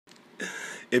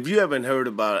If you haven't heard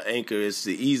about Anchor, it's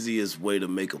the easiest way to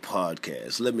make a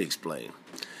podcast. Let me explain.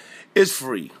 It's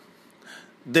free.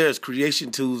 There's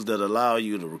creation tools that allow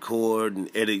you to record and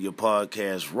edit your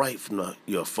podcast right from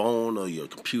your phone or your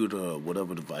computer or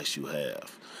whatever device you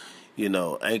have. You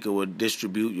know, Anchor will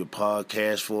distribute your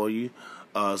podcast for you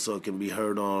so it can be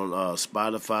heard on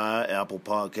Spotify, Apple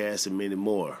Podcasts, and many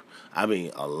more. I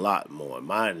mean, a lot more.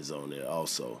 Mine is on there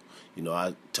also. You know,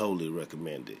 I totally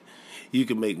recommend it. You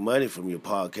can make money from your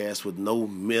podcast with no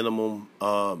minimum,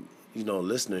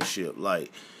 listenership.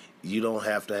 Like, you don't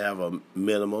have to have a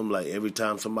minimum. Like, every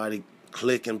time somebody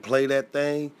click and play that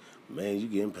thing, man, you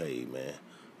getting paid, man.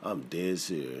 I'm dead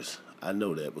serious. I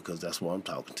know that because that's why I'm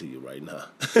talking to you right now.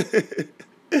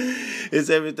 It's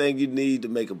everything you need to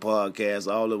make a podcast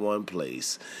all in one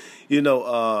place. You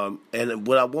know, and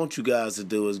what I want you guys to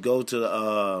do is go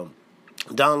to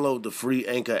download the free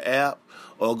Anchor app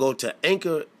or go to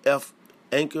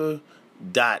anchor.fm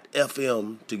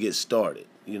to get started.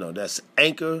 You know, that's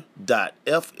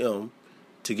anchor.fm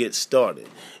to get started.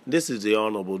 This is the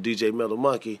Honorable DJ Metal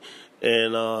Monkey,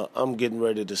 and I'm getting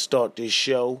ready to start this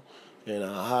show in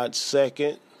a hot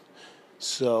second.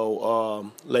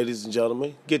 So, ladies and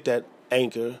gentlemen, get that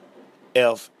Anchor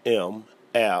FM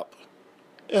app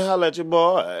and holla at your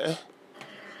boy.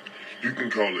 You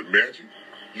can call it magic,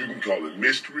 you can call it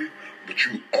mystery, but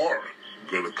you are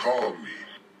going to call me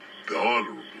the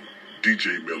Honorable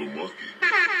DJ Metal Monkey.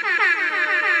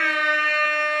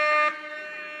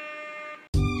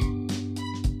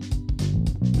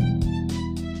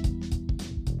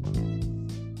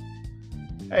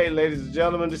 Hey, ladies and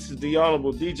gentlemen, this is the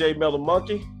Honorable DJ Metal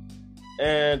Monkey,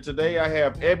 and today I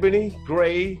have Ebony,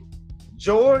 Gray,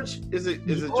 George. Is it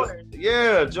George?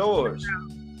 Yeah, George.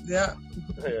 Yeah.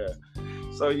 Yeah.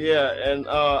 So yeah, and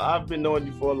I've been knowing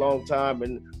you for a long time,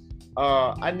 and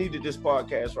I needed this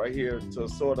podcast right here to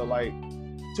sort of like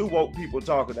two woke people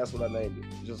talking. That's what I named it,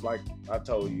 just like I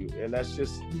told you, and that's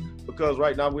just because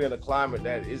right now we're in a climate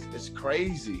that is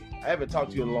crazy. I haven't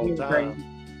talked to you in a long time.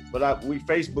 But we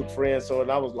Facebook friends,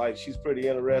 and I was like, she's pretty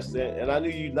interesting, and I knew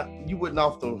you wouldn't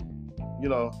off the,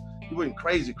 you wouldn't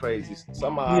crazy.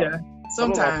 Somehow, yeah,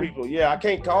 sometimes people, I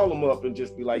can't call them up and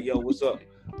just be like, yo, what's up?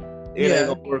 It ain't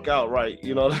gonna work out right,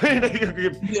 you know what I mean? They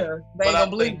ain't gonna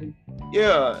believe me.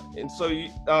 Yeah, and so you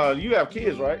have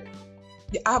kids, right?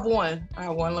 Yeah, I have one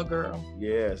little girl.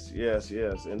 Yes,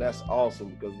 and that's awesome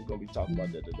because we're gonna be talking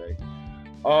about that today.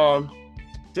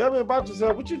 Tell me about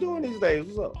yourself. What you doing these days?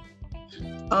 What's up?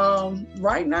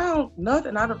 Right now,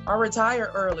 nothing. I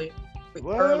retired early.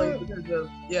 What? Early because of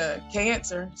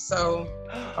cancer. So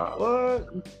what?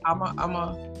 I'm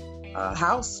a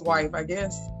housewife, I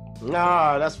guess.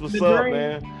 Nah, that's what's up,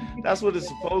 man. That's what it's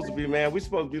supposed to be, man. We're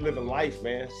supposed to be living life,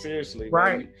 man. Seriously,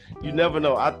 right? Man. You never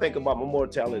know. I think about my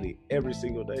mortality every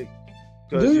single day.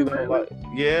 Do you really? Like,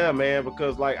 yeah, man.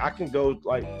 Because like I can go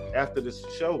like after this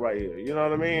show right here. You know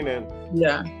what I mean? And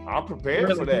yeah, I'm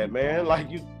prepared for that, man.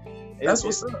 Like you. That's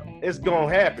what's up. It's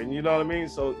gonna happen, you know what I mean?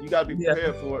 So you gotta be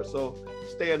prepared for it. So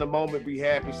stay in the moment, be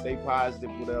happy, stay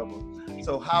positive, whatever.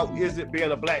 So how is it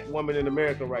being a black woman in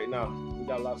America right now? We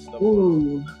got a lot of stuff.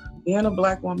 Ooh, being a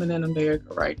black woman in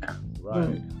America right now.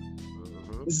 Right.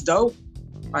 Mm-hmm. It's dope.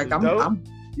 Like it's dope?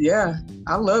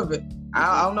 I love it.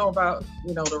 I don't know about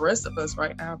the rest of us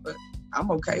right now, but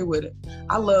I'm okay with it.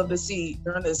 I love to see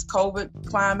during this COVID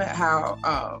climate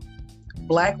how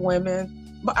black women.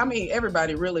 But I mean,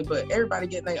 everybody really, but everybody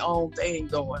getting their own thing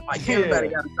going. Like everybody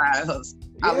got a side hustle.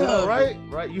 I love it.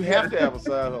 Right. You have to have a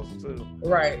side hustle too.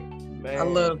 Right. Man. I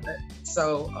love that.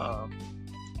 So,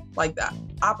 like that.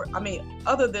 I mean,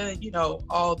 other than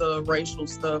all the racial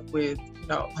stuff with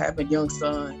having young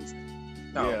sons,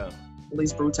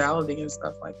 police brutality and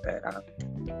stuff like that. I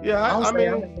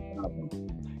mean,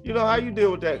 how you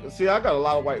deal with that? See, I got a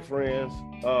lot of white friends.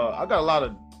 I got a lot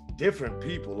of different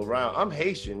people around. I'm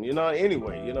Haitian,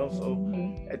 anyway,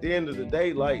 so at the end of the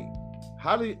day, like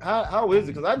how is it?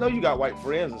 Because I know you got white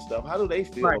friends and stuff. How do they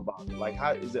feel about it? Like,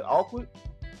 how is it awkward?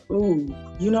 Ooh,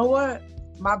 you know what?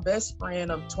 My best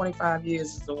friend of 25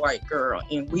 years is a white girl,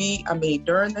 and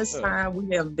during this time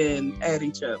we have been at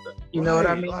each other. You know what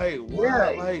I mean? Like what?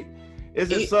 Yeah. Like, is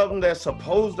it something that's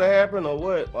supposed to happen or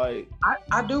what? Like,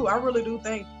 I do. I really do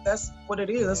think that's what it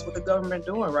is. That's what the government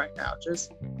doing right now.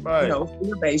 Just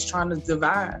fear-based, trying to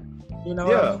divide.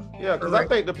 Yeah. Because I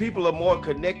think the people are more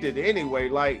connected anyway.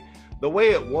 Like the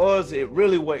way it was, it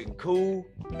really wasn't cool,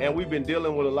 and we've been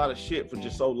dealing with a lot of shit for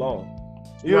just so long.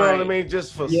 You know what I mean?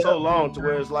 Just for so long, to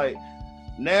where it's like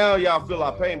now y'all feel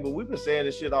our pain, but we've been saying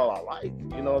this shit all our life.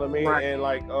 You know what I mean? Right. And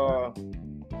like,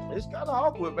 it's kind of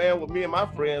awkward, man, with me and my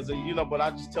friends, and but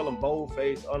I just tell them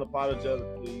bold-faced,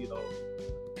 unapologetically,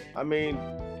 I mean,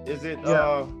 is it?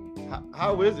 Yeah.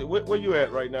 How is it? Where you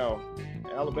at right now?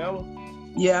 Alabama?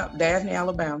 Yeah, Daphne,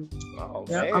 Alabama. Oh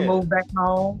Yeah, man. I moved back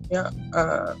home. Yeah,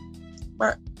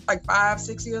 like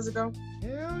 5-6 years ago.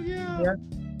 Hell yeah. Yeah.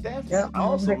 That's Yeah,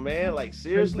 awesome, man. Like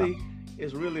seriously,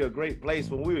 it's really a great place.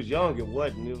 When we was young, it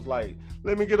wasn't. It was like,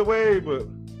 let me get away, but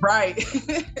right.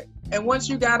 And once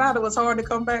you got out, it was hard to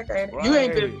come back. Ain't it? You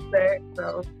ain't been back,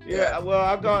 so yeah. Well,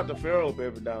 I go out to Fairhope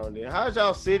every now and then. How's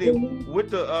y'all city with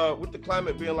the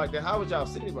climate being like that? How is y'all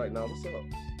city right now? What's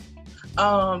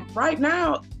up? Right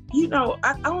now,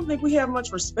 I don't think we have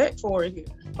much respect for it here.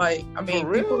 Like, I mean,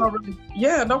 people don't really,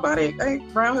 nobody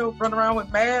ain't around here running around with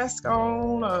masks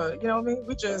on, you know what I mean?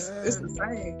 We just, it's the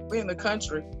same. We in the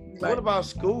country. Like, what about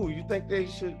school? You think they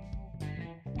should?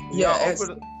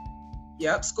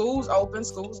 Yep, school's open.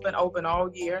 School's been open all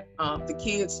year. The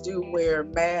kids do wear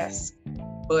masks,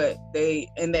 but they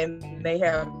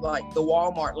have like the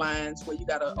Walmart lines where you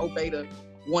gotta obey the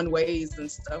one ways and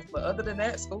stuff. But other than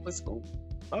that, school is school.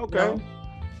 Okay.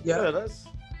 Yeah, that's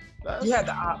you had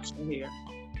the option here.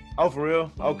 Oh, for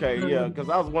real? Okay, yeah. Because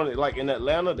I was wondering, like in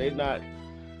Atlanta,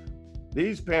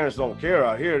 these parents don't care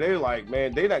out here. They're like,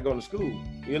 man, they're not going to school.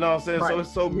 You know what I'm saying? Right. So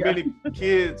it's so many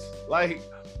kids, like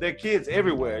there are kids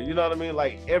everywhere. You know what I mean?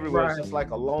 Like everywhere. Right. It's just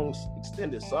like a long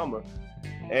extended summer.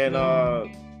 And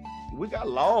we got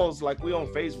laws, like we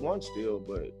on phase 1 still,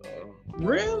 but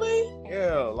really?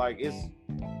 Yeah, like it's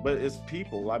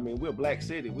people. I mean, we're a black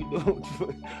city. We do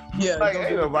like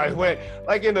ain't nobody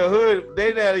like in the hood,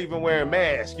 they not even wearing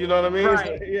masks. You know what I mean?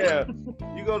 Right. So, yeah.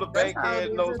 You go to Bankhead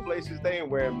and those places, they ain't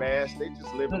wearing masks. They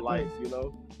just living life, you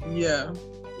know? Yeah.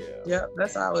 Yeah,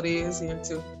 that's how it is here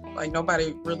too. Like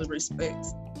nobody really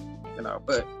respects,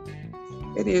 but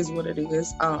it is what it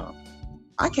is.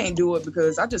 I can't do it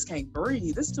because I just can't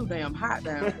breathe. It's too damn hot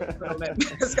down here.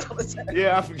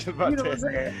 Yeah, I forget about that. What I'm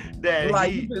saying?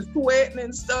 Like you just sweating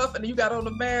and stuff, and you got on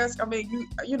the mask. I mean,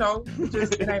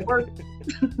 it ain't working.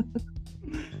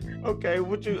 Okay,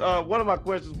 one of my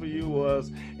questions for you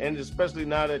was, and especially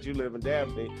now that you live in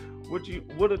Daphne,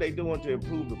 what are they doing to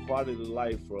improve the quality of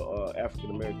life for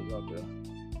African Americans out there?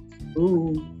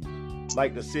 Ooh.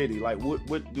 Like the city, like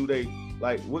what do they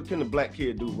like? What can the black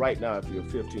kid do right now if you're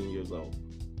 15 years old?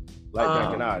 Like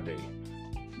back in our day.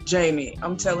 Jamie,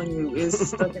 I'm telling you, it's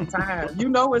stuck in time.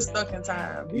 It's stuck in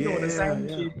time. You're doing the same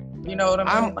shit. You know what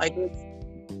I mean? Like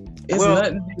it's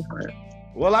nothing different.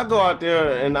 Well, I go out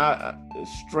there and I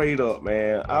straight up,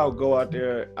 man. I'll go out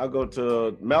there. I'll go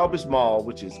to Melbis Mall,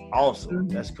 which is awesome.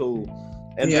 Mm-hmm. That's cool.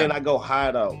 And then I go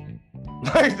hide out.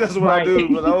 Like that's what I do.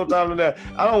 But the whole time there,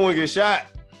 I don't want to get shot.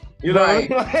 You know, I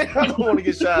don't want to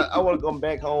get shot. I want to come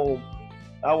back home.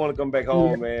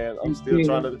 Man. I'm still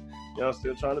trying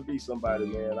to be somebody,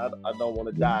 man. I don't want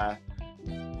to die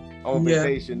on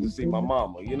vacation to see my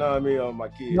mama. You know what I mean? Or my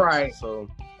kids. Right. So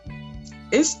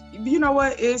it's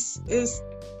it's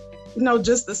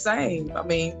just the same. I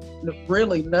mean,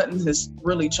 really nothing has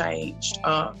really changed.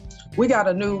 We got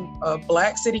a new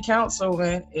black city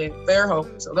councilman in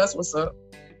Fairhope, so that's what's up.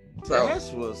 So, that's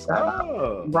what's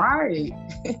up. Right.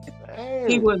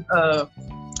 He was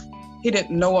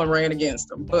no one ran against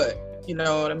him, but you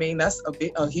know what I mean? That's a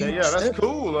huge that's step.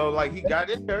 cool. Like he got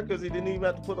in there because he didn't even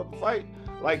have to put up a fight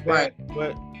like that. Right.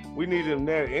 But we needed him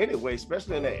there anyway,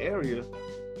 especially in that area.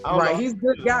 He's a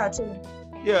good guy too.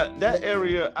 Yeah, that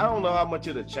area, I don't know how much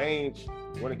it'll change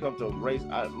when it comes to race.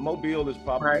 Mobile is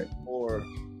probably more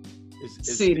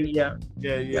city, yeah.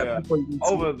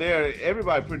 Over there,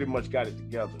 everybody pretty much got it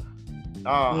together.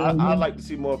 I like to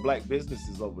see more black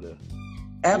businesses over there.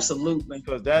 Absolutely.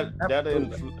 Because that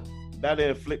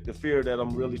inflict the fear that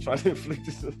I'm really trying to inflict.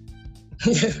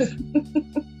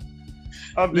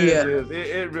 I'm being serious.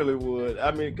 It really would.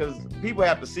 I mean, because people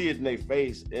have to see it in their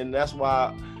face, and that's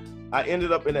why I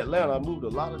ended up in Atlanta. I moved a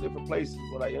lot of different places,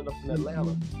 but I ended up in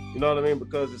Atlanta. You know what I mean?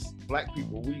 Because it's black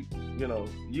people. We,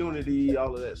 unity,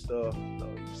 all of that stuff.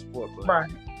 Support black. Right.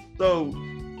 So,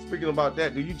 speaking about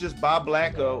that, do you just buy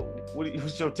black, or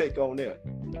what's your take on that?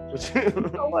 You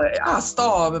know what? I'll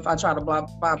starve if I try to buy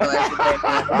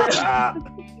black.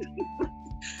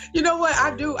 You know what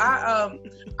I do?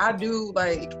 I do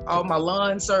like all my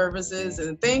lawn services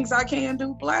and things I can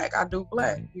do black. I do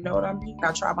black. You know what I mean?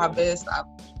 I try my best. I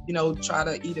try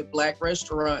to eat at black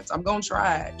restaurants. I'm gonna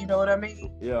try it. You know what I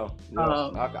mean? Yeah.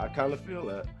 I kind of feel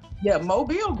that. Yeah,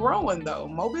 Mobile growing though.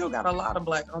 Mobile got a lot of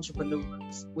black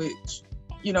entrepreneurs, which,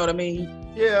 you know what I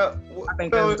mean? Yeah. I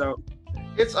think that's dope.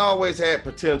 It's always had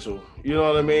potential. You know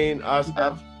what I mean?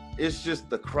 It's just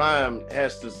the crime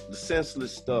the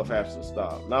senseless stuff has to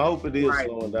stop. Now I hope it is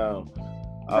slowing down.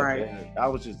 Right. Man, I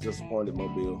was just disappointed,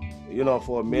 Mobile.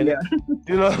 For a minute.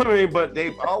 You know what I mean? But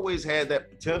they've always had that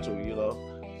potential.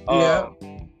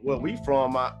 Where we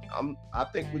from, I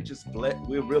think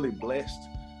we're really blessed.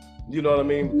 You know what I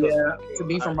mean? Because, to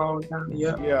be from Baldwin County.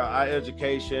 Yeah, our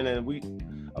education and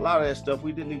a lot of that stuff,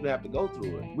 we didn't even have to go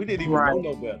through it. We didn't even know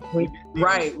no better. We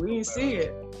didn't see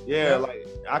it. Yeah, like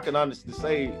I can honestly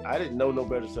say I didn't know no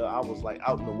better until I was like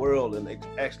out in the world and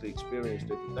actually experienced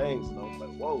different things. And I was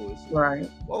like,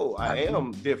 whoa, I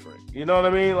am different. You know what I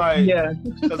mean? Like,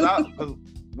 because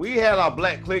we had our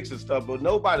black cliques and stuff, but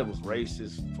nobody was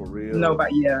racist for real.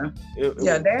 Nobody,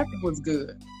 Daphne was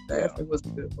good. Daphne was a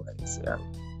good place. Yeah,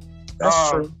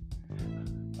 that's true.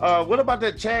 What about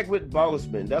that Chadwick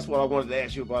Boseman? That's what I wanted to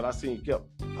ask you about. I seen you kept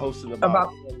posting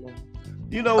about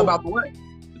about what?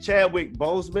 Chadwick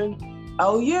Boseman.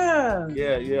 Oh yeah.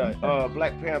 Yeah.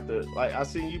 Black Panther. Like I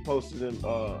seen you posted him.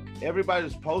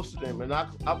 Everybody's posted him, and I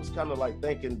was kind of like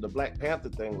thinking the Black Panther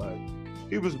thing, like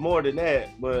he was more than that.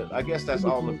 But I guess that's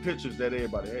all the pictures that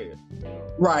everybody had.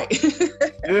 Right.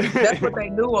 That's what they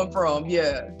knew him from.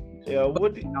 Yeah. Yeah.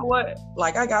 You know what?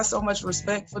 Like I got so much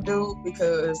respect for dude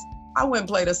because I went and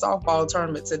played a softball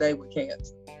tournament today with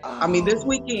cancer. I mean, this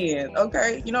weekend,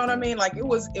 okay? You know what I mean? Like, it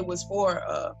was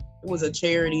a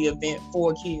charity event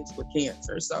for kids with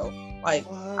cancer. So, like,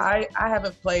 I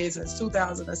haven't played since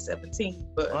 2017,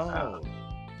 but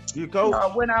you coach?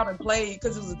 I went out and played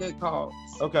because it was a good cause.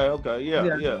 Okay,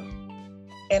 yeah.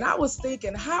 And I was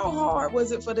thinking, how hard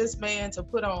was it for this man to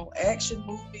put on action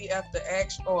movie after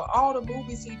action, or all the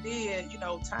movies he did,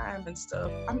 time and stuff.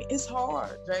 I mean, it's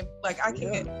hard, Jay. Like I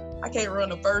can't run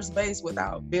the first base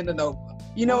without bending over.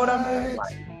 You know what I mean?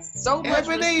 Like so much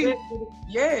Ebony.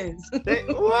 Yes.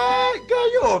 What?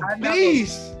 Girl, you're a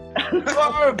beast.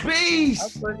 You're a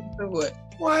beast. I'm pretty through it.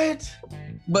 What?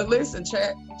 But listen,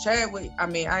 Chadwick, I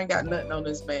mean, I ain't got nothing on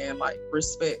this man, like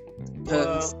respect,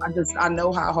 because I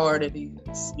know how hard it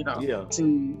is,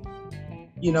 to,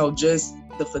 just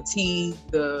the fatigue,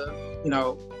 the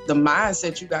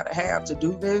mindset you got to have to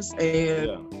do this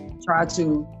and try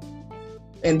to,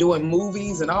 and doing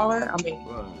movies and all that. I mean,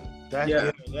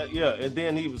 and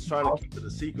then he was trying to keep it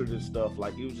a secret and stuff.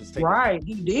 Like he was just taking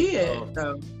he did.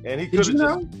 And he could have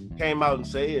just came out and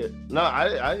said, no,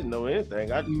 I didn't know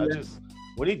anything. I just.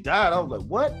 When he died, I was like,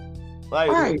 what?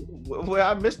 Like, well,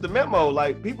 I missed the memo.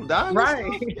 Like, people died? Right.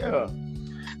 Yeah.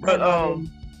 But I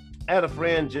had a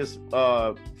friend just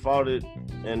fought it,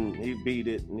 and he beat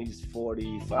it, and he's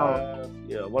 45.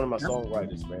 Yeah, one of my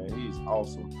songwriters, man. He's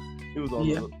awesome. He was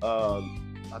on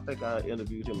I think I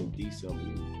interviewed him in December.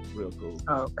 He was real cool.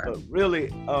 Oh, okay. But really,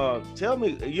 tell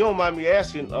me, you don't mind me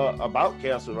asking about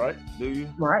cancer, right? Do you?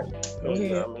 Right.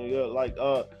 Yeah. I mean,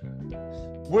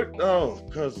 what,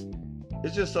 because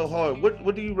it's just so hard.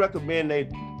 What do you recommend they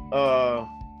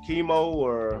chemo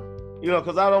or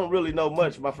because I don't really know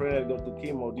much. My friend had to go through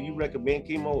chemo. Do you recommend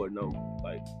chemo or no?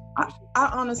 Like I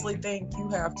honestly think you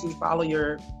have to follow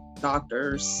your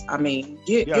doctors. I mean,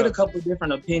 get a couple of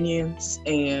different opinions,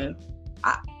 and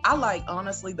I like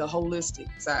honestly the holistic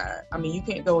side. I mean, you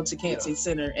can't go to cancer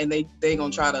center and they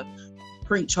gonna try to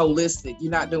preach holistic. You're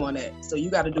not doing that. So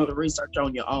you got to do the research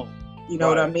on your own. You know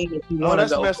what I mean? If you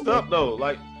that's messed up though.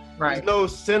 Like. Right. There's no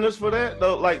centers for that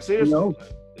though. Like seriously, no.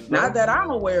 Not that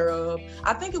I'm aware of.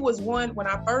 I think it was one when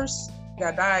I first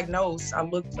got diagnosed. I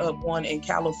looked up one in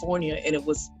California, and it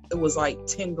was like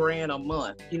 $10,000 a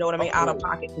month. You know what I mean? Out of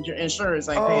pocket because your insurance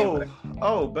ain't paying for it.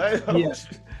 Oh, babe.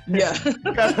 Yeah.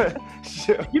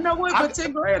 You know what? But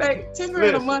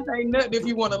 $10,000 a month ain't nothing if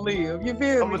you want to live. You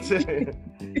feel me? I'm gonna tell you,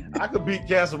 I could beat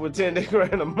cancer with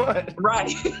 $10,000 a month.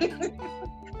 Right.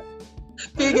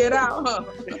 Figure it out, huh?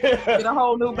 Get a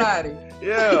whole new body.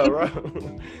 Yeah, right.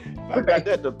 I got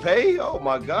that to pay. Oh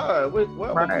my God, where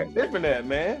am I living at,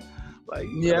 man? Like,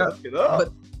 look it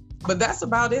up. But that's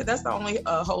about it. That's the only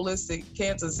holistic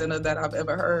cancer center that I've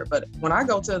ever heard. But when I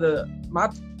go to my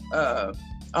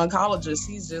oncologist,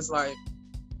 he's just like,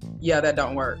 that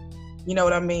don't work. You know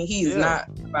what I mean? He's not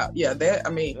about that.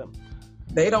 I mean,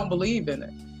 they don't believe in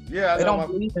it. Yeah, they don't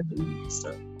believe in these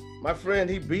stuff. My friend,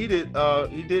 he beat it.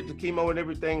 He did the chemo and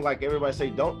everything, like everybody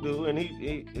say don't do, and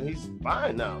he's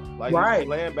fine now. Like he's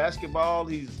playing basketball,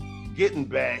 he's getting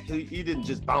back. He didn't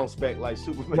just bounce back like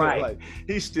Superman. Right. Like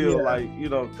he's still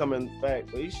coming back,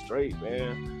 but he's straight,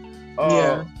 man.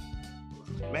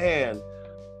 Man.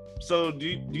 So do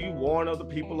you warn other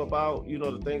people about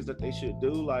the things that they should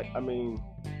do? Like, I mean,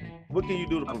 what can you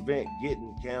do to prevent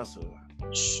getting cancer?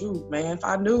 Shoot, man, if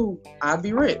I knew, I'd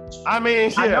be rich. I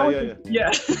mean,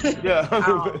 yeah.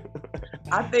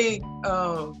 I think,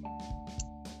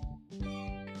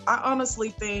 I honestly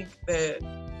think that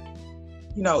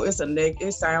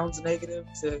it sounds negative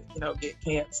to, get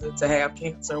cancer, to have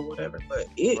cancer or whatever, but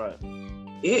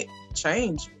it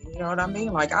changed me, you know what I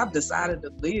mean? Like, I've decided to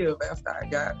live after I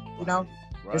got it,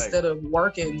 instead of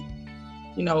working,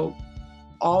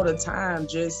 all the time,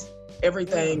 just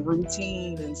everything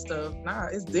routine and stuff. Nah,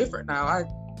 it's different now. I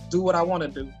do what I want to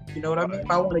do. You know what I mean? If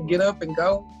I want to get up and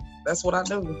go, that's what I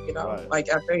do.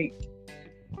 Like, I think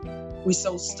we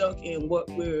so stuck in what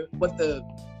the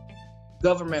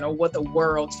government or what the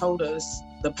world told us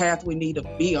the path we need to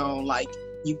be on. Like,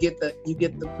 you get the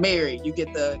married, you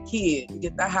get the kid, you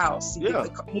get the house, you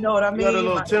know what I mean? You got a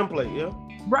little template, yeah.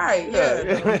 Right,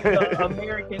 the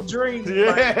American dream. Yeah,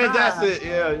 like, that's it.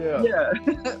 Yeah.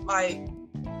 Like,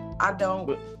 I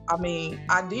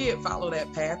did follow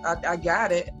that path. I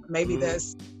got it. Maybe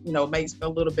that's, makes me a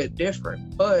little bit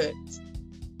different, but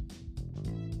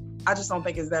I just don't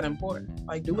think it's that important.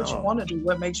 Like, do what you want to do,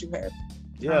 what makes you happy.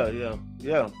 Yeah.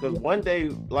 Because one day,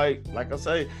 like I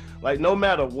say, like, no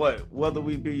matter what, whether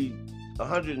we be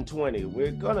 120,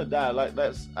 we're gonna die. Like,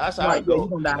 that's our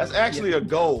goal. That's actually a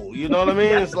goal. You know what I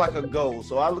mean? It's like a goal.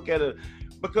 So I look at it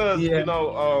because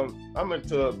I'm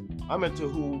into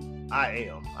who I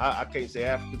am. I can't say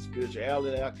African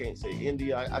spirituality. I can't say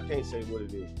India. I can't say what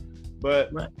it is,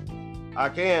 but I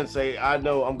can say I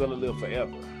know I'm gonna live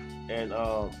forever. And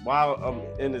while I'm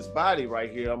in this body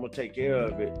right here, I'm gonna take care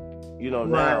of it.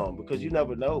 Now, because you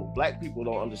never know. Black people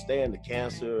don't understand the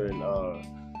cancer and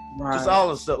just all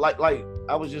the stuff. Like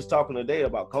I was just talking today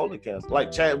about colon cancer.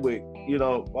 Like Chadwick,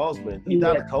 Boseman, he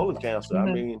died of colon cancer.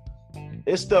 I mean,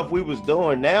 it's stuff we was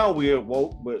doing. Now we're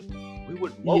woke, but we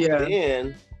would woke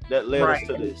then that led us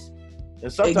to this.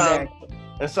 And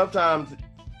sometimes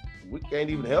we can't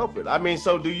even help it. I mean,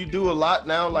 so do you do a lot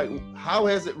now? Like, how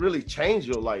has it really changed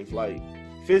your life, like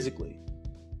physically?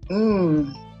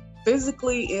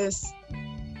 Physically, it's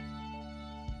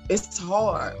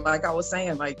hard. Like I was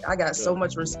saying, like, I got so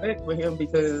much respect for him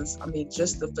because, I mean,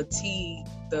 just the fatigue,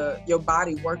 your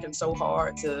body working so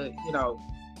hard to,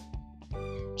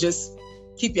 just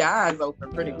keep your eyes open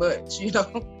pretty much, your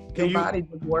body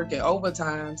was working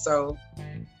overtime. So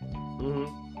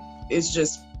it's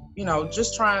just,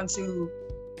 just trying to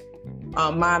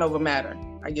mind over matter,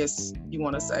 I guess you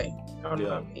want to say. What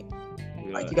I mean?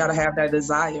 Like, you got to have that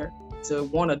desire to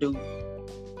want to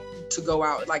go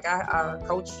out. Like, I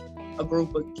coach a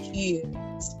group of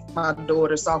kids, my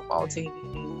daughter's softball team,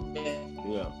 and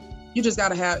you just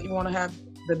gotta you want to have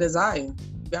the desire. You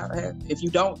gotta have. If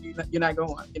you don't, you're not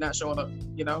going. You're not showing up.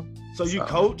 So you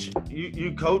coach?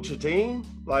 You coach a team?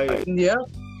 Like, yeah.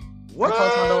 What? I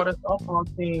coach my daughter's softball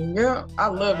team. Yeah, I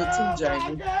love it too,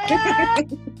 Jamie.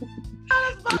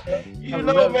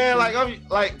 Man, like, I'm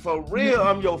like, for real,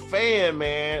 I'm your fan,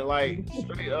 man. Like,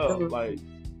 straight up, like,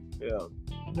 yeah.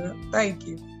 Thank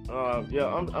you.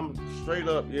 I'm straight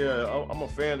up. Yeah, I'm a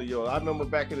fan of yours. I remember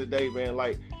back in the day, man.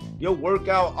 Like, your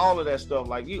workout, all of that stuff.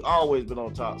 Like, you always been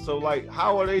on top. So, like,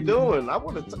 how are they doing? I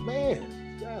want to,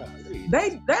 man. Yeah,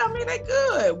 they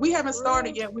good. We haven't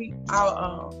started yet.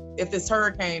 If this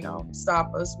hurricane don't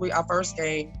stop us, our first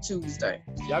game Tuesday.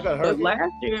 Y'all got hurt. But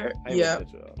last year,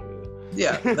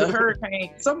 yeah, the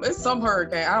hurricane. It's some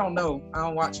hurricane. I don't know. I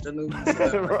don't watch the news.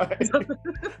 Right.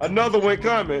 Another one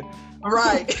coming.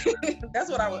 Right. That's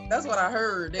what I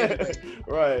heard. Anyway.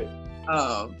 Right.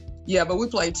 But we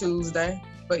play Tuesday.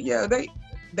 But yeah,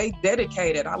 they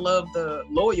dedicated. I love the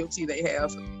loyalty they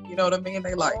have. You know what I mean?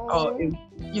 They like,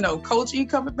 Coach E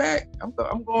coming back.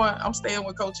 I'm staying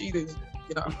with Coach E this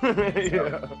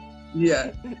year.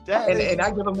 Yeah, and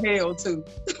I give them hell too.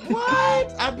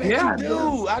 What? I bet you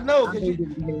do. I know.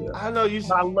 I know you.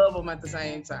 But I love them at the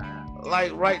same time.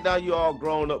 Like, right now, you all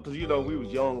grown up because we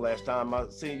was young last time. I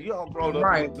seen you all grown up.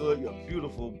 Right. Good. You're a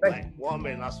beautiful black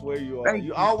woman. I swear you are.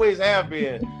 You always have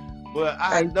been. But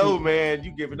I know, man,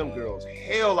 you giving them girls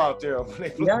hell out there. I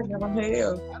give them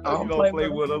hell. I know you don't play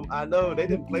with them. I know they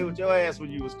didn't play with your ass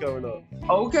when you was coming up.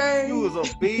 Okay. You was a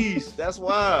beast. That's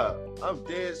why. I'm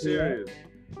dead serious.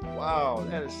 Wow,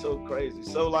 that is so crazy.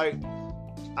 So, like,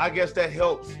 I guess that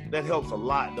helps a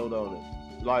lot, though, don't it?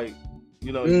 Like,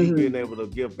 you being able to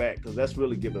give back, because that's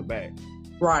really giving back.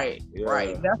 Right.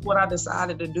 That's what I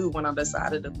decided to do when I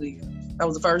decided to leave. That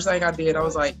was the first thing I did. I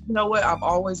was like, you know what? I've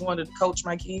always wanted to coach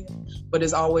my kids, but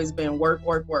it's always been work.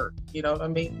 You know what I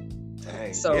mean?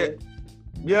 Dang. So,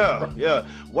 yeah.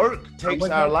 Work takes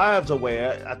our lives away.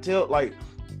 I tell, like,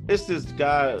 it's this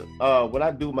guy, when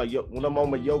I'm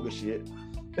on my yoga shit,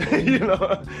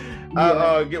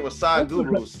 I get with Sai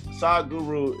Guru. Sai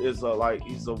Guru is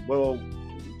he's a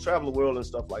travel the world and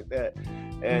stuff like that,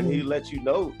 and he lets you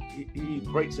know, he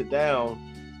breaks it down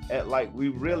at like, we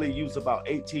really use about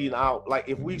 18 hours. Like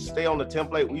if we stay on the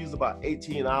template, we use about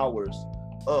 18 hours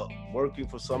up working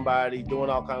for somebody, doing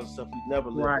all kinds of stuff we never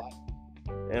lived like.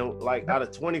 And like out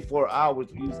of 24 hours,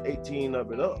 we use 18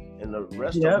 of it up, and the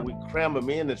rest of them we cram them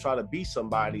in and try to be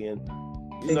somebody. And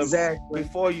you know,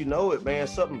 before you know it, man,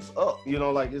 something's up. You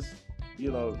know, like it's,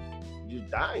 you know, you're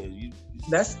dying.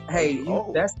 That's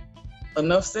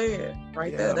enough said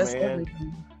right there. That's man.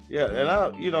 Everything. Yeah,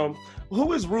 and you know,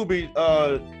 who is Ruby?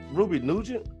 Ruby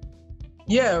Nugent?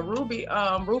 Yeah, Ruby.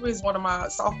 Ruby is one of my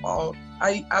softball.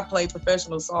 I played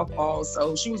professional softball,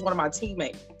 so she was one of my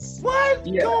teammates. What?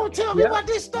 Yeah. Don't tell me about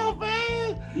this stuff,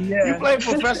 man. Yeah. You played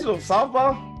professional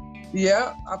softball?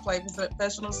 Yeah, I played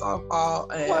professional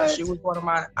softball, and she was one of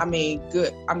my.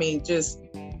 Just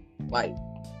like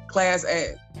class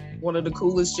act, one of the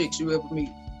coolest chicks you ever meet.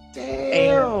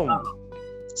 Damn. And,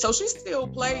 so she still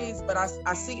plays, but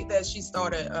I see that she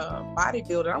started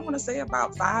bodybuilding. I want to say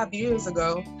about 5 years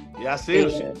ago. Yeah, I see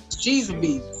her. She's a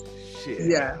beast.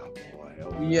 Shit. Yeah.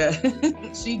 Yeah.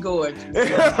 She gorgeous.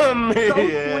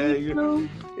 Man, you know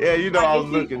I was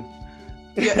looking.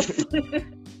 Yeah.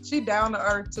 She down to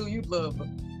earth too. You love her.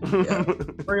 Yeah.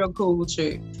 Real cool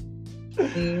chick.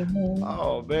 Mm-hmm.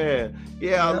 Oh man.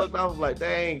 Yeah, I looked, I was like,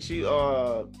 dang, she's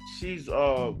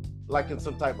like in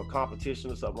some type of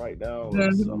competition or something right now,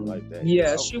 or something like that.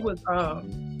 Yeah, she was I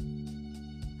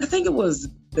think it was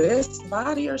Best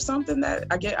Body or something that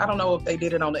I don't know if they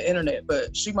did it on the internet,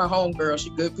 but she my homegirl, she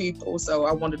good people, so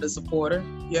I wanted to support her.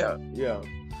 Yeah. Yeah.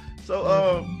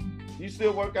 So you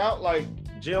still work out, like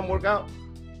gym workout?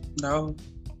 No.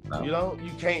 You know,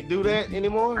 you can't do that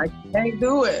anymore? I can't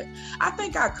do it. I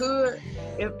think I could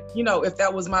if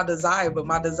that was my desire, but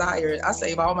my desire, I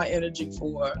save all my energy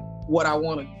for what I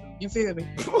want to do. You feel me?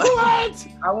 What?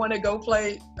 I want to go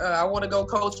play. I want to go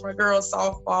coach my girls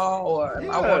softball, or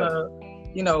I want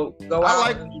to, go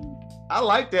out. I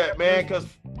like that, man, because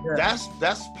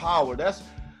that's power. That's,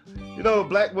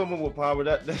 black women with power.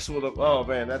 That's what. Oh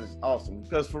man, that is awesome.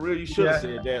 Because for real, you should have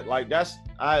said that. Like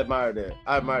I admire that.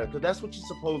 I admire it because that's what you're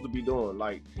supposed to be doing.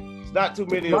 Like it's not too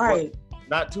many of us.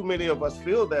 Not too many of us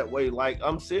feel that way. Like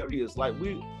I'm serious. Like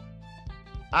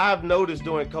I've noticed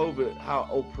during COVID how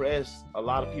oppressed a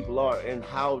lot of people are, and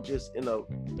how just in a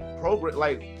program,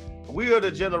 like we are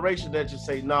the generation that just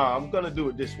say, nah, I'm gonna do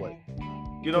it this way.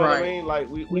 You know what I mean? Like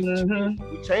we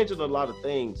changing a lot of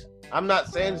things. I'm not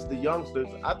saying it's the youngsters.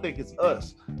 I think it's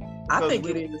us. I think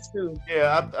it is too.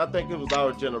 Yeah, I think it was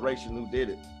our generation who did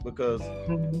it, because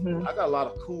I got a lot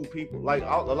of cool people. Like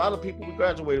a lot of people we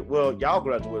graduated. Well, y'all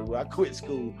graduated. Well, I quit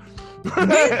school.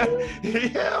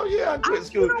 Hell yeah, I quit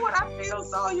school. You know what? I feel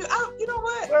so. You know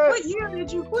what? What year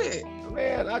did you quit?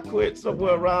 Man, I quit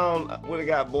somewhere around when it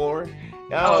got boring.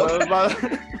 I don't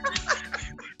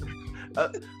know.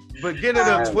 Beginning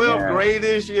of 12th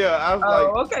grade-ish, I was like...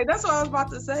 okay, that's what I was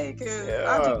about to say, because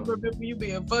I just remember you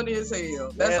being funny as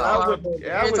hell. That's all I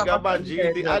remember. I got my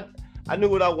GED. I knew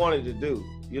what I wanted to do,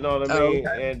 you know what I mean?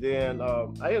 Okay. And then I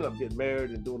ended up getting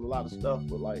married and doing a lot of stuff,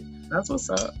 but like... That's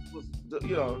what's up.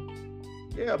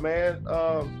 Yeah, man.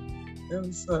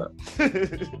 What's up?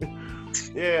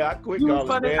 Yeah, I quit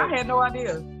college, man. I had no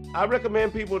idea. I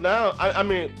recommend people now. I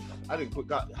mean... I didn't quit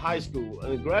high school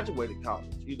and then graduated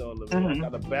college. You know what I mean? I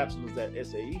got a bachelor's at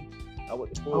SAE. I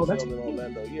went to Fort Hill in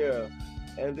Orlando. Yeah.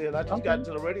 And then I just got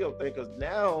into the radio thing, because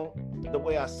now the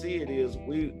way I see it is,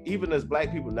 we, even as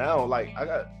black people now, like I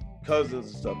got cousins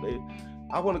and stuff.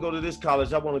 I want to go to this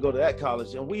college. I want to go to that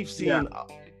college. And we've seen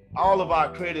all of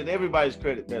our credit, everybody's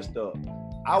credit messed up.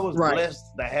 I was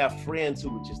blessed to have friends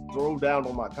who would just throw down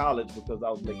on my college because I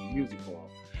was making music for them.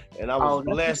 And I was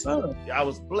blessed. I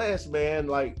was blessed, man.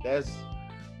 Like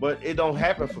but it don't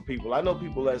happen for people. I know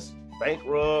people that's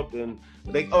bankrupt and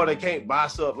they can't buy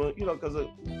something, because of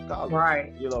college.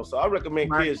 Right. So I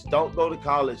recommend kids don't go to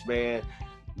college, man.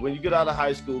 When you get out of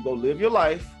high school, go live your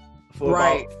life for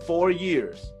about 4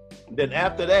 years. Then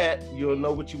after that, you'll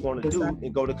know what you want to do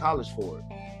and go to college for it.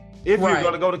 If you're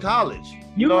going to go to college,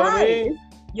 you know what I mean?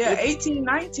 Yeah, 18,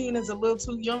 19 is a little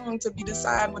too young to be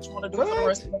deciding what you want to do for the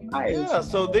rest of your life. Yeah,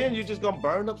 so then you're just going to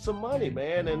burn up some money,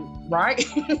 man. And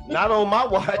not on my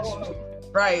watch.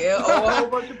 Right, a whole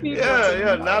bunch of people.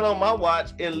 Yeah, not on my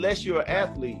watch unless you're an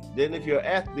athlete. Then if you're an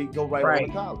athlete, go right on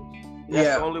to college.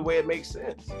 That's the only way it makes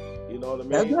sense. You know what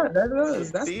I mean? That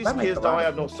does. These kids don't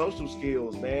have no social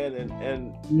skills, man.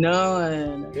 And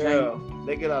none. Yeah,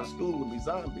 they get out of school and be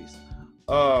zombies.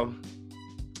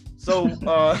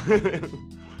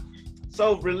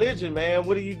 So religion, man,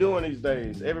 what are you doing these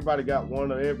days? Everybody got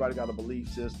one, or everybody got a belief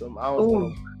system. I don't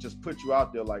want to just put you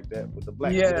out there like that, but the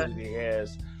black community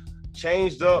has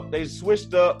changed up. They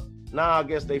switched up. Now I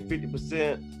guess they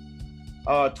 50%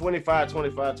 25,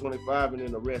 25, 25, and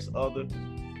then the rest other.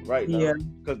 Right now, Yeah.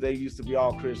 because they used to be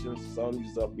all Christians, some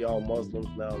used to be all Muslims.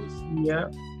 Now it's, Yeah.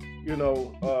 you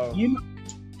know,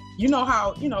 You know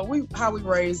how we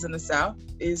raised in the South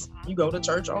is you go to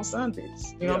church on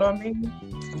Sundays. You know what I mean?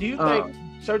 Do you think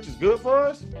church is good for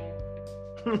us?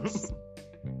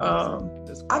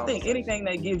 I think anything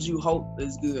that gives you hope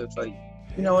is good for you.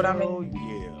 You know what I mean? Oh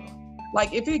yeah.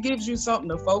 Like if it gives you something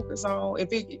to focus on,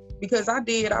 because I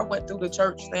went through the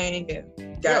church thing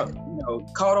and got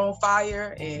caught on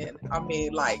fire, and I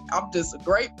mean, like, I'm just a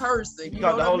great person. You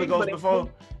got the Holy Ghost before?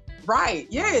 Right?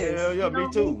 Yes. Yeah, me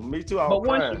too. Me too. I was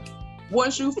crying.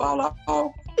 Once you fall off,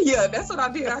 yeah, that's what I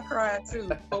did. I cried too.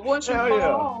 But once you fall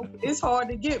off, it's hard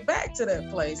to get back to that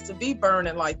place, to be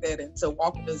burning like that and to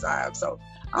walk in desire. So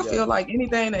I feel like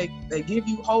anything that give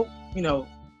you hope,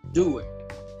 do it.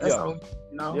 That's all.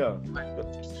 Yeah.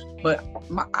 But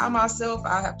I myself,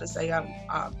 I have to say,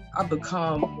 I've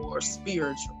become more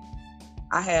spiritual.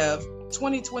 I have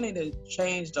 2020 that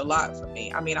changed a lot for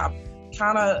me. I mean, I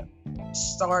kind of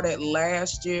started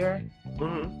last year,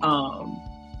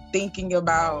 thinking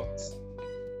about,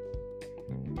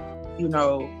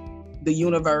 the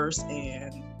universe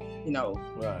and,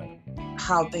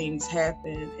 how things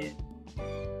happen.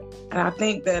 And I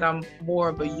think that I'm more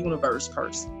of a universe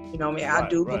person. I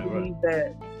do believe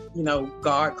that,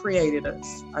 God created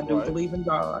us. I do believe in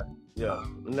God. Yeah,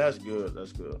 and that's good.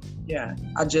 That's good. Yeah,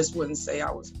 I just wouldn't say I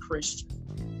was a Christian.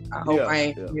 I hope I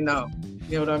ain't, you know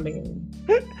what I mean?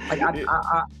 Like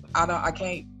I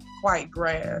can't quite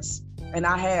grasp. And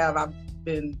I've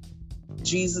been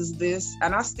Jesus this,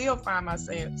 and I still find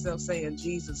myself saying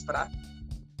Jesus, but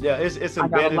it's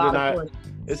embedded in our.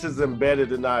 This is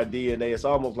embedded in our DNA. It's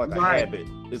almost like a habit.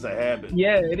 It's a habit.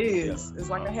 Yeah, it is. Yeah. It's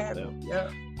like a habit.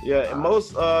 Yeah, and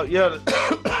most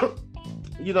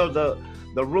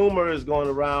the rumor is going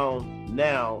around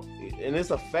now, and it's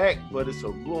a fact, but it's a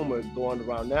rumor going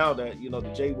around now that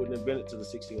the J wouldn't invent it to the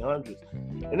 1600s,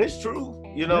 and it's true.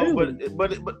 Really?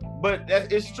 But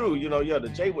that it's true.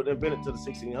 The J wouldn't invent it to the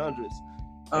 1600s.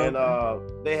 And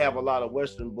they have a lot of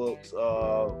Western books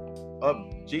of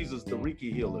Jesus, the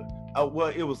Reiki healer. Well,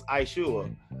 it was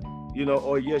Ishua,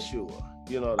 or Yeshua.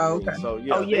 You know what I mean? So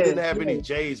they didn't have any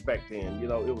J's back then. It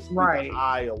was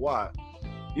I or Y.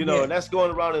 And that's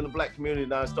going around in the Black community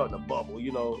now. It's starting to bubble.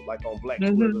 Like on Black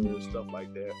Twitter and stuff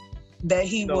like that. That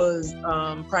he was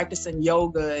practicing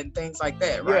yoga and things like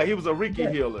that, right? Yeah, he was a Reiki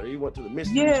healer. He went to the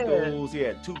mystery schools. He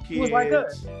had 2 kids. He was like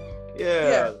us.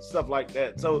 Yeah, stuff like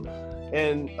that. So.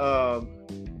 And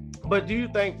but do you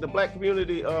think the Black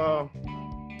community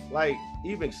like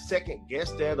even second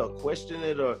guess that or question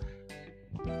it, or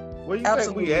where you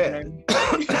think we at?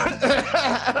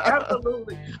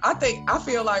 Absolutely. I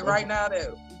feel like right now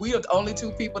that we are the only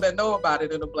 2 people that know about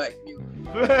it in the Black community.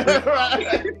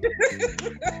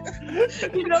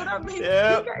 You know what I mean?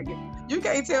 Yeah. You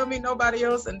can't tell me nobody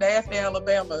else in Daphne,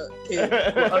 Alabama can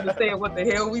understand what the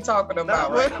hell we talking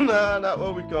about. Not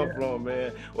where we come from,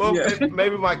 man. Well,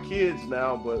 maybe my kids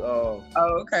now, but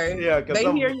okay. Yeah,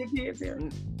 they hear your kids here.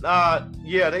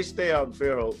 Yeah, they stay out in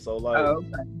Fairhope, so like,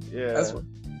 okay. Yeah. That's what.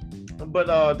 But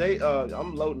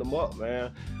I'm loading them up,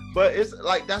 man. But it's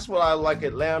like that's what I like.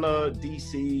 Atlanta,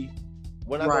 DC.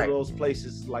 When I go to those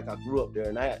places, like I grew up there,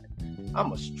 and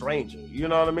I'm a stranger, you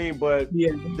know what I mean? But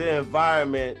the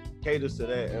environment caters to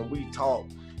that, and we talk,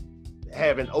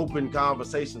 having open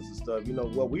conversations and stuff.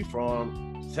 Where we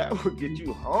from, that would get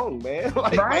you hung, man.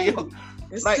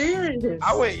 It's serious.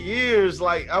 I went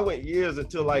years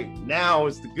until like now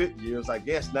it's the good years. I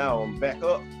guess now I'm back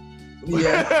up.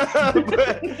 Yeah.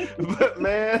 but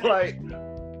man, like.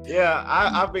 Yeah,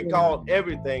 I've been called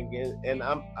everything, and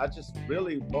I just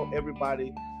really want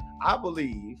everybody. I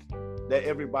believe that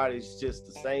everybody's just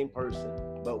the same person,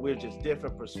 but we're just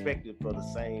different perspective for the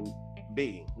same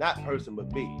being, not person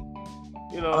but being.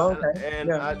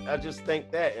 I just think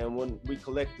that, and when we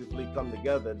collectively come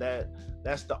together,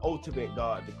 that's the ultimate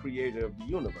God, the creator of the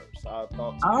universe. Our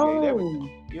thoughts create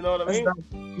everything. You know what I mean?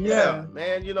 Yeah,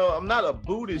 man. I'm not a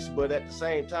Buddhist, but at the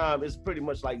same time, it's pretty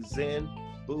much like Zen.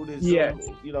 Buddhism,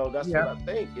 that's what I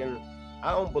think, and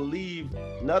I don't believe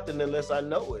nothing unless I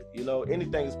know it.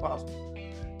 Anything is possible.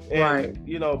 And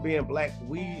being Black,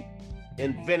 we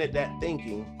invented that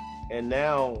thinking, and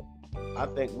now I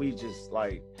think we just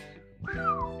like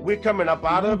we're coming up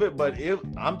out of it. But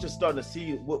I'm just starting to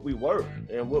see what we were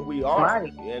and what we are,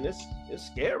 and it's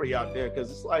scary out there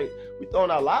because it's like we're throwing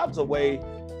our lives away.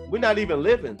 We're not even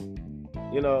living,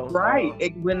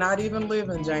 we're not even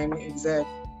living, Jamie.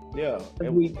 Exactly. Yeah,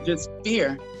 and we just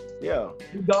fear. Yeah,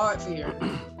 God fear.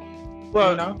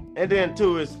 Well, and then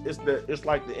too, it's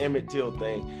like the Emmett Till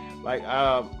thing. Like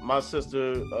my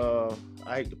sister,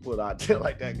 I hate to put out there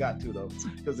like that, got to though,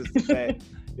 because it's the fact.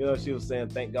 You know, she was saying,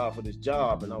 "Thank God for this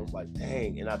job," and I was like,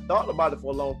 "Dang!" And I thought about it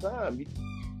for a long time.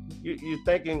 You're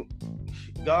thanking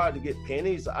God to get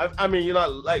pennies. I mean, you're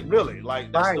not like really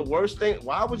like that's the worst thing.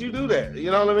 Why would you do that?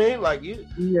 You know what I mean? Like you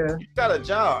got a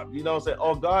job. You know what I'm saying?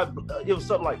 Oh, God, it was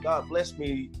something like, God bless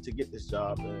me to get this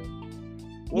job, man.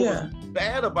 What was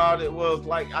bad about it was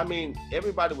like, I mean,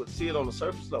 everybody would see it on the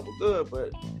surface level good,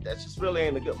 but that just really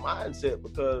ain't a good mindset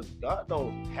because God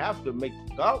don't have to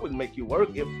God wouldn't make you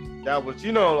work if that was,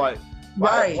 you know, like,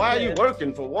 why are you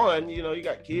working for one? You know, you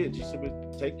got kids, you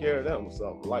should take care of them or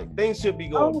something. Like things should be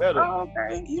going better.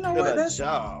 Okay. You know what? That's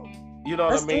job. You know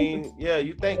what I mean? Good. Yeah,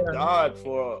 you thank God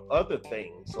for other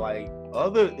things. Like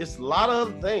it's a lot of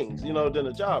other things, you know, than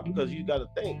a job because you gotta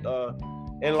think.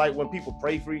 And like when people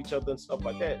pray for each other and stuff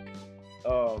like that,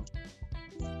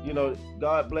 you know,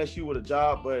 God bless you with a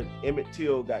job, but Emmett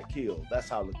Till got killed. That's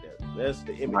how I look at it. That's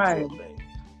the Emmett Till thing.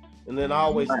 And then I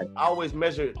always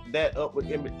measure that up with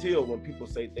Emmett Till when people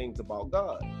say things about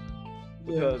God.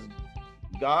 Because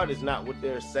God is not what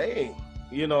they're saying.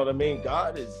 You know what I mean?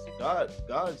 God's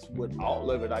with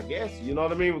all of it, I guess. You know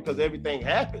what I mean? Because everything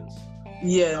happens.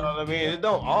 Yeah. You know what I mean? It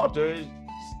don't alter.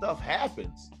 Stuff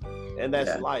happens. And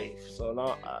that's life. So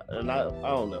I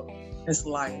don't know. It's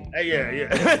life. Yeah.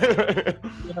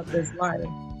 It's life.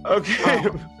 Okay.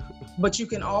 But you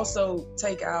can also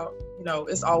take out, you know,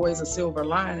 it's always a silver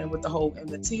lining with the whole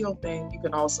Emmett Till thing. You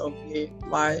can also get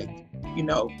like, you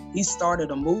know, he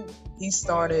started a movement. He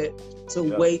started to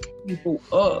wake people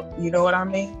up. You know what I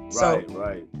mean? Right.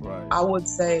 I would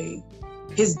say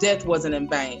his death wasn't in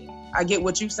vain. I get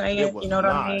what you're saying. You know what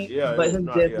I mean? Yeah, but his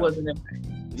death wasn't in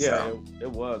vain. Yeah,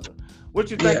 it wasn't. What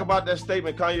you think about that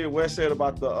statement Kanye West said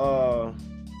about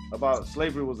about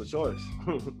slavery was a choice?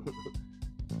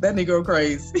 That nigga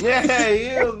crazy. Yeah, he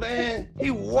is, man. He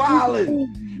wildin'.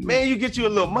 Man, you get you a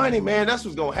little money, man. That's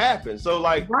what's gonna happen. So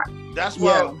like, that's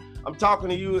why I'm talking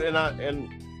to you, and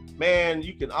man,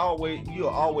 you'll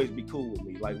always be cool with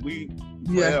me. Like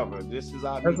forever. This is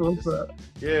our. That's what's up.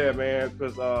 Yeah, man.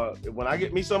 Because when I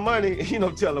get me some money, you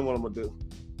know, tell them what I'm gonna do.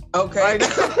 Okay. Like,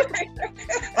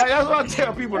 that's what I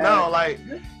tell people now. Like,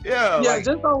 like,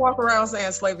 just don't walk around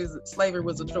saying slavery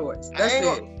was a choice. That's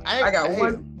it. I got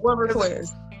one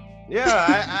request.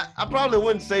 Yeah, I probably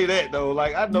wouldn't say that though.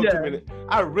 Like I know too many.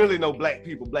 I really know black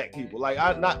people. Like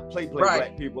I not play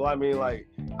black people. I mean like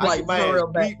I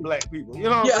beat black people. You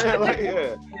know what I'm saying? Like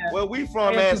Well, we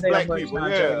from ass black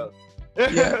people.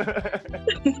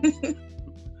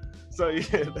 So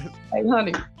Hey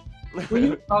honey, will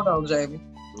you hold on, Jamie?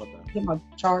 Get my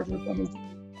charger for me.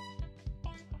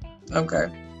 Okay.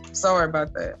 Sorry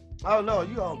about that. Oh no,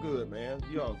 you all good, man.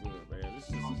 You all good, man. This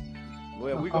is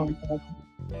we gonna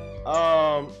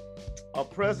are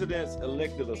presidents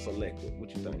elected or selected?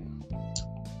 What you think?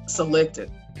 Selected.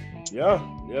 Yeah.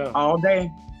 All day.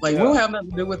 Like we don't have nothing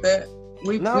to do with that.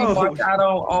 We marched out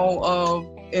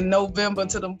on in November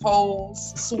to them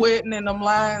polls, sweating in them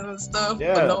lines and stuff for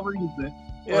no reason.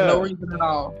 For no reason at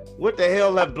all. What the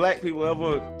hell that black people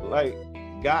ever like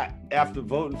got after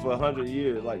voting for 100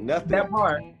 years? Like nothing. That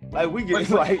part. Like we get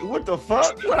like what the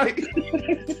fuck? Like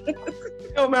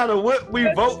no matter what we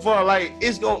vote for, like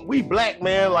we black,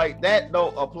 man, like that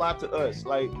don't apply to us.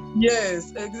 Like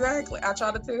yes, exactly. I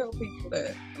try to tell people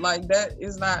that. Like that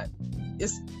is not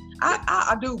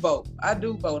I do vote. I ain't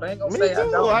gonna say too,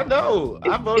 I don't. I know.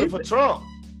 I voted for Trump.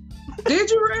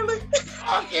 Did you really?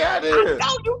 Fuck yeah, I did. I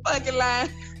know you fucking lying.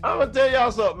 I'm gonna tell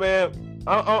y'all something, man.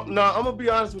 I'm gonna be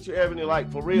honest with you, Ebony, like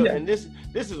for real. And this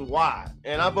is why.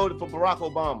 And I voted for Barack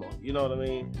Obama. You know what I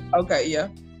mean? Okay, yeah.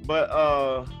 But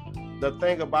the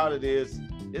thing about it is,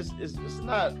 it's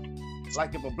not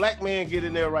like if a black man get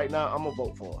in there right now, I'm gonna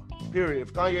vote for him. Period.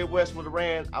 If Kanye West would have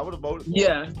ran, I would have voted for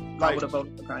him. I would have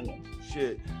voted for Kanye.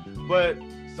 Shit. But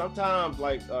sometimes,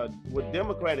 like when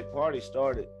Democratic Party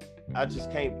started, I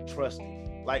just can't trust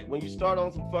it. Like when you start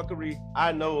on some fuckery,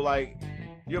 I know like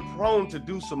you're prone to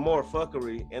do some more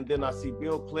fuckery, and then I see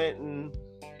Bill Clinton,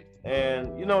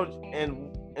 and you know,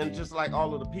 and just like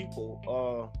all of the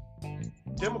people,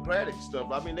 Democratic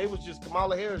stuff. I mean, they was just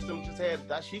Kamala Harris. Them just had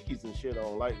dashikis and shit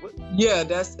on. Like what? Yeah,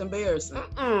 that's embarrassing.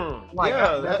 Like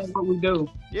that's what we do.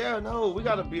 Yeah, no, we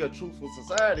got to be a truthful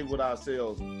society with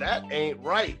ourselves. That ain't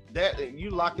right. That you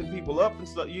locking people up and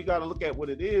stuff. You got to look at what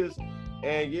it is.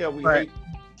 And yeah, we hate.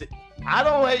 I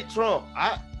don't hate Trump.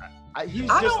 He's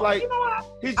just like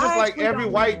every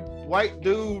white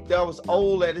dude that was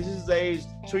old at his age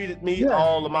treated me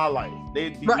all of my life.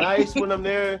 They'd be nice when I'm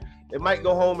there. They might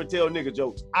go home and tell nigga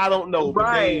jokes. I don't know,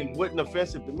 but they wasn't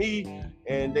offensive to me.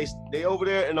 And they over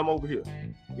there and I'm over here.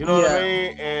 You know what I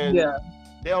mean? And yeah.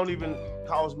 they don't even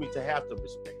cause me to have to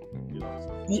respect it. You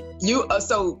know. You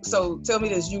so tell me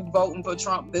this: you voting for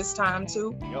Trump this time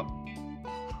too? Yep.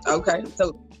 Okay.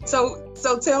 So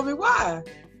tell me why.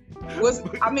 Because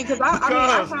I'm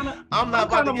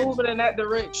kind of moving in that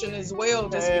direction as well,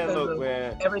 just because of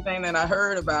everything that I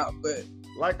heard about. But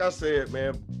like I said,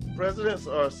 man, presidents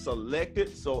are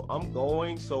selected, so I'm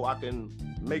going so I can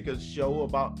make a show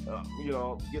about,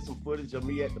 get some footage of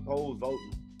me at the polls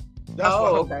voting.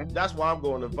 That's why I'm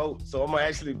going to vote. So I'm gonna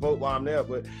actually vote while I'm there.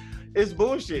 But it's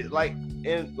bullshit. Like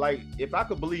if I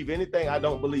could believe anything, I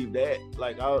don't believe that.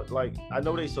 I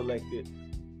know they selected.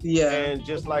 Yeah. And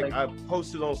just like I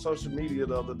posted on social media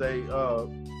the other day,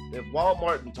 if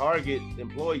Walmart and Target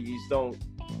employees don't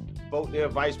vote their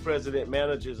vice president,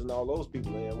 managers, and all those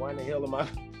people in, why in the hell am I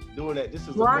doing that? This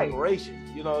is a corporation.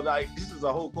 This is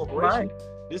a whole corporation.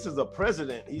 Right. This is a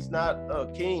president. He's not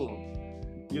a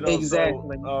king.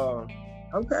 Exactly. So,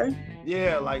 okay.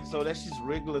 Yeah, so that's just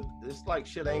regular. It's like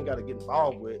shit I ain't got to get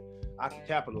involved with. I can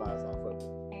capitalize off of it.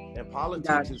 And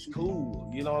politics is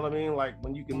cool, you know what I mean? Like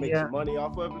when you can make some money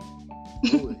off of it,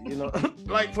 do it,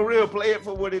 like for real, play it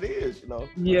for what it is,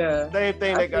 Yeah. Same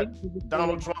thing they got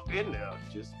Donald Trump in there,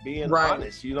 just being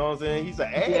honest, you know what I'm saying? He's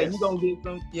an ass. Yeah, you're gonna get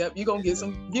some. Yep, you're gonna get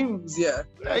some views. Yeah.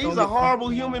 He's a horrible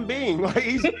human being. Like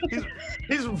he's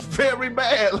very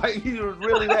bad. Like he's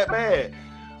really that bad.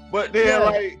 But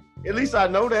then at least I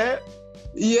know that.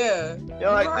 Yeah.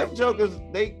 Them jokers,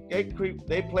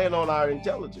 they plan on our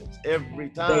intelligence every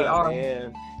time. They are.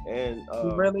 And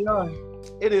they really are.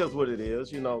 It is what it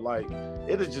is,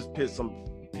 it'll just piss some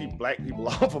black people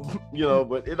off,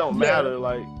 but it don't matter.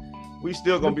 Like we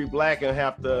still gonna be black and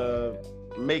have to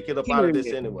make it up out of this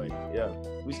anyway. Yeah.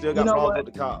 We still got problems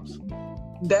with the cops.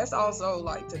 That's also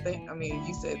to think,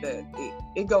 you said that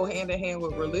it go hand in hand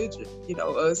with religion,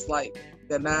 us like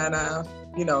the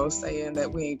 9 saying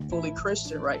that we ain't fully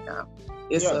Christian right now.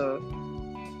 It's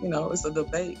it's a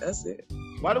debate. That's it.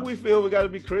 Why do we feel we got to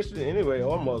be Christian anyway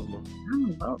or Muslim? I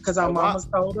don't know, because our mamas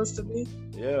told us to be.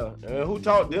 Yeah, and who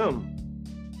taught them?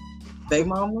 They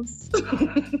mamas.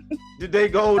 Did they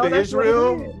go to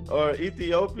Israel or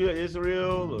Ethiopia,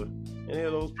 Israel, or any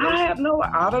of those places?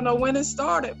 I don't know when it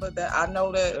started, but I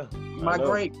know that my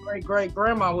great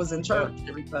grandma was in church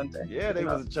every Sunday. Yeah, they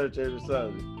was in church every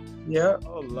Sunday. Yeah.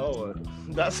 Oh Lord,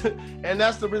 that's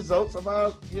the results of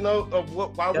our,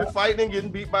 why we're fighting and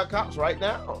getting beat by cops right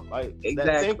now. Like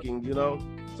that thinking,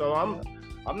 So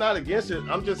I'm not against it.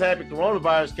 I'm just happy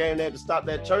coronavirus came there to stop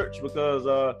that church because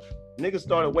niggas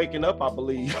started waking up, I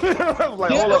believe. I was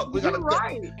like, hold up, we gotta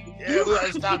we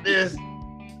gotta stop this.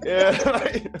 Yeah.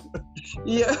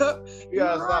 Yeah. We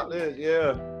gotta stop this.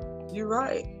 Yeah. You're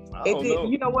right. I don't know.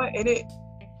 You know what? And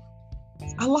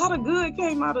a lot of good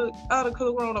came out of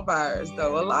coronavirus,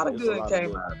 though. A lot of good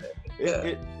came out of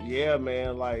it. Yeah,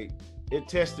 man. Like it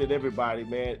tested everybody,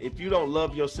 man. If you don't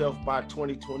love yourself by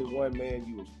 2021, man,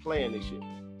 you was playing this shit.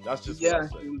 That's just what I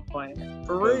say. You was playing it.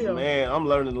 For real, man. I'm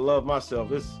learning to love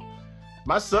myself.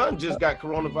 My son just got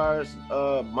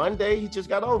coronavirus Monday. He just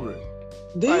got over it.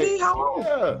 Did he? How old?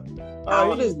 Yeah.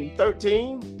 How old is he?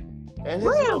 13. And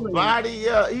his little body,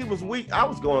 he was weak. I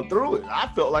was going through it. I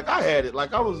felt like I had it.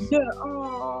 Like I was. Yeah.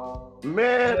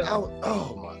 Man,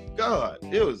 oh my God.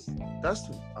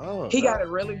 He got it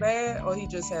really bad, or he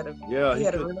just had it? Yeah. He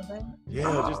had it really bad?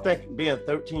 Yeah, just think being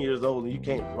 13 years old and you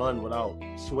can't run without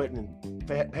sweating and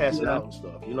passing out and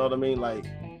stuff. You know what I mean? Like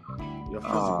your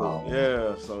physical.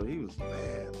 Yeah, so he was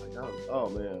bad. Like,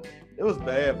 man. It was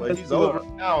bad, but he's over it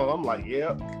now. I'm like,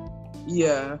 yeah.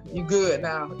 Yeah, you good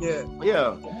now. Yeah.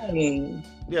 Yeah. Dang.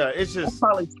 Yeah, it's just that's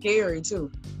probably scary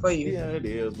too for you. Yeah, it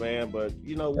is, man. But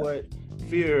you know what?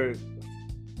 Fear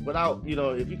without,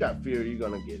 if you got fear, you're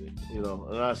gonna get it.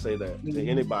 And I say that to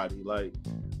anybody. Like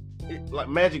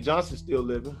Magic Johnson's still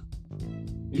living.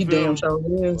 He damn sure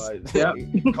is.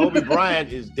 Like, Kobe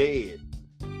Bryant is dead.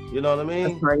 You know what I mean?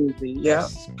 That's crazy. Yeah.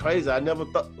 That's crazy. I never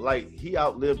thought he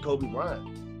outlived Kobe Bryant.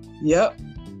 Yep.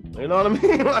 You know what I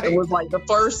mean? Like, it was like the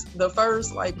first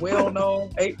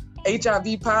well-known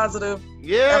HIV positive.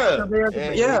 Yeah.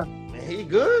 And he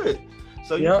good.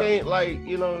 So you can't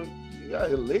you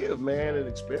gotta live, man, and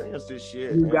experience this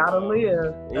shit. You gotta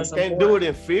live. You can't do it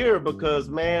in fear because,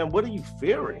 man, what are you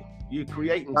fearing? You're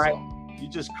creating something. You're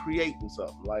just creating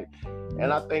something.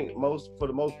 And I think for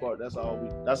the most part, that's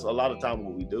a lot of time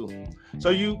what we do.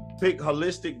 So you pick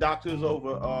holistic doctors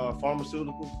over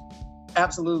pharmaceuticals?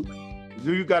 Absolutely.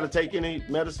 Do you got to take any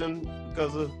medicine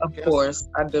because of cancer? Course,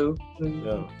 I do. Mm-hmm.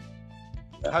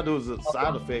 Yeah. How does the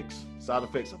side effects? Side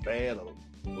effects are bad or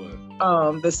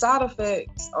what? The side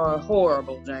effects are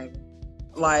horrible, Jamie.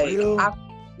 Like,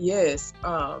 Yes.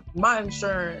 My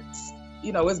insurance,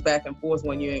 it's back and forth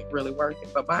when you ain't really working,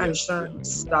 but my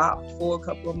insurance stopped for a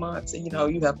couple of months, and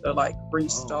you have to like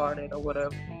restart it or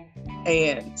whatever.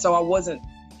 And so I wasn't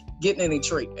getting any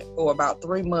treatment for about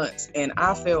 3 months, and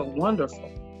I felt wonderful.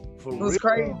 For it was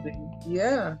real? crazy.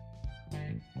 Yeah.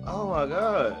 Oh my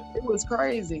God. It was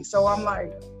crazy. So I'm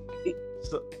like,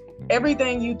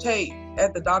 everything you take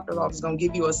at the doctor's office is gonna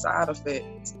give you a side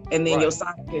effect, and then your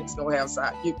side effects gonna have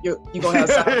you're gonna have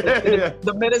side effects.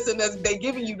 The medicine that they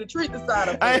giving you to treat the side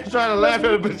effects. I ain't trying to laugh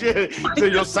at it, but yeah, so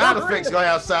your side effects gonna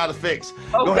have side effects.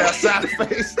 Okay. Gonna have side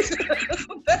effects.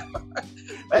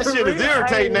 That shit is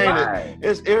irritating, ain't it?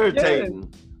 It's irritating.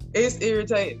 Yes. It's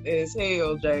irritating as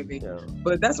hell, JB. Yeah.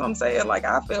 But that's what I'm saying. Like,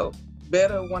 I felt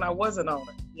better when I wasn't on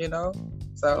it,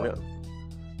 So. Yeah.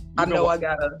 I know I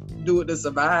gotta do it to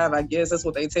survive. I guess that's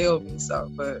what they tell me. So,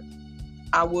 but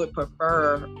I would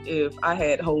prefer if I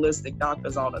had holistic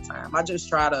doctors all the time. I just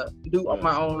try to do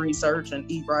my own research and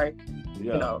eat right.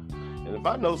 And if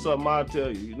I know something, I'll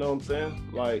tell you. You know what I'm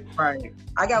saying? Like, right.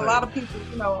 I got a lot of people.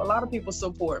 A lot of people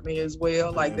support me as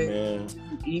well. Like they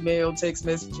email, text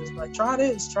messages, like try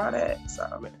this, try that.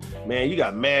 So, man, you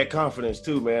got mad confidence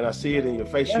too, man. I see it in your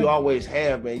face. Yeah. You always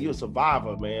have, man. You're a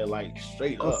survivor, man. Like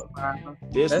straight up.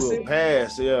 This will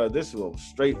pass. Yeah, this will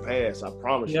straight pass. I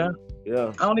promise you.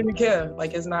 Yeah. I don't even care.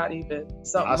 Like, it's not even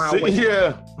something my way.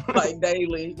 Yeah. Like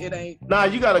daily. It ain't. Nah,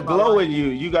 you got a glow in you.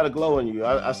 You got a glow in you.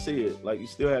 I see it. Like, you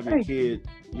still have your kid.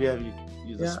 You have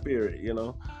your spirit,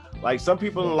 Like, some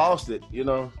people lost it,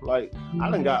 Like, I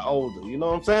done got older. You know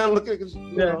what I'm saying? Look at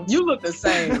you. You look the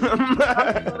same. Oh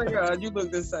my God, you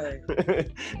look the same.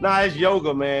 Nah, it's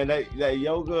yoga, man. That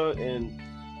yoga and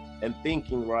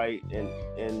thinking right and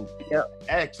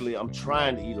actually I'm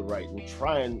trying to eat it right, and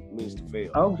trying means to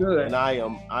fail. Oh, good. And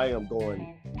I'm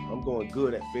going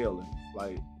good at failing.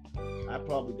 Like, I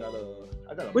probably got a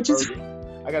burger.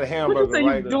 I got a hamburger. What you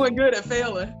say, you're doing good at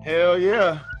failing? Hell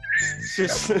yeah.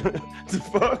 Just the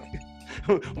fuck.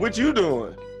 What you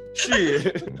doing?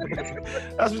 Shit.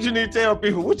 That's what you need to tell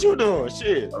people. What you doing?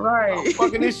 Shit. Right. I'm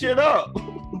fucking this shit up.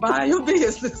 Mind your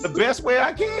business. The best way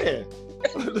I can.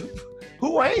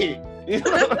 Who ain't?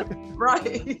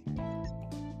 Right.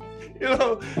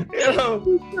 That's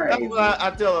why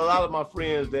I tell a lot of my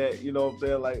friends that, you know what I'm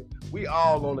saying, like, we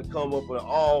all on the come up and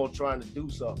all trying to do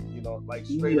something, like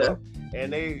straight up.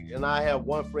 And I have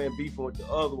one friend beefing with the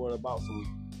other one about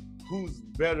who's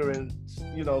better and,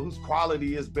 whose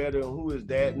quality is better and who is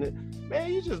that. And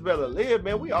man, you just better live,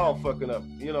 man. We all fucking up,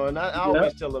 and I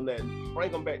always tell them that.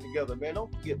 Bring them back together, man.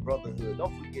 Don't forget brotherhood.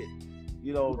 Don't forget,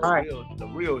 the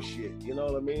real shit. You know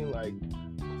what I mean? Like,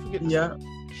 don't forget to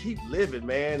keep living,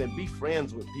 man, and be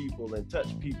friends with people and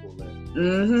touch people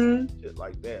and shit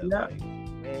like that. Yeah. Like,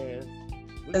 man,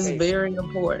 it's very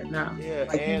important now. Yeah,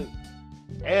 like,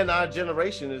 and our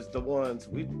generation is the ones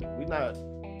we're not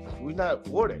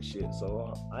for that shit.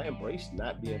 So I embrace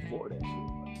not being for that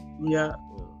shit.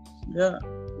 Yeah.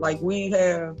 Like, we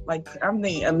have, like,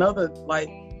 another, like,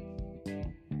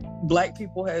 Black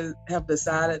people have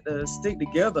decided to stick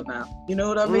together now. You know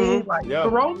what I mean? Like,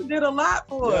 Corona did a lot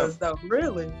for us, though.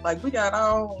 Really, like, we got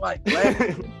our own, like,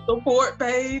 Black support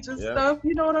page and stuff.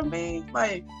 You know what I mean?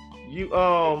 Like, you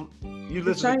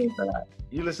listen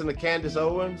to Candace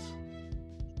Owens?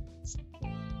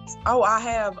 Oh, I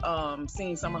have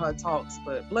seen some of her talks,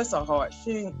 but bless her heart,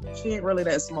 she ain't really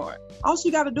that smart. All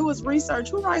she got to do is research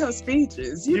who write her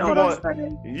speeches. You know what I'm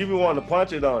saying? You be wanting to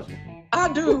punch it, don't you?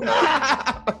 I do.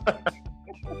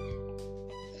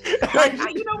 Like,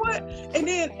 you know what? And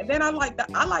then I like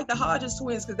the Hodges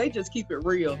twins because they just keep it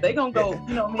real. They gonna go,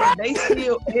 they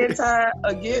still against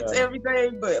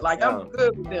everything, but like, I'm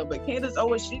good with them. But Candace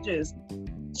Owens,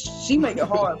 she make it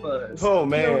hard for us. Oh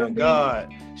man,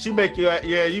 God, she make you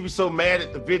you be so mad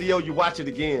at the video, you watch it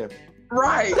again.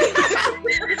 Right.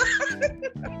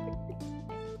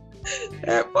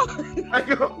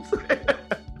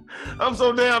 I'm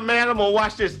so damn mad, I'm gonna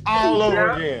watch this all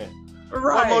over again.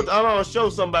 Right. I'm gonna show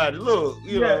somebody. Look,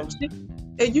 know.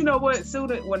 And you know what?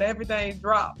 When everything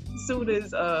dropped, soon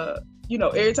as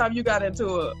every time you got into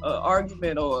a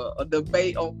argument or a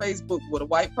debate on Facebook with a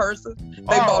white person,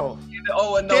 they bought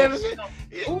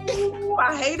ooh,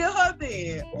 I hated her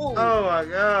then. Ooh. Oh my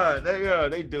God,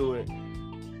 they do it.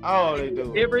 Oh, they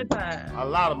do it every time. A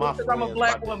lot of my friends. Because I'm a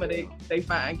Black woman, they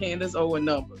find Candace Owens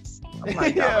numbers. I'm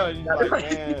like,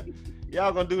 man,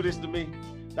 y'all gonna do this to me?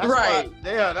 That's right.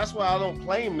 That's why I don't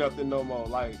claim nothing no more.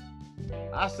 Like,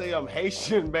 I say I'm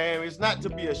Haitian, man. It's not to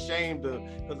be ashamed of,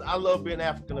 because I love being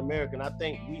African American. I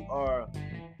think we are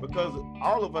because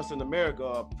all of us in America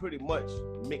are pretty much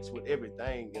mixed with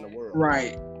everything in the world.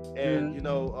 Right. And you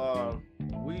know,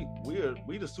 we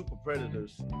the super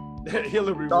predators that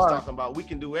Hillary was talking about. We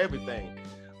can do everything.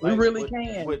 We really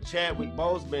can. With Chadwick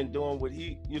Boseman doing what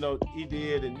he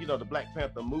did, and the Black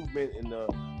Panther movement, and the,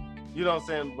 you know what I'm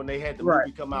saying, when they had the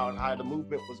movie come out, how the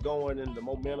movement was going and the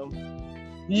momentum.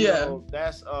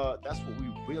 That's what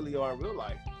we really are in real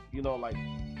life. Like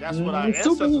that's what our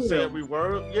ancestors said we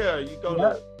were. Yeah, you go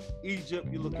to Egypt,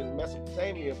 you look in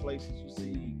Mesopotamia places, you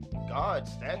see God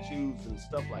statues and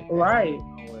stuff like that. Right.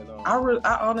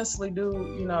 I honestly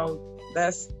do.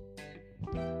 That's.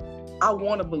 I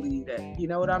want to believe that. You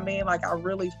know what I mean? Like, I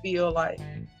really feel like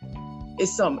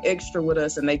it's something extra with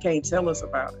us, and they can't tell us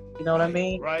about it. You know what I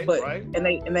mean? Right. And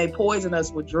they poison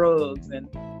us with drugs and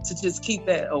to just keep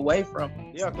that away from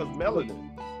us. Yeah, because melanin.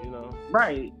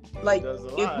 Right. Like,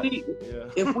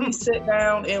 if we sit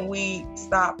down and we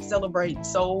stop celebrating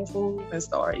soul food and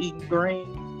start eating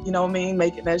green, you know what I mean,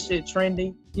 making that shit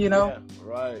trendy, Yeah,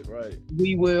 right.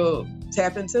 we will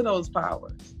tap into those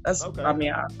powers. That's okay. I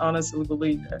mean, I honestly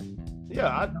believe that. Yeah,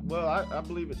 I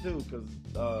believe it too, because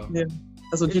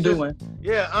that's what you're doing.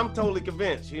 Yeah, I'm totally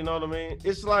convinced. You know what I mean?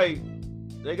 It's like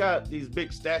they got these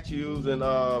big statues and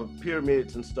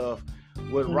pyramids and stuff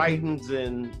with writings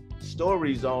and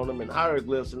stories on them and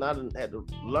hieroglyphs, and I done had to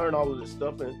learn all of this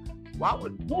stuff. And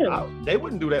they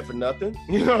wouldn't do that for nothing.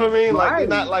 You know what I mean? Like, they're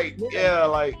not like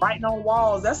like writing on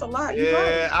walls. That's a lot.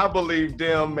 Yeah, I believe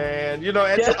them, man.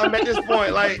 I'm at this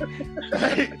point, like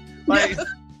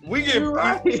we get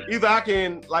either I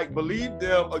can like believe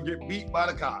them or get beat by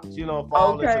the cops.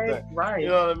 Fall into that. Right. You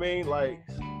know what I mean? Like,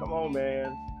 come on,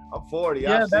 man. I'm 40.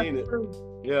 I've seen it. True.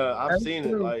 Yeah, I've seen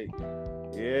it. Like,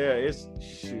 yeah, it's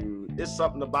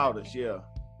something about us. Yeah.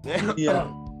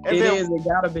 Yeah. It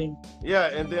gotta be. Yeah,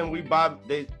 and then we buy.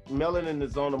 Melanin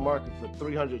is on the market for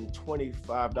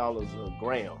 $325 a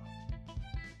gram.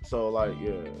 So like,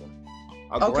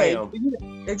 a gram.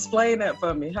 Explain that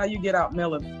for me. How you get out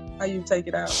melanin? How you take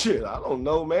it out? Shit, I don't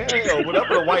know, man.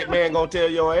 Whatever the white man gonna tell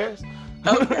your ass.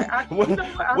 Okay, I've never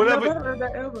heard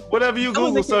that ever. Whatever you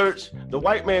Google search, the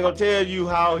white man gonna tell you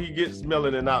how he gets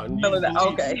melanin out, and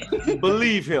you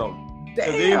believe him.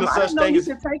 Damn, I didn't know you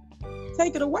could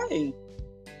take it away.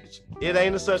 It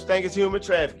ain't a such thing as human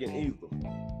trafficking either.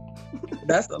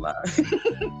 That's a lie.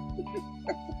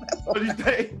 What do you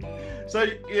think? So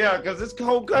yeah, because this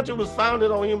whole country was founded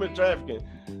on human trafficking.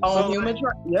 Human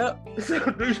trafficking. Yep.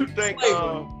 So do you think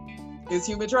it's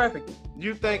human trafficking?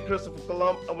 You think Christopher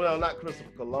Columbus? Well, not Christopher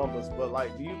Columbus, but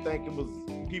like, do you think it was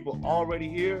people already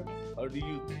here, or do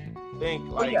you think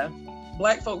like?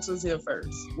 Black folks was here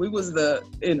first. We was the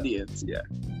Indians. Yeah.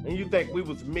 And you think we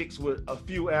was mixed with a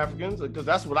few Africans? Because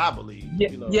that's what I believe.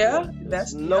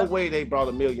 That's no way they brought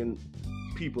 1 million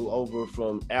people over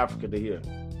from Africa to here.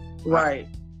 Right.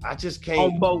 I just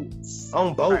can't.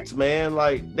 On boats, man.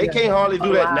 Like, they can't hardly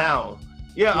do that now.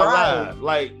 Yeah, alive.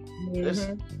 Like,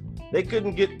 they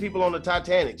couldn't get people on the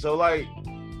Titanic. So like,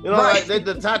 like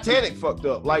the Titanic fucked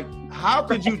up. Like, how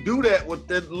could you do that with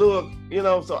that little,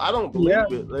 so I don't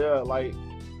believe it. Yeah, like,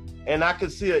 and I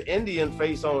could see an Indian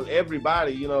face on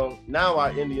everybody, now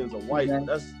our Indians are white.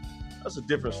 That's a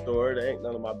different story. That ain't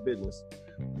none of my business.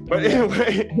 But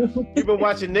anyway, you been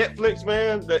watching Netflix,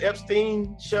 man, the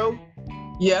Epstein show?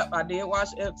 Yep, I did watch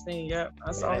Epstein. Yep,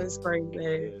 I saw his crazy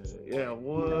ass. Yeah,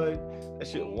 what? That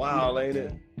shit wild, ain't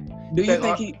it? Do you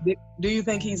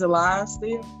think he's alive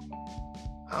still?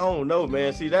 I don't know,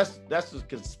 man. See, that's a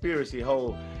conspiracy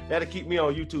hole. That'll keep me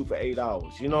on YouTube for 8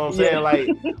 hours. You know what I'm saying? Like,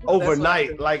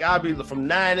 overnight. Like, I'll be from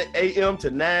 9 a.m.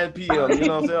 to 9 p.m. You know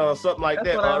what I'm saying? Or something like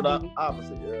that. Or the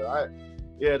opposite.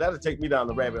 Yeah, that'll take me down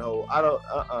the rabbit hole. I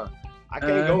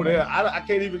can't go there. I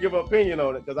can't even give an opinion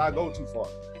on it because I go too far.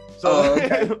 So,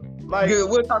 like, good.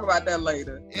 We'll talk about that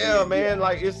later. Yeah, man.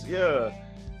 Like, it's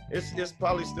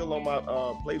probably still on my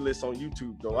playlist on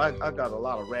YouTube though. I got a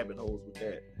lot of rabbit holes with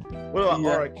that. What about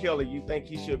R. Kelly? You think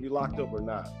he should be locked up or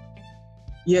not?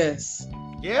 Yes.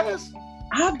 Yes?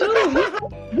 I do.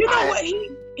 You know what?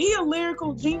 He a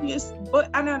lyrical genius, but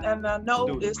I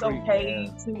know it's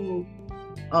okay to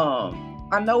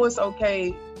I know it's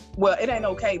okay. Well, it ain't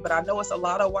okay, but I know it's a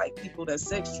lot of white people that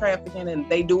sex trafficking and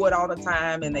they do it all the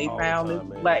time, and they found this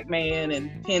black man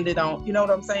and pinned it on. You know what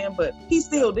I'm saying? But he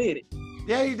still did it.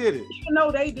 Yeah, he did it. Even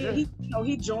though they did,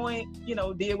 he joined,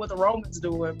 did what the Romans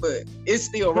doing, but it's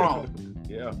still wrong.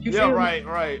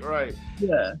 Right.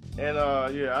 Yeah. And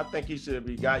I think he should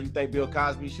be got. You think Bill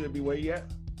Cosby should be where he at?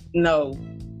 No.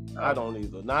 I don't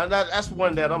either. Now that's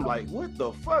one that I'm like, what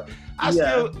the fuck?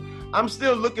 I'm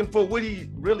still looking for what he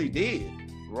really did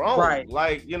wrong. Right.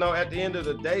 Like, at the end of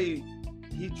the day,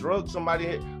 he drugged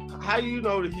somebody. How do you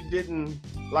know that he didn't,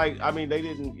 like, I mean, they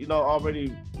didn't, you know,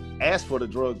 already ask for the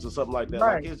drugs or something like that.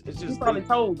 Right. Like, it's just, he probably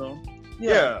told them.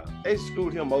 Yeah, they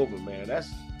screwed him over, man.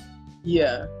 That's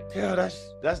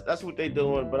what they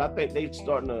doing. But I think they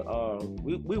starting to,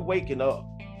 we waking up.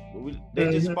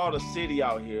 They just bought a city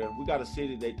out here. We got a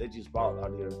city they just bought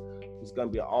out here. It's gonna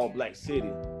be an all-black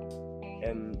city.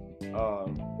 And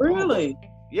really?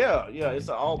 Yeah, it's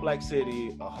an all-black city.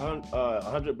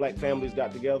 100 black families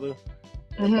got together.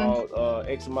 About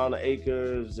X amount of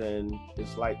acres, and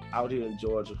it's like out here in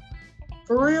Georgia.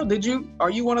 For real? Are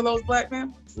you one of those black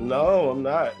families? No, I'm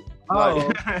not.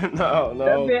 Oh, like, no.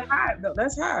 That's a bit hot though.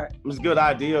 That's hot. It's a good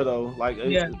idea though. Like,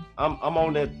 I'm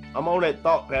on that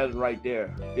thought pattern right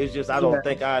there. It's just I don't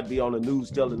think I'd be on the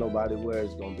news telling nobody where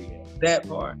it's gonna be at. That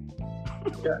part.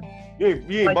 Yeah.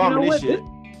 you ain't bombing this shit.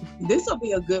 This will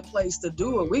be a good place to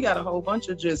do it. We got a whole bunch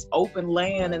of just open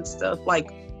land and stuff, like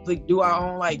do our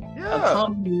own a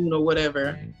commune or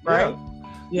whatever, right?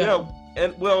 Yeah.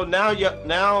 And well, now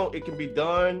it can be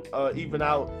done even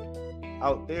out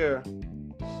there.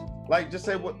 Like, just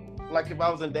say if I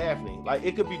was in Daphne, like,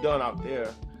 it could be done out there.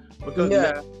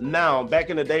 Because now, back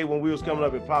in the day when we was coming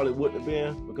up, it probably wouldn't have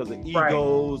been because of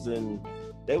egos and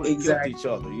they would have killed each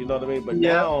other. You know what I mean? But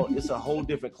now it's a whole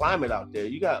different climate out there.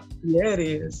 You got it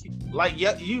is. Like,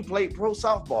 you played pro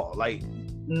softball. Like,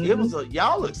 it was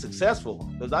y'all look successful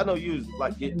because I know you was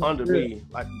like getting under me,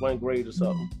 like 1 grade or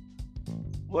something.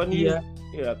 Wasn't you?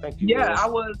 Yeah, I think you were. I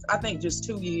was. I think just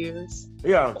 2 years.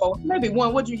 Yeah. Oh, maybe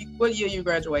one. What year you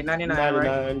graduate? 99, right?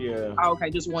 99, yeah. Oh, okay,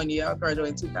 just 1 year. I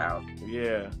graduated in 2000.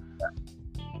 Yeah.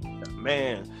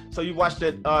 Man, so you watched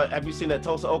that? Have you seen that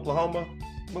Tulsa, Oklahoma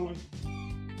movie?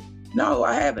 No,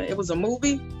 I haven't. It was a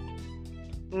movie.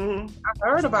 I've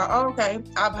heard about. Oh, okay,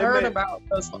 I've heard about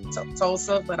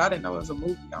Tulsa, but I didn't know it was a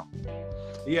movie. Though.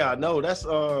 Yeah, no, that's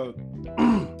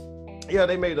yeah,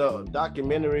 they made a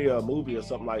documentary or a movie or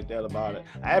something like that about it.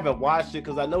 I haven't watched it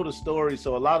because I know the story.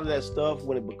 So a lot of that stuff,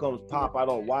 when it becomes pop, I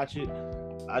don't watch it.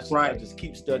 I just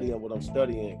keep studying what I'm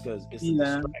studying because it's a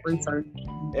distraction. Research.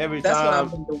 Every That's time, what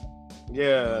I've been doing.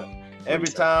 Yeah, every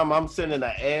time I'm sending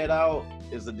an ad out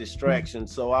is a distraction.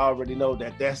 So I already know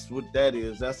that's what that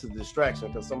is. That's a distraction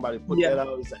because somebody put that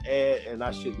out as an ad and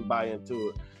I shouldn't buy into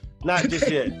it. Not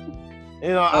just yet.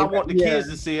 You know, I want the kids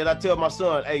to see it. I tell my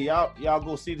son, "Hey, y'all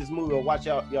go see this movie or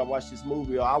y'all watch this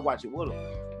movie or I'll watch it with them."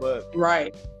 But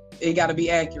it got to be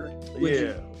accurate.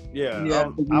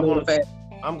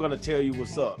 I'm gonna tell you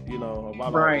what's up, you know,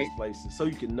 about all these places, so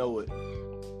you can know it.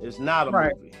 It's not a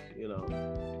movie, you know.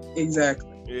 Exactly.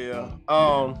 Yeah.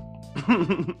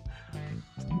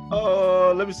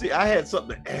 Let me see. I had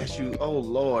something to ask you. Oh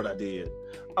Lord, I did.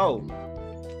 Oh,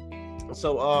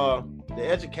 so the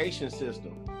education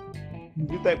system.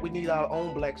 You think we need our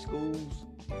own black schools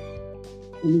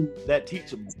that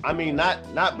teach? I mean,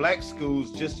 not black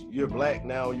schools. Just you're black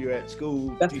now. You're at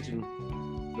school teaching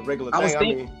the regular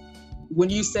thing. When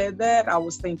you said that, I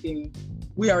was thinking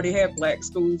we already have black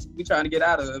schools. We trying to get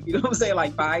out of. You know what I'm saying?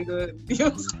 Like buy good. You know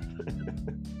what I'm saying?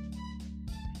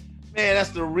 Man,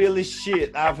 that's the realest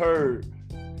shit I've heard.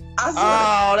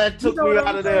 That took me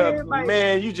out of there. Like,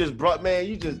 man, you just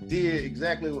did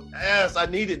exactly what I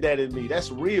needed that in me.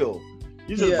 That's real.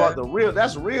 You just brought the real.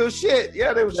 That's real shit.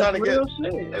 Yeah, they were trying to get.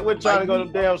 Shit. They weren't trying to go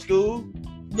to damn school.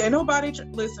 Yeah, nobody.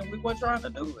 Listen, we weren't trying to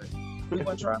do it. We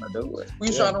weren't trying to do it. We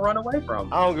were trying to run away from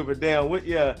it. I don't give a damn.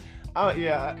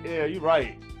 You're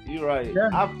right. You're right. Yeah.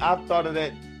 I've thought of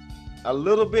that a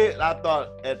little bit. I thought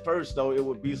at first though it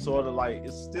would be sort of like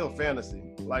it's still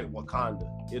fantasy, like Wakanda.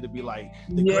 It'd be like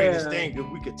the greatest thing if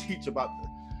we could teach about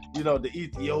the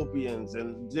Ethiopians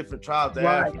and different tribes of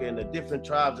Africa and the different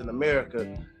tribes in America,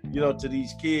 to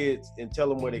these kids and tell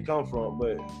them where they come from.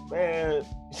 But man,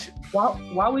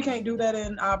 why we can't do that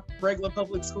in our regular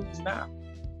public schools now?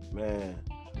 Man,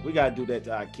 we gotta do that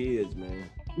to our kids, man.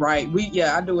 Right.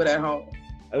 I do it at home.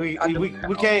 We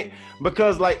can't,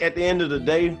 because like at the end of the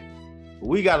day,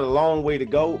 we got a long way to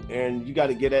go, and you got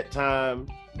to get that time.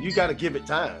 You got to give it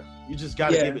time. You just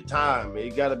got to give it time.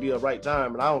 It got to be a right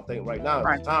time, and I don't think right now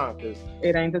is the time, because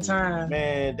it ain't the time.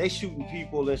 Man, they shooting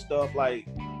people and stuff like.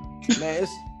 Man,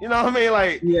 it's you know what I mean,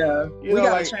 like we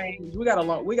gotta change. We got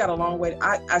a long way.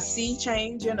 I see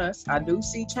change in us. I do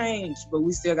see change, but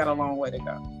we still got a long way to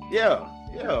go. Yeah,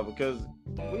 Yeah, because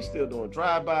we still doing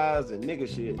drive-bys and nigga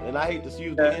shit, and I hate to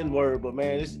use the N-word, but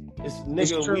man, it's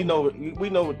nigga. It's We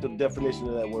know what the definition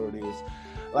of that word is.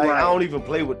 Like Right. I don't even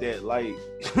play with that. Like,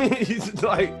 it's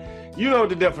like you know what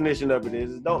the definition of it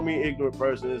is. It don't mean ignorant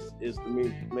person. It's to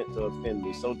me meant to offend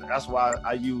me. So that's why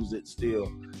I use it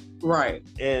still. Right.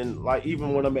 And like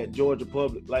even when I'm at Georgia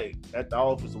Public, like at the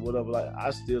office or whatever, like I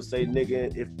still say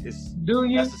nigga if it's Do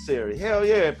you? necessary. Hell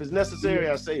yeah, if it's necessary,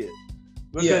 I say it.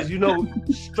 Because you know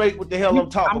straight what the hell I'm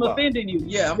talking about. I'm offending you.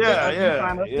 Yeah, I'm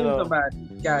trying to offend somebody.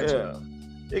 Gotcha. Yeah.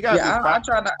 It gotta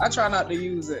I try not to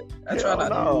use it. I try not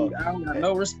to use it. I don't got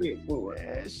no respect for it.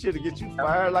 Man, shit'll get you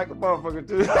fired like a motherfucker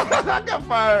too. I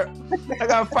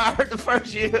got fired the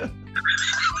first year.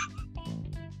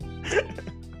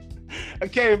 I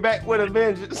came back with a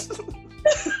vengeance.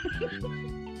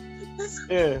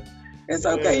 Yeah. It's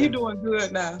okay. You're doing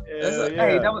good now.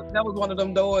 Hey, that was one of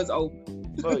them doors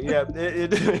open. Oh yeah,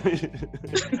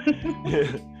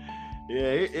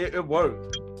 it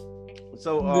worked.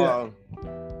 So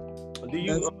do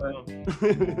you?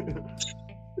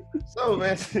 So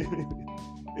man,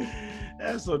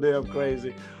 that's so damn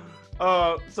crazy.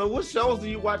 So what shows are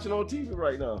you watching on TV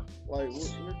right now? Like,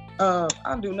 I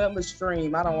don't do nothing but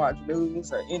stream. I don't watch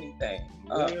news or anything.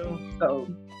 So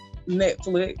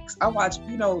Netflix. I watch,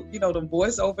 you know, the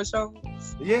voiceover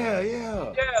shows. Yeah,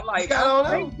 like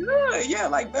they good. Yeah,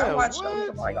 like I watch shows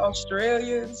from like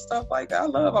Australia and stuff like that. I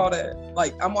love all that.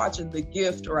 Like I'm watching The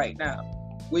Gift right now,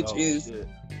 which is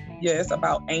it's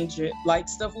about ancient, like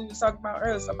stuff we were talking about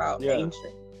earlier. It's about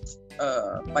ancient.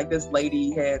 Like this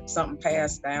lady had something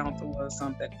passed down to her,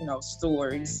 something,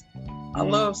 stories. I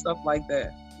love stuff like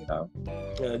that,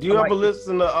 Yeah. Do you ever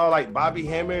listen to like Bobby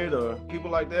Hammond or people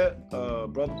like that?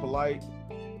 Brother Polite?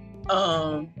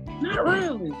 Not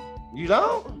really. You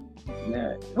don't?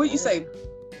 Yeah. What you say?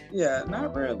 Yeah,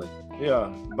 not really.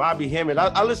 Yeah, Bobby Hammond.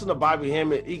 I listen to Bobby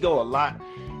Hammond. He go a lot.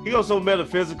 He goes so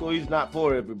metaphysical. He's not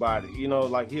for everybody.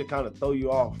 Like he'll kind of throw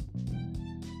you off.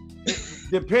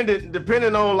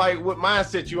 Depending on like what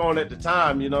mindset you're on at the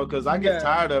time, because I get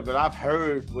tired of it. I've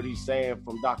heard what he's saying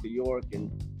from Dr. York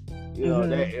and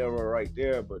that era right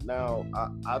there. But now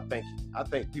I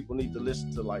think people need to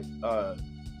listen to like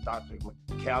Dr.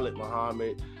 Khalid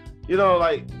Muhammad.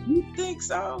 Like you think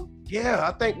so? Yeah,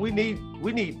 I think we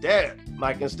need that.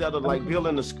 Like instead of like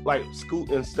building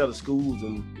school instead of schools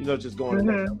and just going in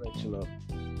that direction.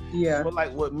 Yeah. But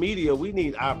like with media, we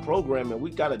need our programming.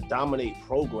 We gotta dominate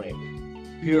programming.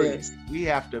 Period. Yes. We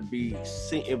have to be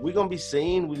seen. If we're gonna be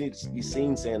seen, we need to be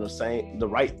seen saying the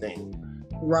right thing.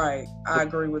 Right. I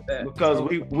agree with that. Because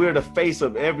we're the face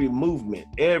of every movement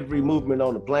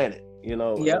on the planet.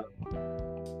 Yep.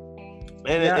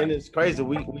 And it's crazy.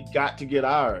 We got to get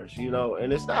ours.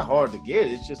 And it's not hard to get.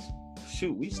 It's just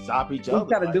we stop each other.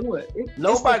 We gotta do it.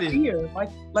 Nobody's here.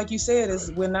 Like you said,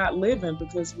 is we're not living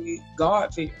because we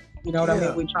God fear. You know what I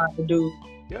mean? We're trying to do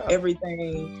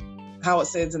everything how it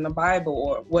says in the Bible,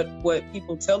 or what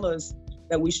people tell us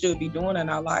that we should be doing in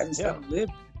our lives instead of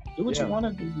living. Do what you want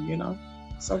to do.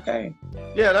 It's okay.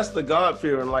 Yeah, that's the God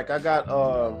fearing. Like I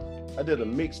did a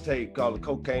mixtape called The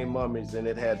Cocaine Mummies, and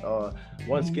it had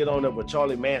one skit on there with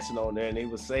Charlie Manson on there, and he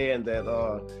was saying that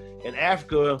in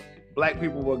Africa, black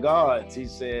people were gods. He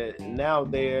said now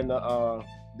they're in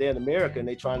America and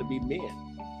they trying to be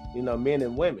men, men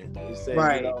and women. He said,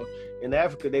 in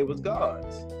Africa they was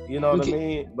gods. You know what I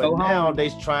mean? But now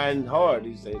they's trying hard.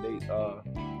 He said they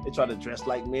try to dress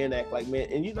like men, act like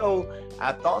men. And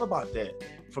I thought about that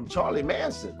from Charlie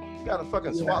Manson. He got a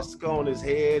fucking swastika on his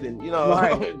head and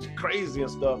crazy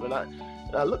and stuff. And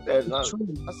I looked at it and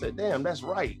I said, damn, that's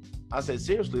right. I said,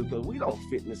 seriously, because we don't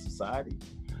fit in this society.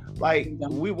 Like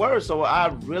we were, so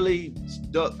I really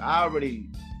already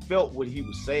felt what he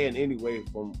was saying anyway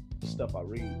from the stuff I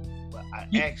read. But I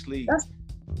actually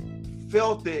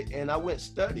felt it and I went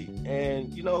study.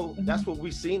 And that's what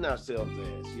we seen ourselves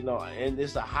as, and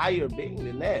it's a higher being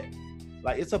than that.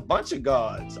 Like it's a bunch of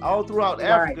gods. All throughout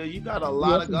Africa, you got a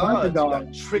lot of gods. You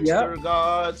got trickster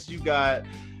gods, you got,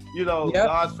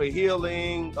 gods for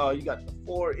healing, you got the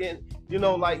four in.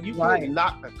 Like you couldn't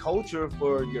knock the culture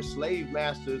for your slave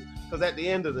masters, because at the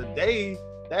end of the day,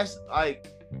 that's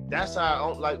our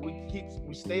own. Like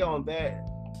we stay on that,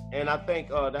 and I think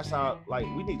that's how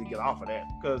we need to get off of that,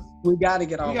 because we got to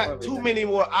get off. We got too many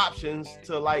more options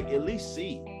to at least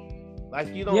see.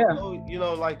 Like you don't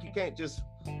know, like you can't just.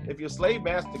 If your slave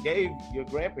master gave your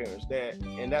grandparents that,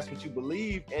 and that's what you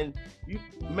believe, and you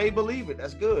may believe it,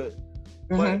 that's good.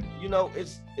 But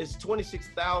it's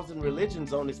 26,000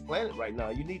 religions on this planet right now.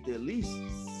 You need to at least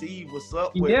see what's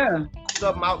up with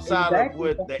something outside of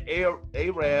what the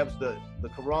Arabs, the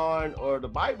Quran or the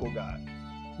Bible got.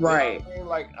 Right. You know what I mean?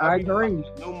 Like I agree.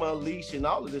 Numa Leash and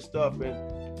all of this stuff,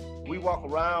 and we walk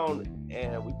around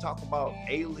and we talk about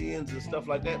aliens and stuff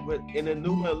like that. But in the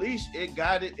Numa Leash, it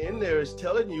got it in there. It's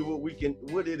telling you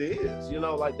what it is. You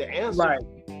know, like the answer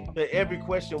to every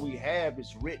question we have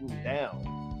is written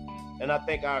down. And I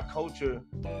think our culture,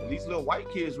 these little white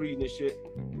kids reading this shit.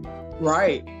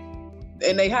 Right.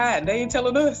 And they hide. They ain't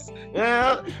telling us.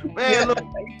 Yeah, man. Look,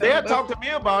 they'll talk to me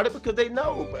about it because they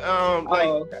know.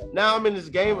 Now I'm in this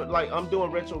game. Like I'm doing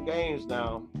retro games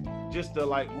now, just to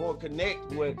like more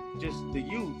connect with just the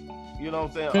youth. You know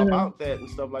what I'm saying, about that and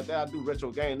stuff like that. I do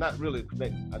retro games, not really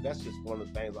connect. That's just one of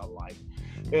the things I like,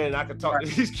 and I can talk to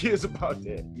these kids about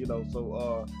that. You know,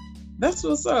 so that's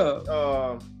what's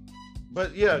up.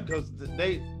 But yeah, because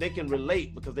they can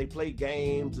relate because they play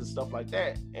games and stuff like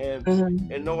that. And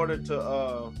in order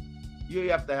to,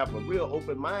 you have to have a real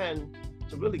open mind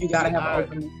to really to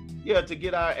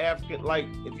get our African, like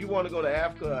if you want to go to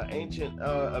Africa, ancient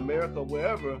America,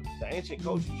 wherever, the ancient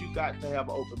cultures, you got to have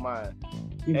an open mind.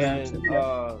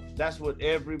 That's what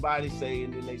everybody say,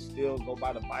 and then they still go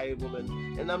by the Bible.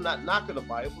 And I'm not knocking the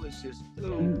Bible. It's just,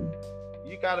 dude,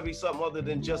 you got to be something other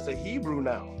than just a Hebrew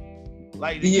now.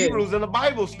 Like the Hebrews in the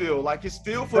Bible still, like it's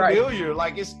still familiar,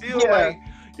 like it's still like,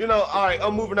 you know, all right,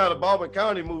 I'm moving out of Baldwin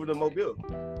County, moving to Mobile.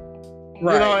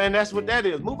 Right. You know, and that's what that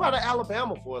is. Move out of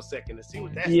Alabama for a second and see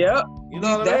what that's like. You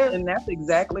know what I mean? And that's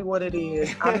exactly what it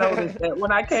is. I noticed that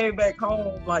when I came back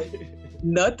home, like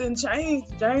nothing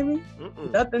changed, Jamie.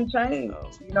 Nothing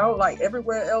changed. You know, like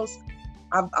everywhere else,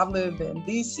 I've lived in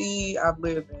DC, I've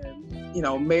lived in, you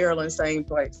know, Maryland, same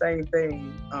place, same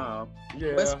thing.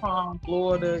 West Palm,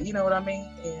 Florida, you know what I mean?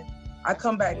 And I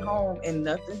come back home and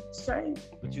nothing's changed.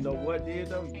 But you know what did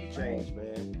though? You changed,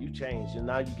 man. You changed, and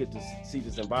now you get to see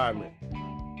this environment.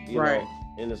 You know?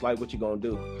 And it's like, what you gonna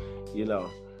do? You know.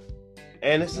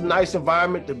 And it's a nice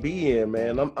environment to be in,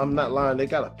 man. I'm not lying. They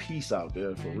got a peace out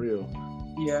there for real.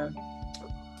 Yeah.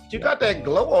 You got that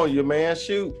glow on you, man.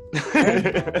 Shoot.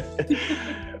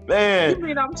 Man. You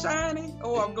mean I'm shiny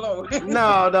or I'm glowing?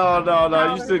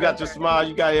 No. You still got your smile.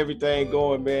 You got everything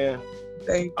going, man.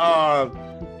 Thank you.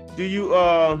 Do you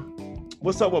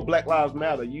what's up with Black Lives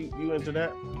Matter? You into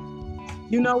that?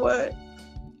 You know what?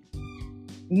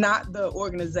 Not the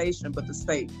organization, but the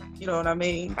state. You know what I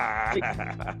mean?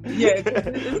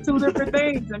 It's two different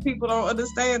things, and people don't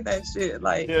understand that shit.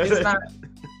 Like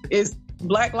it's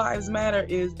Black Lives Matter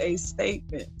is a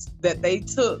statement that they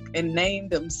took and named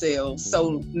themselves.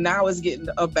 So now it's getting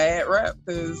a bad rap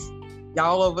because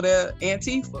y'all over there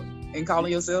Antifa and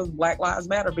calling yourselves Black Lives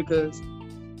Matter because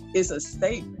it's a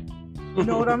statement. You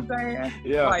know what I'm saying?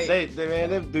 Yeah, like, man,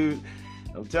 them dudes,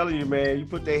 I'm telling you, man, you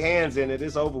put their hands in it,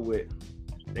 it's over with.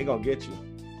 They gonna get you.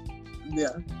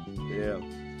 Yeah.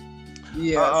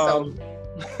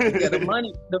 The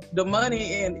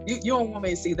money, and you don't want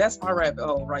me to see. That's my rabbit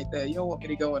hole right there. You don't want me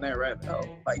to go in that rabbit hole,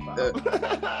 like the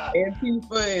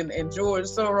Antifa and George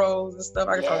Soros and stuff.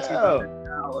 I can talk to you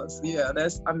for hours. Yeah,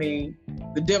 that's. I mean,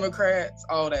 the Democrats,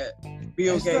 all that.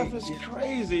 Bill Gates. Stuff is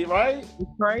crazy, right? It's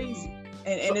crazy,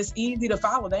 and it's easy to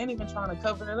follow. They ain't even trying to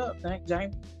cover it up,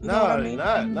 James. You know what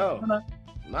I mean?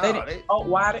 They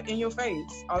wide it in your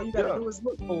face. All you gotta do is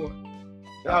look for it.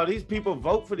 No, these people we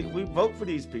vote for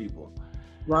these people.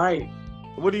 Right.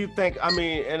 What do you think? I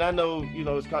mean, and I know, you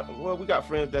know, we got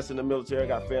friends that's in the military, I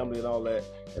got family and all that,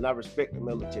 and I respect the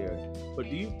military. But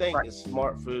do you think it's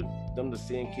smart for them to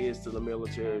send kids to the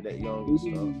military that young and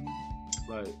stuff?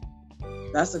 Like,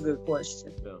 that's a good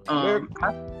question. Yeah.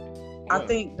 I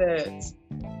think that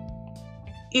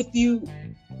if you,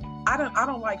 I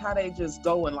don't like how they just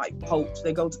go and like poach.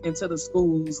 They go into the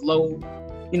schools, low,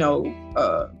 you know,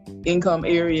 income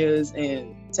areas,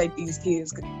 and take these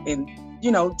kids and,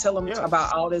 you know, tell them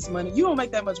about all this money. You don't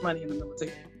make that much money in the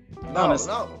military.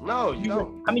 No, you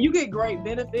don't. I mean, you get great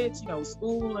benefits, you know,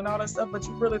 school and all that stuff, but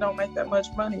you really don't make that much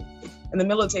money in the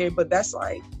military. But that's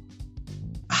like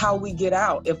how we get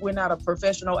out. If we're not a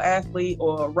professional athlete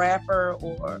or a rapper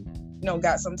or, you know,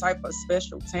 got some type of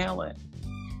special talent,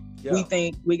 we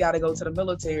think we got to go to the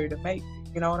military to make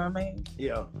it. You know what I mean?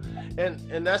 Yeah.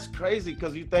 And that's crazy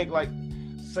because you think, like,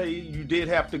 say you did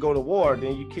have to go to war,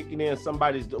 then you kicking in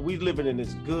we living in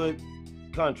this good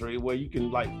country where you can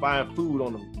like find food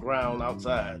on the ground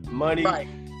outside. Money. Right.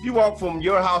 If you walk from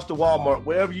your house to Walmart,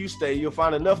 wherever you stay, you'll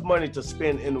find enough money to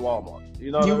spend in Walmart.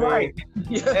 You know what I mean? Right.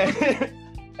 Yeah.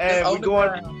 and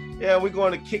we're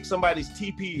going to kick somebody's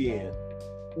TP in.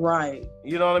 Right.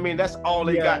 You know what I mean? That's all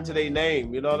they got to their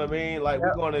name. You know what I mean? Like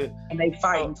we're going to. And they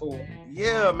fighting for it.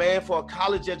 Yeah, man, for a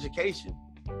college education.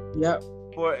 Yep.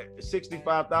 For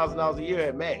 $65,000 a year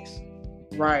at max.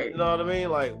 Right. You know what I mean?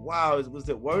 Like, wow, was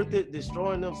it worth it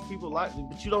destroying them people like?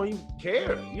 But you don't even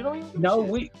care. You don't even. Give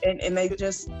No, a shit. and they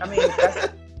just.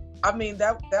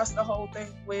 That's the whole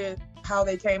thing with how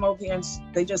they came over here, and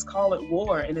they just call it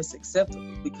war, and it's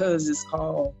acceptable because it's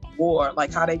called war.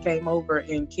 Like how they came over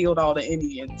and killed all the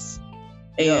Indians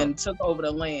and took over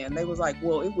the land. They was like,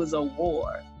 well, it was a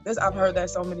war. I've heard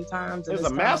that so many times. It was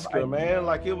a massacre, man.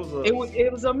 Like it was a.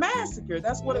 It was a massacre.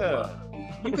 That's what it was.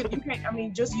 You can't. I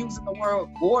mean, just using the word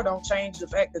war don't change the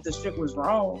fact that the shit was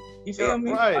wrong. You feel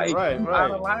me? Right.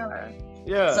 Out of line.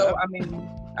 Yeah. So I mean,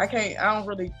 I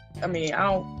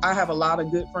have a lot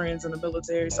of good friends in the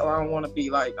military, so I don't want to be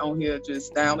like on here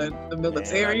just down in the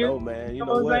military. Man. You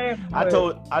know what? I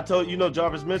told you know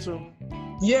Jarvis Mitchell.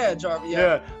 Yeah, Jarvis.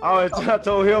 Yeah. I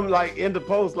told him like in the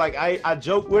post, like I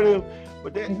joke with him,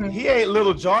 but then he ain't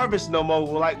little Jarvis no more.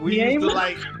 Like we used to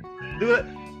like do it.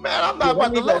 Man, I'm not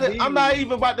about to let it. I'm not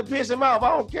even about to piss him off.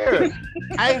 I don't care.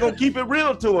 I ain't gonna keep it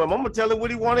real to him. I'm gonna tell him what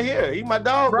he want to hear. He my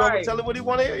dog. Right. I'm gonna tell him what he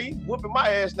want to hear. He whooping my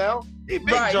ass now. He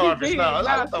big Jarvis now.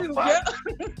 Like, what the fuck?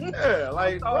 Yeah,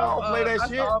 like I don't play that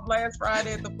shit. I saw him last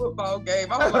Friday at the football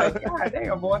game. I was like, God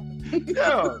damn, boy.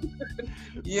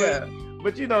 Yeah.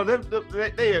 But you know, they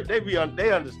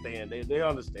understand. They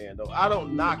understand though. I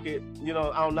don't knock it. You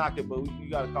know, I don't knock it, but you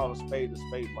gotta call a spade a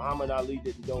spade. Muhammad Ali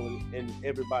didn't go and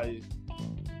everybody's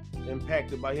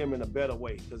impacted by him in a better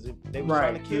way because they were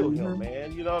trying to kill him,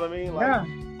 man. You know what I mean? Like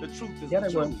the truth is the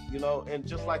truth, you know. And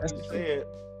just like you said,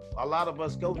 a lot of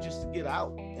us go just to get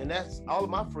out, and that's all of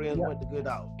my friends went to get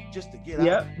out, just to get out.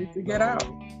 Yep, just to get out.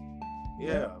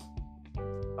 Yeah.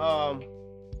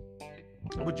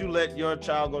 Would you let your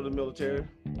child go to the military?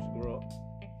 Grow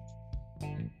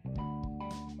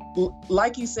up?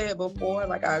 Like you said before,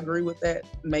 like I agree with that.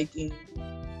 Like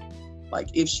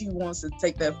if she wants to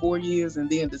take that 4 years and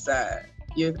then decide,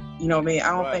 you know what I mean?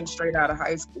 I don't think straight out of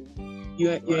high school, you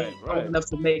ain't old enough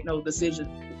to make no decision.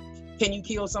 Can you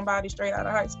kill somebody straight out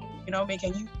of high school? You know what I mean?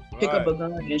 Can you pick up a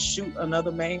gun and shoot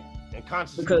another man? And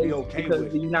consciously be okay with it.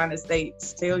 Because the United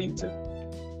States tell you to.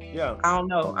 Yeah. I don't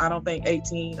know. I don't think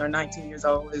 18 or 19 years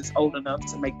old is old enough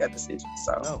to make that decision.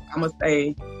 So I'm gonna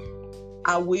say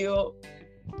I will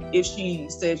if she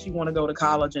says she want to go to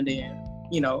college and then,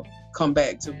 you know, come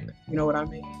back to it. You know what I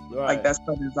mean? Right. Like that's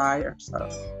her desire. So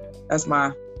that's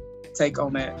my take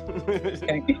on that.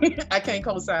 I can't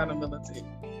co-sign the military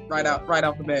right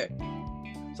off the bat.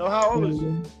 So how old is she?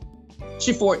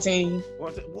 She 14.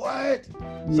 What? So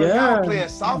y'all playing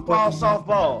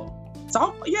softball?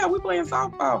 Yeah, we playing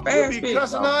softball. You be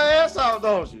cussing her ass out,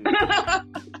 don't you?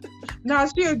 Nah,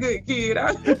 she a good kid.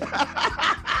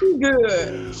 She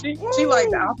good. She like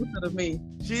the opposite of me.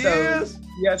 She is?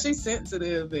 Yeah, she's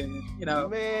sensitive and, you know.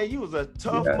 Man, you was a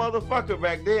tough motherfucker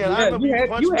back then. Yeah, I remember you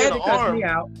punched me in the arm. Me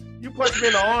out. You punched me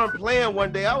in the arm playing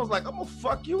one day. I was like, I'm going to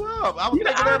fuck you up. I was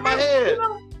thinking that in my head. You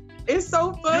know, it's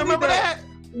so funny. You remember that?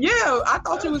 Yeah, I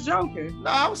thought you was joking. No,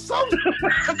 I was so...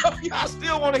 I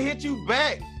still want to hit you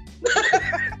back.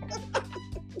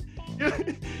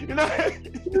 You know,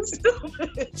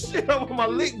 shit over my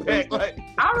lick back. Like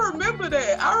I remember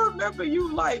that. I remember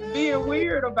you like being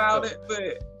weird about it,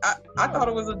 but I thought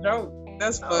it was a joke.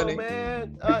 That's funny. Oh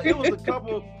man, it was a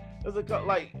couple.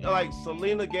 Like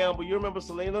Selena Gamble. You remember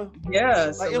Selena?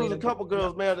 Yes. Like it was a couple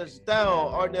girls, man, that's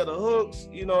down. Arnetta Hooks.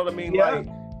 You know what I mean? Yeah. Like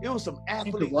it was some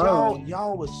athletes.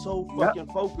 Y'all was so fucking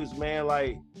focused, man.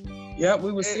 Like. Yeah,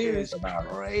 we were serious about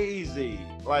it. Crazy.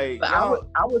 Like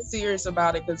I was serious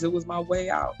about it because it was my way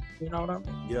out. You know what I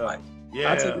mean? Yeah. Like,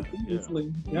 I took it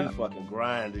seriously. You fucking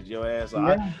grinded your ass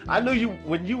off. I knew you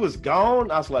when you was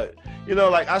gone. I was like, you know,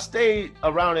 like I stayed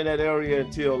around in that area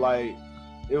until like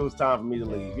it was time for me to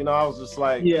leave. You know, I was just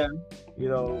like, you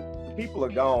know, the people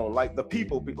are gone. Like the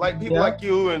people like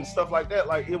you and stuff like that.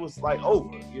 Like it was like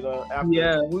over. You know.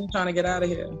 After, we were trying to get out of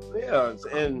here. Yeah,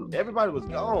 and everybody was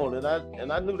gone,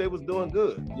 and I knew they was doing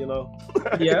good. You know.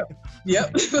 Yep.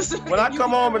 When I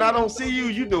come home and I don't see you,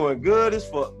 you doing good as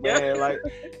fuck, man. Like,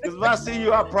 cause if I see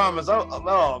you, I promise.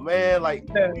 Oh man, like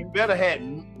you better have.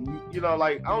 You know,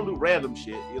 like I don't do random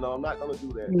shit. You know, I'm not gonna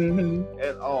do that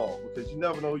at all because you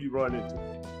never know who you run into.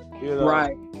 You know.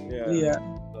 Right. Yeah.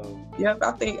 Yep,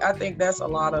 I think that's a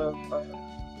lot of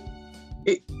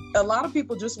a lot of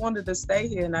people just wanted to stay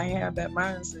here and they have that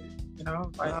mindset, you know.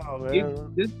 Like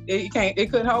it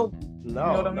couldn't hold. No, you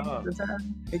know what I mean? At the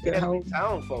time. It couldn't hold.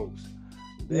 Town folks.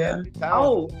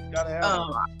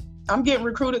 I'm getting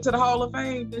recruited to the Hall of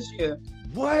Fame this year.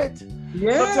 What?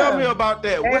 Yeah. So tell me about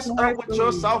that. What's up with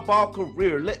your softball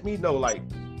career? Let me know, like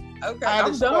Okay, How I'm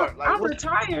did it done. start? Like, I'm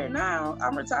retired now.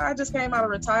 I'm retired. I just came out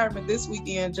of retirement this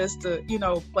weekend just to,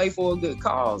 play for a good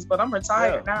cause. But I'm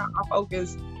retired now. I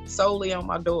focus solely on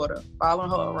my daughter, following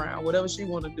her around. Whatever she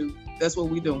want to do, that's what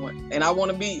we doing. And I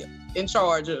want to be in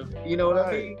charge of, you know what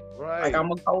I mean? Right. Like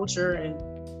I'm a coacher and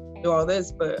do all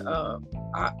this, but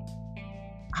I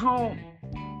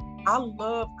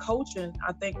love coaching.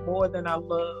 I think more than I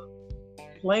love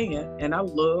playing, and I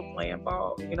love playing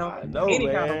ball. I know, any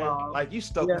man. kind of ball. Like you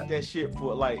stuck with that shit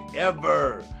for like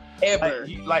ever.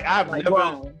 Like I've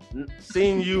never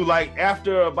seen you like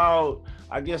after about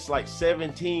I guess like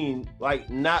 17, like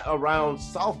not around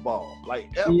softball. Like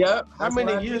ever. Yep. How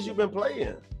many years you been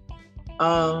playing?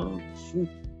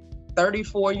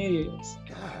 34 years.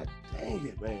 God dang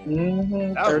it, man.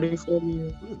 Mm-hmm. 34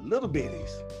 years. Little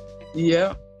bitties.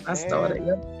 Yeah, I started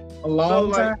a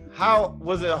long time. How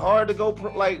was it hard to go?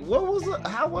 What was it?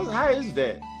 How is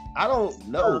that? I don't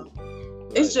know.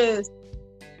 It's just,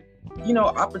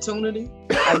 opportunity.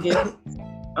 I guess.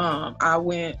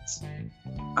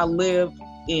 I lived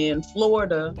in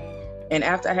Florida, and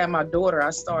after I had my daughter, I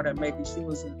started. She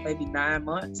was maybe 9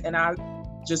 months, and I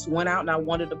just went out and I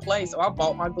wanted to play. So I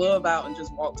bought my glove out and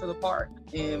just walked to the park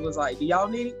and was like, do y'all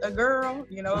need a girl?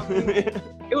 It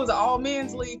was an all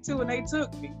men's league too, and they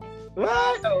took me.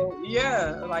 What? So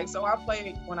so I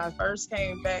played when I first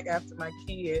came back after my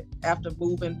kid, after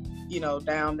moving,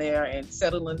 down there and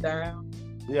settling down.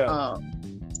 Yeah.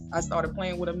 I started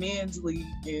playing with a men's league,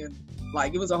 and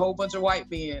it was a whole bunch of white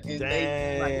men, and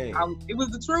it was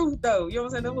the truth though. You know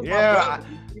what I'm saying? That was my brother.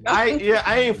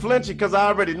 I ain't flinching because I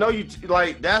already know you.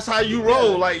 That's how you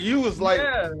roll. Like you was you play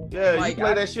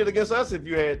that shit against us if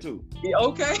you had to. Yeah,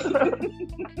 okay.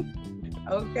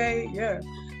 Okay, yeah.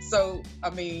 So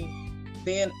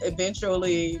then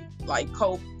eventually,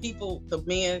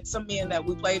 some men that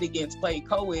we played against played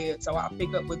co-ed, so I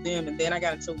pick up with them, and then I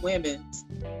got into women's.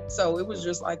 So it was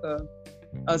just like a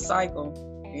cycle.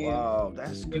 And, wow,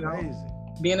 that's crazy.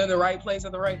 Being in the right place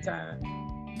at the right time.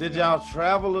 Did y'all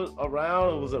travel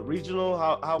around? Was it regional?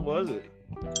 How was it?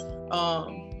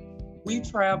 We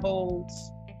traveled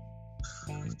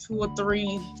 2 or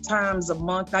 3 times a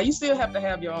month. Now you still have to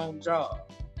have your own job.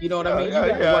 You know what I mean?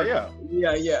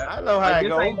 Yeah. I know how it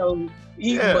goes. Ain't no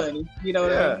easy money. You know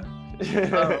what I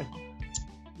mean?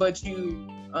 But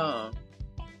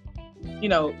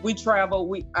we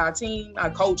travel. Our team,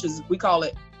 our coaches, we call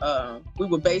it. We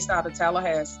were based out of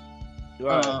Tallahassee.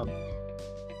 Right.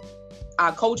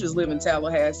 Our coaches live in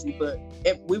Tallahassee, but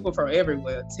we were from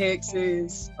everywhere: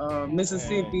 Texas,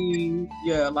 Mississippi,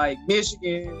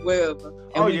 Michigan, wherever.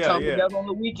 And we come together on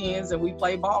the weekends and we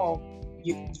play ball.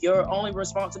 Your only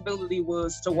responsibility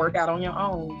was to work out on your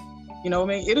own. You know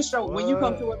what I mean? It'll show when you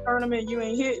come to a tournament, you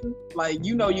ain't hitting.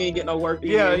 You ain't getting no work.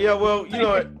 Yeah. Well,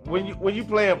 when you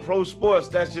playing pro sports,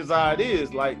 that's just how it is.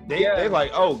 They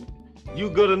like, oh, you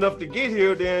good enough to get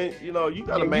here, then you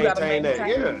gotta maintain that.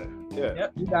 Yeah.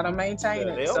 Yep, you gotta maintain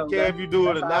it. They don't care if you do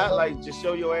it or not. Just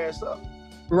show your ass up.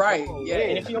 Right. Yeah.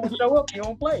 And if you don't show up, you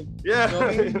don't play. Yeah. You know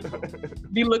what I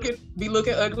mean? Be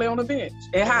looking ugly on the bench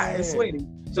and hot and sweaty.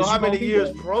 So how many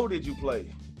years pro did you play?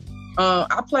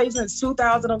 I played since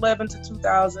 2011 to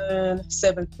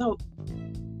 2007. No,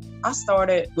 I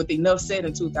started with Enough Said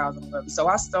in 2011. So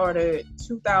I started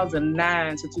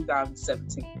 2009 to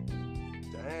 2017.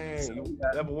 Dang, you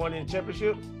ever won in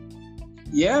championship?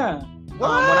 Yeah.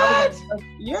 What?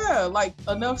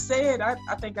 Enough Said, I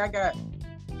think I got,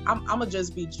 I'm gonna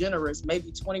just be generous,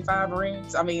 maybe 25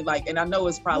 rings. And I know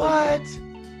it's probably. What?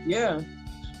 Yeah.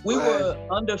 We were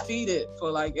undefeated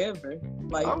for ever.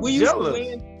 We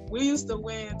used to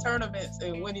win tournaments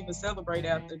and wouldn't even celebrate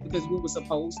after because we were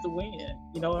supposed to win.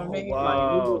 You know what I mean?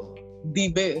 Wow. We were the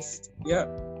best. Yeah.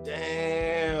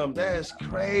 Damn, that's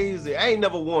crazy. I ain't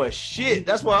never won shit.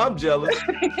 That's why I'm jealous.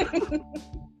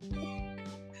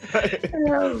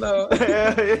 Hell no.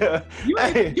 Yeah. You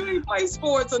ain't play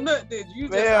sports or nothing, did you?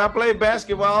 I played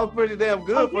basketball. I was pretty damn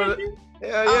good for it.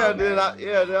 Then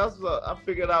I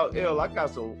figured out,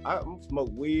 I'm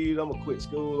smoke weed, I'm gonna quit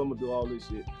school, I'm gonna do all this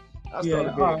shit. I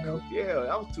started being cool. Yeah,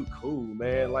 I was too cool,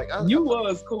 man. You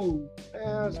was cool. Man,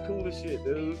 I was cool as shit,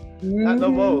 dude. Not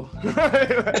no more.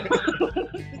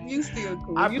 You still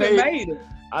cool. You made it.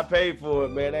 I paid for it,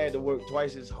 man. I had to work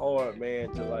twice as hard, man,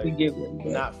 to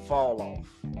not fall off.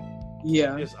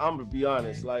 Yeah. I'm gonna be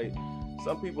honest,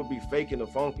 some people be faking the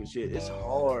funk and shit. It's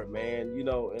hard, man,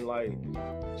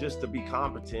 and just to be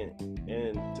competent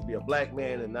and to be a black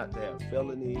man and not to have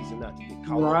felonies and not to get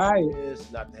caught with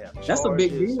this, not to have charges. That's a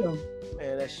big deal.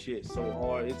 Man, that shit's so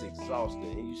hard. It's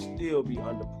exhausting and you still be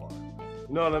under par.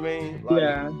 You know what I mean?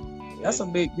 That's a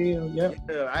big deal. Yep.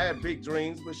 Yeah, I had big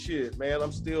dreams, but shit, man,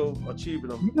 I'm still achieving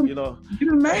them. You know. You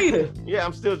done made it. Yeah,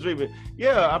 I'm still dreaming.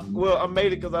 Yeah, I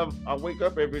made it because I wake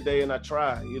up every day and I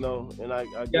try, you know, and I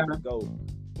get to go.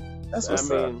 That's what's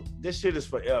up. This shit is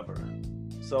forever.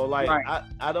 So like,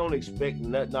 I don't expect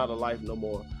nothing out of life no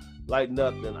more. Like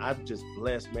nothing. I'm just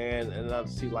blessed, man, and I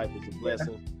see life as a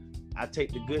blessing. I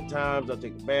take the good times, I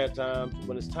take the bad times.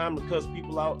 When it's time to cuss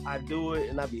people out, I do it,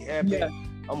 and I be happy. Yeah.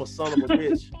 I'm a son of a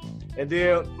bitch. And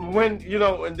then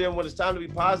when it's time to be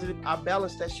positive, I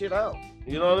balance that shit out.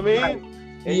 You know what I mean? Right.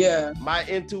 And my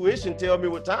intuition tell me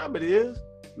what time it is.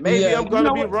 Maybe I'm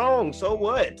gonna be wrong. So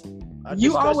what?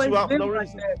 You always been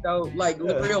like that though, like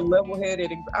real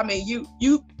level-headed. I mean,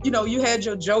 you had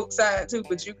your joke side too,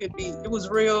 but it was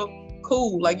real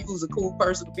cool. Like you was a cool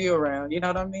person to be around. You know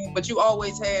what I mean? But you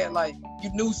always had like you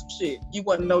knew some shit. You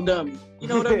wasn't no dummy. You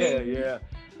know what I mean? Yeah.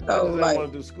 So I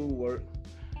want to do schoolwork.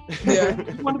 Yeah,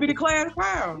 you want to be the class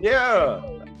clown. Yeah.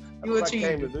 You That's what I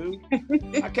came to do.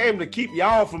 I came to keep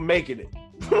y'all from making it.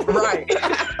 Right.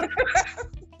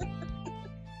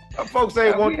 Folks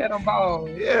ain't want. We had a ball.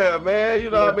 Yeah, man. You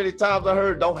know how many times I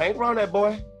heard, "Don't hang around that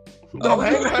boy. Don't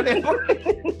hang around that boy."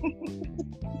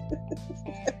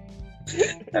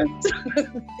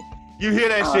 You hear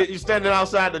that shit? You standing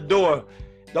outside the door.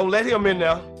 Don't let him in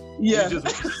there. Yeah. You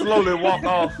just slowly walk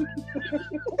off.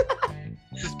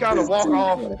 Just kind of walk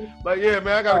off. Like, yeah,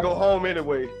 man, I gotta go home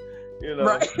anyway. You know.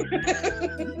 Right.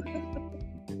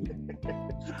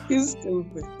 You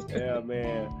stupid. Yeah,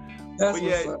 man. That's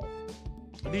what's up.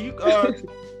 Do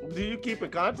you keep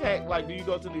in contact? Like, do you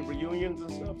go to the reunions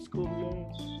and stuff, school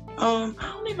reunions? I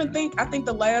don't even think. I think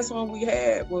the last one we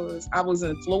had I was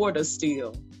in Florida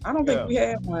still. I don't think we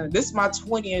had one. This is my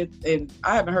 20th, and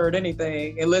I haven't heard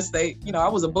anything unless they, I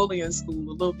was a bully in school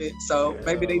a little bit, so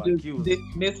maybe they just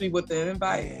didn't miss me with the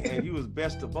invite. Man, you was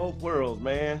best of both worlds,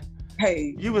 man.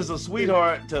 Hey, you was a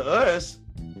sweetheart to us.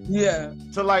 Yeah.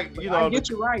 To like, I get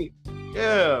you right.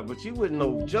 Yeah, but you wouldn't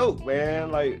no joke,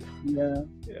 man. Like, yeah.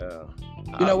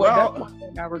 You know what? That's one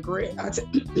thing I regret.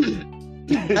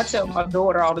 I tell my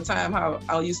daughter all the time how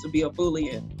I used to be a bully,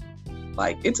 and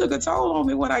like it took a toll on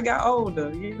me when I got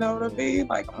older. You know what I mean?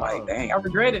 Like I'm like, dang, I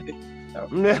regretted it.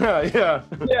 Yeah.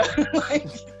 Like,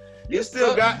 you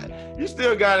still got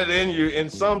it in you in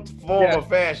some form or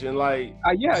fashion. Like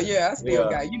I still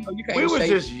got it. You can't. We were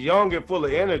just young and full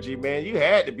of energy, man. You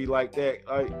had to be like that.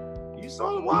 Like you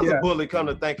sort of was a bully. Come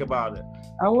to think about it.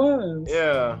 I was.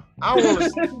 Yeah. I don't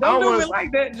want to. Don't do it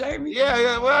like that, Jamie.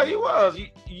 Yeah. Well, you was.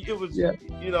 It was. Yeah.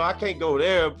 I can't go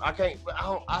there. I can't.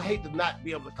 I hate to not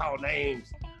be able to call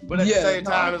names, but at the same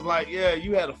time, it's like,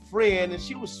 you had a friend and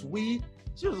she was sweet.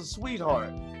 She was a sweetheart.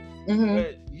 Mm-hmm.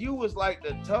 But you was like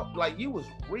the tough. Like you was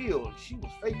real. She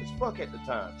was fake as fuck at the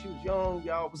time. She was young,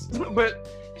 y'all. But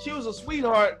she was a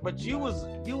sweetheart. But you was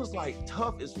like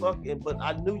tough as fuck. But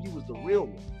I knew you was the real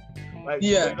one. Like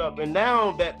straight up. And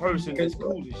now that person is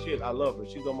cool as shit. I love her.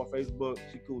 She's on my Facebook.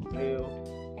 She cool as hell.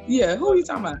 Yeah, who are you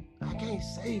talking about? I can't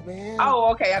say, man.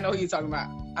 Oh, okay. I know who you're talking about.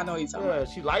 Yeah,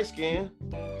 she light skinned.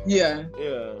 Yeah.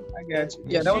 Yeah. I got you.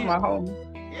 Yeah, that was my homie.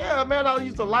 Yeah, man, I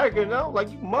used to like her.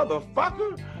 Like, you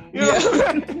motherfucker. You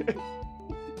know?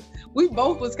 We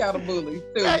both was kind of bullies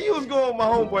too. Yeah, you was going with my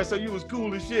homeboy, so you was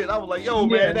cool as shit. I was like, yo,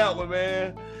 man, that one,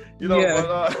 man.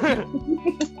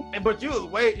 But you was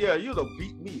you'd have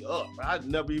beat me up. I'd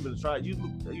never even tried. You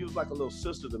was like a little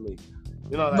sister to me.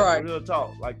 Real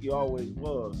talk, like you always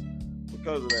was,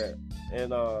 because of that.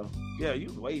 And you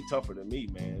was way tougher than me,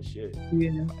 man. Shit.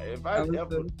 Yeah. If I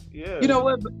ever, You know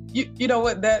what? You know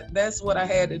what? That's what I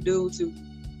had to do to,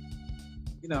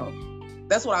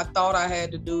 that's what I thought I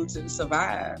had to do to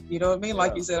survive. You know what I mean?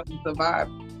 Like you said, I'm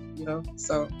surviving.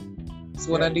 So that's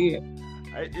what I did.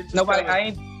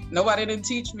 Nobody didn't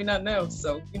teach me nothing else.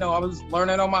 So I was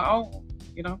learning on my own.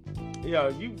 Yeah.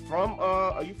 Are you from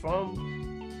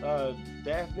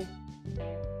Daphne?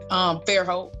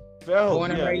 Fairhope.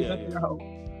 Born and raised in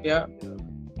Fairhope. Yeah.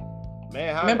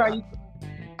 Man,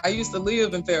 I used to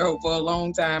live in Fairhope for a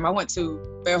long time. I went to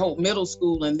Fairhope Middle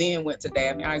School and then went to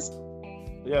Daphne High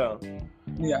School. Yeah.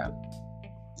 Yeah.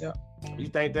 You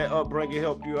think that upbringing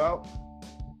helped you out?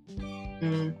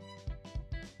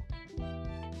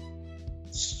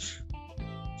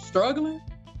 Struggling?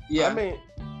 Yeah. I mean,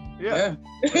 yeah.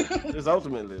 Just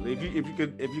ultimately,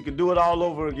 if you could do it all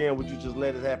over again, would you just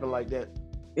let it happen like that?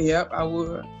 Yep, I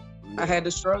would. I had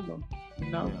to struggle,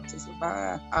 to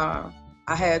survive.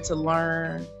 I had to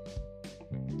learn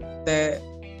that,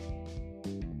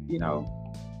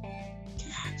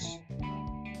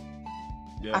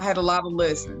 I had a lot of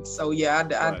lessons. So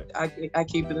I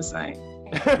keep it the same.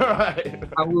 Right.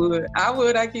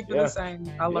 I keep it the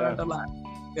same. I learned a lot.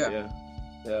 Yeah,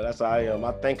 that's how I am.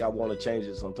 I think I want to change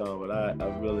it sometime, but I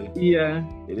really,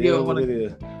 it You is what it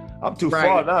is. I'm too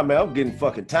far now, man. I'm getting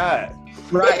fucking tired.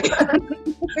 Right.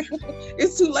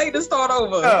 It's too late to start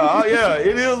over. Yeah,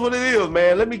 it is what it is,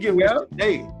 man. Let me get with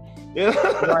today. Yeah.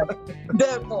 Right.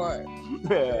 That part.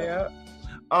 Yeah.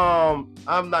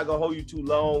 I'm not gonna hold you too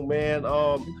long, man.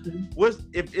 What's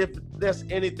if there's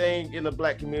anything in the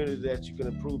Black community that you can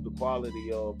improve the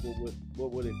quality of,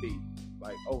 what would it be?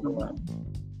 Like overall?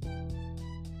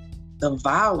 The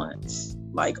violence,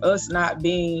 like us not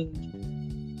being,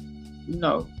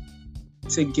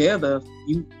 together,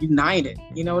 united.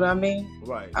 You know what I mean?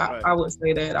 Right. I would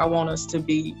say that I want us to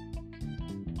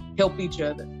help each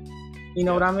other. You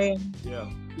know what I mean? Yeah.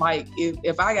 Like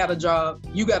if I got a job,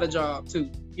 you got a job too.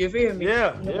 You feel me?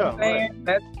 Yeah. You know what I'm saying?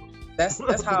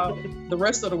 That's how the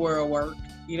rest of the world work.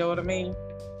 You know what I mean?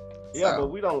 Yeah, but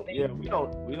we don't do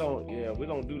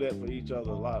that for each other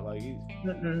a lot. Like,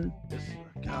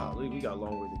 golly, we got a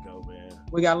long way to go, man.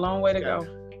 We got a long way to go.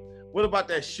 What about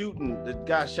that shooting? The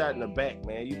guy shot in the back,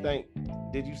 man.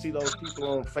 Did you see those people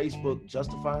on Facebook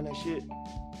justifying that shit?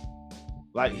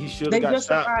 Like, he should have got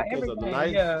shot because of the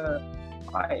knife. Yeah.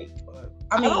 Like,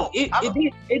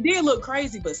 it did look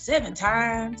crazy, but 7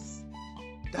 times.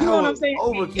 You know what I'm saying?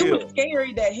 Overkill. It was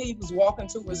scary that he was walking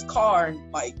to his car and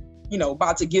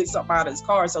about to get something out of his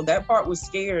car. So that part was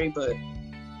scary, but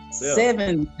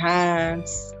 7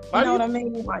 times. You know what I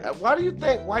mean? Like, why do you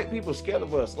think white people scared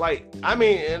of us? Like, I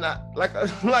mean, and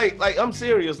I'm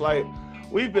serious. Like,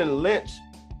 we've been lynched.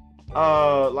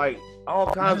 Like,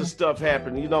 all kinds of stuff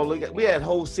happened. We had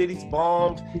whole cities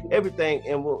bombed, everything.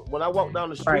 And when I walk down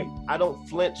the street, I don't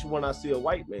flinch when I see a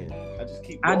white man. I just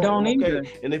keep going. I don't either.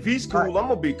 And if he's cool, I'm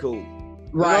gonna be cool.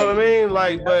 Right. You know what I mean?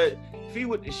 Like, but if he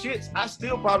with the shits, I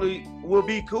still probably will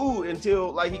be cool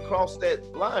until he crossed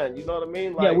that line. You know what I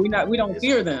mean? Like, we don't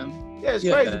fear them. Yeah, it's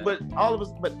crazy, but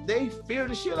they fear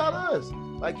the shit out of us.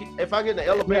 Like, if I get in the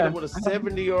elevator with a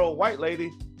 70-year-old white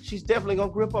lady, she's definitely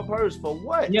gonna grip up hers for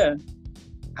what? Yeah.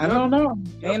 I don't know.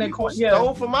 And of course,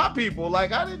 stole from my people.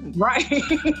 Like, I didn't. Right.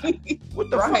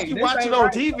 What the fuck you watching on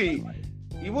TV?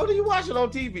 What are you watching on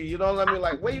TV? You know what I mean?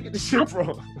 Like, where you get the shit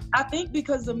from? I think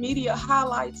because the media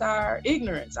highlights our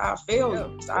ignorance, our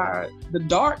failures, the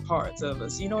dark parts of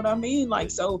us. You know what I mean?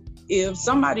 Like, so if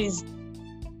somebody's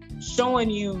showing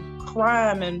you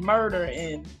crime and murder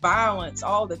and violence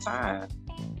all the time,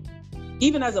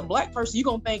 even as a Black person, you're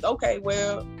gonna think, okay,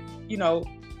 well,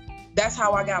 that's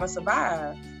how I gotta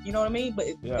survive. You know what I mean? But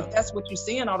if that's what you're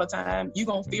seeing all the time, you're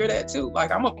gonna fear that too.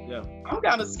 Like, I'm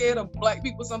kind of scared of Black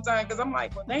people sometimes, because I'm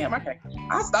like, well, damn,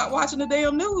 I stopped watching the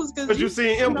damn news because you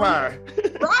seen Empire.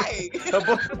 Right.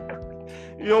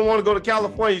 You don't want to go to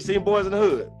California. You seen Boys in the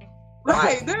Hood.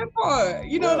 Right, that part.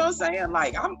 You know what I'm saying?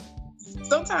 Like,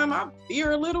 sometimes I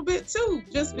fear a little bit too,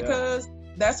 just because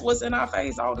that's what's in our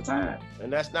face all the time.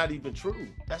 And that's not even true.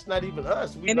 That's not even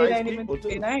us. We nice people too.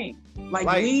 It ain't. Like,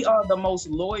 we are the most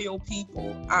loyal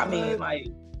people. I mean, like,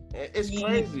 it's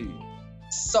crazy.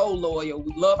 So loyal.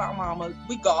 We love our mama.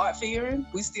 We God-fearing.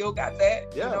 We still got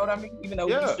that. You know what I mean? Even though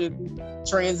we should be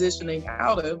transitioning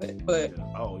out of it. But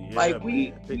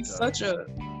we such a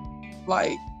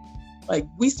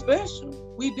we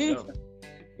special. We different.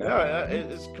 Yeah,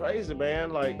 it's crazy,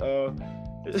 man. Like,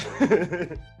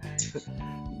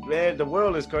 man, the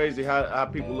world is crazy how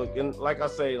people look. And like I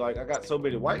say, like, I got so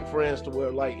many white friends to where,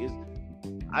 like,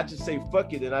 I just say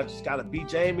fuck it, and I just gotta be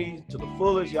Jamie to the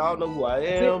fullest. Y'all know who I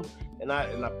am, and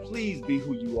I please be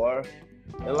who you are.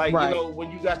 And like,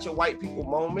 when you got your white people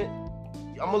moment,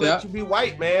 I'm gonna let you be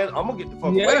white, man. I'm gonna get the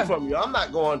fuck away from you. I'm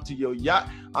not going to your yacht.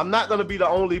 I'm not gonna be the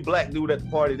only Black dude at the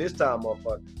party this time,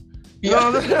 motherfucker. You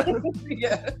know what I'm saying?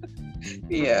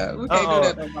 Yeah, we can't do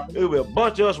that no more. It'll be a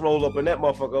bunch of us roll up in that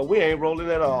motherfucker. We ain't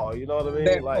rolling at all. You know what I mean?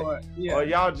 That like, part, or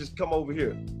y'all just come over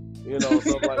here. You know,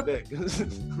 something like that.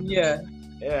 Yeah,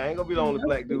 I ain't gonna be the only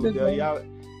Black dude there.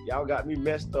 Y'all got me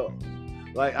messed up.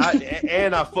 Like,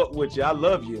 I fuck with you. I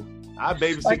love you. I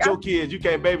babysit your kids. You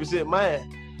can't babysit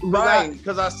mine. Right.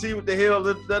 Because I see what the hell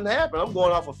doesn't happen. I'm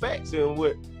going off of facts and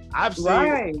what I've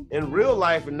seen in real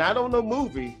life, and not on the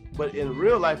movie, but in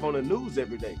real life on the news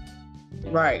every day.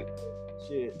 Right.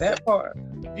 Shit. That part.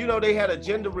 You know, they had a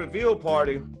gender reveal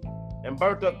party and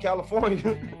burnt up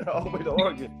California all the way to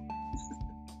Oregon.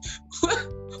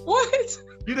 What?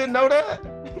 You didn't know that?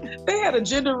 They had a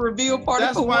gender reveal party.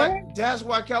 That's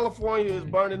why California is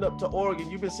burning up to Oregon.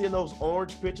 You've been seeing those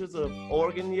orange pictures of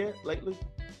Oregon yet lately?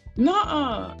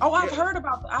 Nuh-uh. Oh, I've heard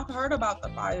about the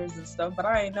fires and stuff, but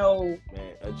I ain't know.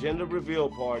 Man, a gender reveal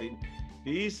party.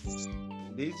 These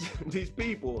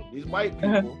people, these white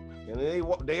people, and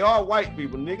they are white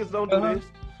people. Niggas don't do this.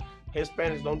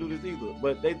 Hispanics don't do this either.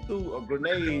 But they threw a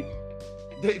grenade.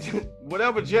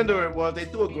 Whatever gender it was, they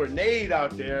threw a grenade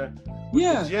out there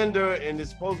with the gender, and it's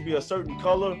supposed to be a certain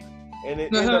color, and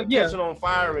it ended up catching on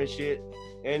fire and shit,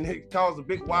 and it caused a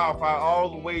big wildfire all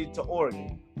the way to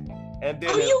Oregon. And then,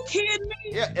 are you kidding me?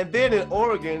 Yeah, and then in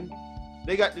Oregon,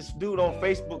 they got this dude on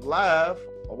Facebook Live,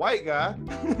 a white guy.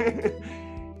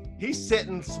 He's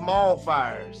setting small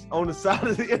fires on the side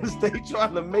of the interstate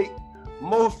trying to make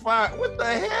more fire. What the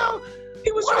hell?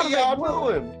 What are y'all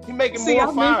doing? He making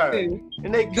more fire.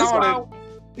 And they called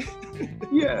it.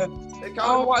 Yeah. They I called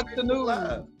don't watch the news.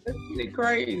 Live. That's really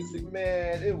crazy.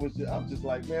 Man, I'm just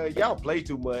like, man, y'all play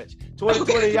too much.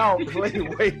 2020, y'all play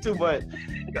way too much.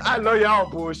 I know y'all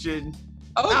bullshitting.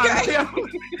 Okay.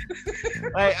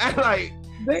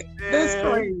 That's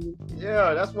crazy.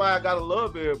 Yeah, that's why I gotta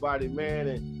love everybody, man,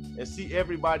 and see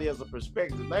everybody as a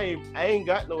perspective. I ain't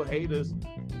got no haters.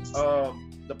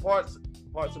 The parts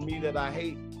of me that I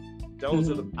hate, those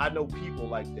are I know people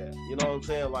like that. You know what I'm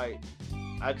saying? Like,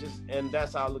 and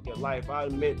that's how I look at life. I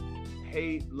admit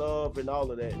hate, love, and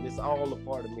all of that, and it's all a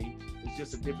part of me. It's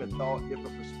just a different thought,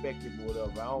 different perspective, or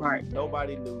whatever.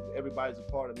 Nobody knew. Everybody's a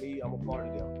part of me. I'm a part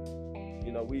of them.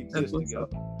 You know, we exist together.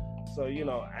 So, you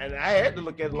know, and I had to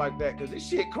look at it like that because this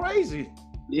shit crazy.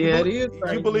 Yeah, it is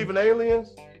crazy. You believe in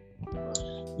aliens?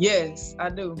 Yes, I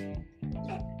do.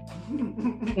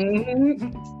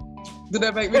 Do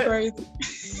that make me crazy?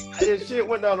 This shit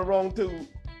went down the wrong tube.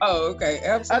 Oh, okay.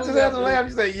 Absolutely. I just had to laugh.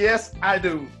 You say, yes, I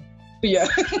do. Yeah.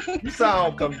 You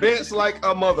sound convinced like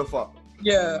a motherfucker.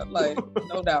 Yeah, like,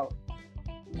 no doubt.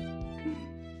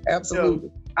 Absolutely.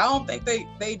 Yeah. I don't think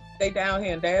they down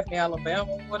here in Daphne,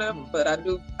 Alabama, or whatever, but I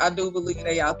do believe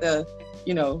they out there,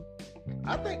 you know.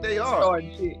 I think they are.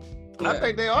 Starting shit. Yeah. I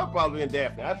think they are probably in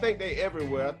Daphne. I think they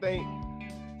everywhere. I think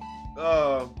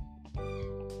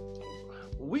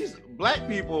we black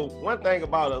people, one thing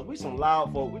about us, we some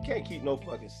loud folk. We can't keep no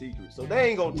fucking secrets. So they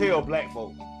ain't gonna tell black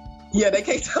folks. Yeah, they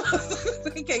can't tell us.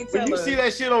 They can't tell us. When you see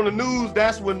that shit on the news,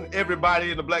 that's when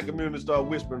everybody in the black community start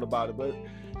whispering about it. But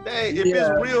if it's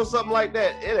real something like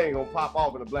that, it ain't gonna pop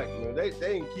off in the black community.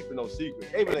 They ain't keeping no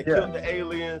secret. They even killed the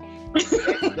aliens.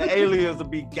 The aliens will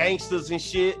be gangsters and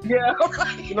shit. Yeah,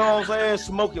 right. You know what I'm saying?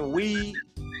 Smoking weed,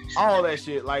 all that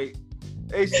shit. Like,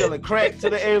 they selling crack to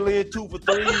the alien, 2 for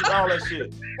 3, all that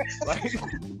shit. Like,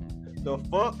 the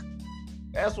fuck?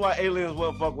 That's why aliens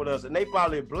won't fuck with us. And they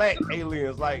probably black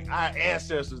aliens, like our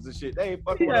ancestors and shit. They ain't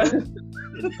fucking with us.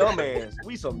 Dumbass.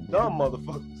 We some dumb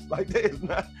motherfuckers. Like, that is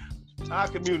not, our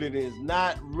community is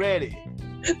not ready.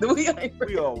 We are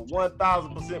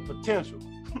 1000% potential.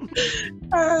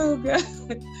 Oh, God.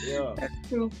 Yeah. That's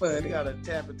too funny. We gotta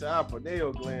tap into our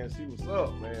pineal gland, see what's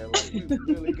up, man. Like,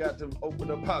 we really got to open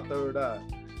up our third eye.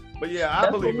 But yeah, I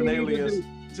believe in aliens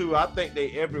too. I think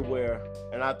they everywhere,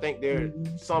 and I think they're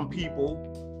some people,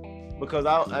 because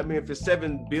I mean, if it's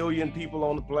 7 billion people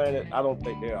on the planet, I don't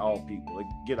think they're all people. Like,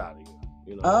 get out of here.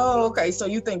 You know? Oh, okay. So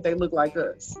you think they look like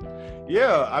us?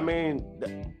 Yeah, I mean,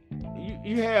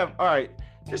 you have, all right,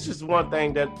 this is one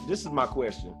thing this is my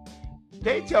question.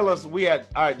 They tell us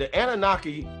the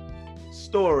Anunnaki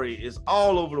story is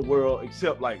all over the world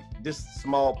except like this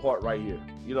small part right here.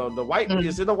 You know, the white,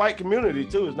 it's in the white community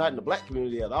too. It's not in the black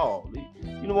community at all.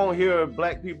 You don't want to hear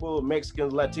black people,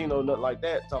 Mexicans, Latino, nothing like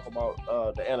that talk about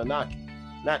the Anunnaki.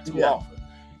 Not too often.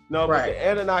 No, but the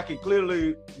Anunnaki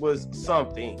clearly was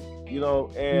something, you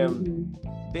know, and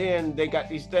then they got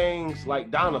these things like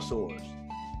dinosaurs.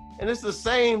 And it's the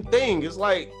same thing. It's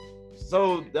like,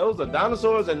 so those are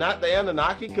dinosaurs and not the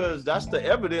Anunnaki, because that's the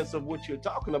evidence of what you're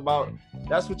talking about.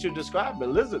 That's what you're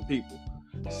describing, lizard people.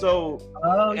 So,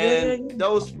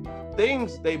 those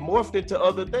things, they morphed into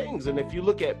other things. And if you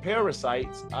look at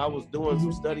parasites, I was doing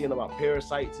some studying about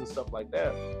parasites and stuff like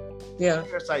that. Yeah.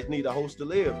 Parasites need a host to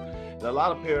live. And a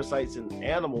lot of parasites in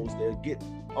animals, they'll get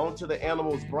onto the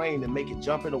animal's brain and make it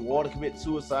jump in the water, commit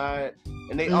suicide.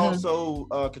 And they also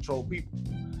control people.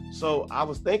 So I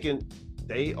was thinking,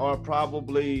 that's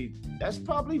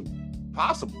probably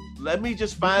possible. Let me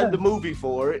just find the movie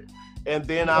for it, and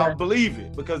then I'll believe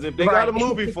it. Because if they got a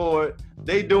movie for it,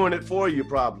 they doing it for you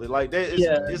probably. Like,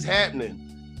 it's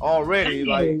happening already.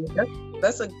 Like,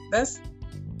 that's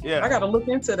I gotta look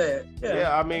into that.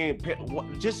 Yeah, I mean,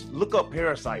 just look up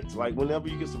parasites. Like, whenever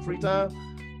you get some free time,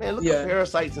 man, look up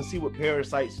parasites and see what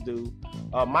parasites do.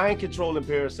 Mind controlling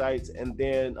parasites, and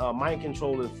then mind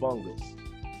controlling fungus,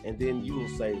 and then you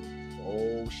will say,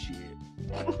 oh shit.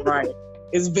 Right.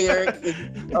 It's very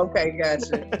okay,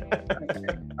 gotcha.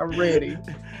 Okay, I'm ready.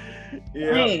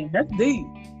 Yeah. Man, that's deep.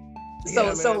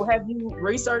 So have you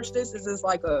researched this? Is this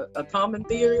like a common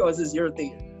theory, or is this your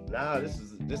theory? Nah, this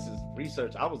is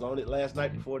research. I was on it last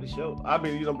night before the show. I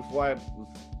mean, before I was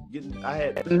getting,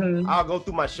 I'll go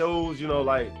through my shows,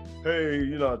 like,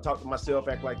 hey, talk to myself,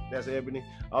 act like that's Ebony,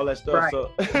 all that stuff. Right.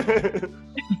 So,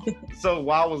 so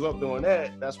while I was up doing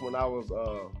that, that's when I was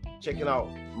checking out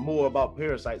more about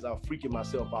parasites. I was freaking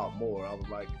myself out more. I was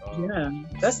like,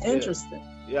 that's interesting.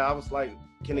 Yeah, I was like,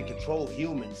 can it control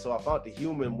humans? So I found the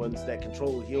human ones that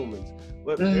control humans.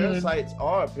 But parasites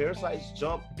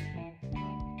jump.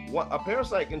 A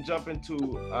parasite can jump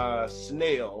into a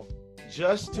snail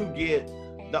just to get,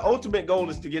 the ultimate goal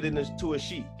is to get into a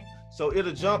sheep. So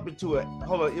it'll jump into it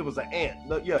was an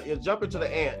ant. It'll jump into the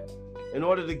ant in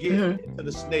order to get into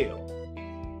the snail.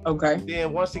 Okay.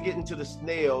 Then once they get into the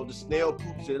snail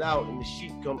poops it out and the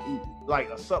sheep come eat it, like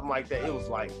something like that. It was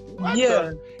like, what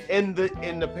and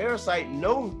the parasite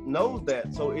knows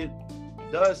that, so it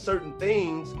does certain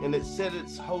things and it set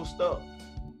its host up.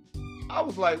 I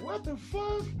was like, what the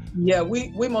fuck? Yeah,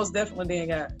 we most definitely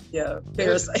didn't got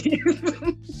parasite.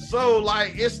 So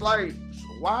like, it's like,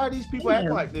 why are these people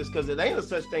acting like this? Because it ain't a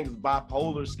such thing as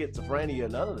bipolar, schizophrenia,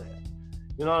 none of that.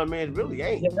 You know what I mean? It really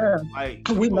ain't. Yeah. Like,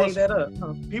 we made that up.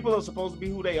 Huh? People are supposed to be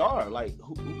who they are. Like,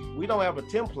 we don't have a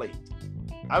template.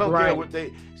 I don't care what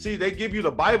they give you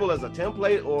the Bible as a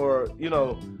template, or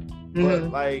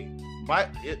but like,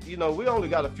 we only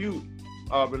got a few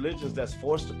religions that's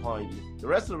forced upon you. The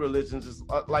rest of the religions is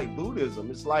like Buddhism.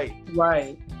 It's like,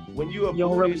 when you're a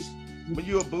Buddhist,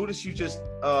 you just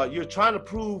you're trying to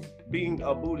prove being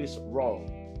a Buddhist wrong.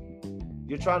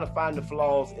 You're trying to find the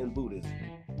flaws in Buddhism.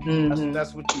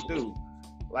 That's what you do.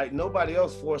 Like, nobody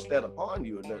else forced that upon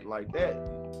you or nothing like that.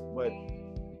 But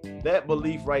that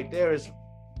belief right there is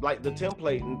like the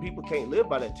template, and people can't live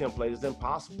by that template. It's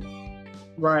impossible.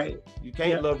 Right. You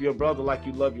can't love your brother like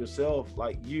you love yourself.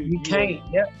 Like you can't.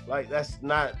 Like, that's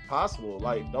not possible.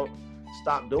 Like, don't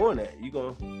stop doing that. You're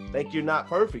gonna think you're not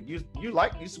perfect. You're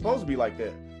supposed to be like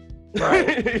that.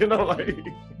 Right. Like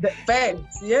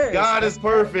facts. Yeah. God is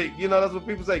perfect. That's what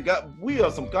people say. God, we are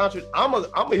some I'm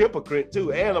a hypocrite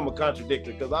too, and I'm a contradictor,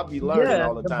 because I be learning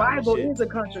all the time. The Bible is a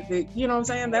contradict. You know what I'm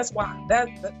saying? That's why that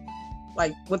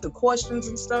like with the questions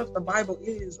and stuff, the Bible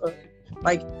is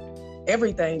like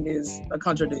everything is a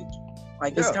contradiction.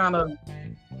 Like, it's kind of,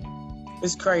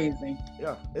 it's crazy.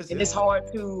 Yeah. It's hard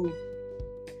to,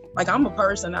 like, I'm a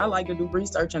person, I like to do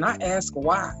research, and I ask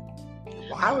why.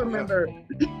 I remember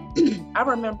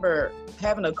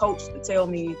having a coach to tell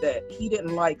me that he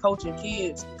didn't like coaching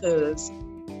kids because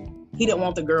he didn't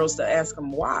want the girls to ask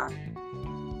him why.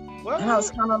 What? And I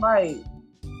was kind of like,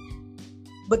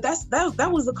 but that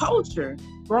was the culture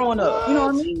growing up. You know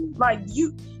what I mean? Like,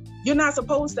 you're not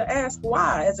supposed to ask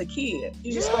why as a kid.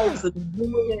 You're just supposed to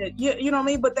do it. You know what I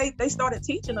mean? But they started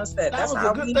teaching us that. That's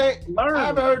how we learned. I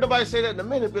haven't heard nobody say that in a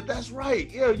minute, but that's right.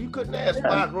 Yeah, you couldn't ask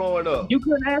why growing up. You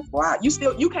couldn't ask why.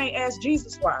 You can't ask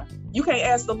Jesus why. You can't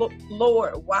ask the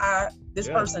Lord why this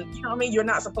person. You know what I mean? You're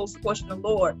not supposed to question the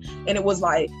Lord. And it was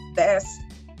like, that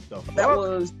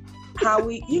was how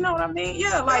we. You know what I mean?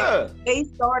 Yeah, like they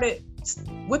started.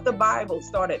 With the Bible,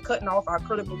 started cutting off our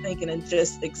critical thinking and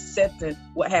just accepting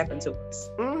what happened to us.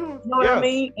 You know what I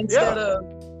mean? Instead of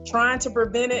trying to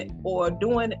prevent it or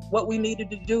doing what we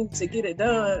needed to do to get it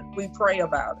done, we pray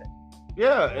about it.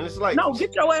 Yeah, and it's like, no,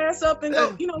 get your ass up and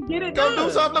go, get it done. Go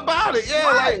do something about it.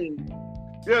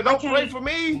 Yeah, don't pray for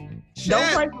me. Shit.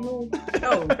 Don't pray for me.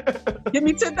 No, give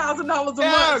me $10,000 a month.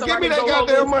 So give me that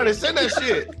goddamn money. Send that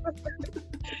shit.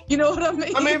 You know what I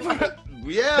mean? I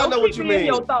know what you mean.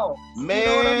 Your thoughts. Man, you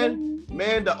know what I mean?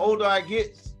 Man, the older I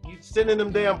get, you sending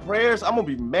them damn prayers, I'm gonna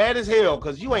be mad as hell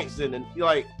because you ain't sending.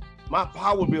 Like, my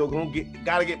power bill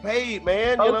gotta get paid,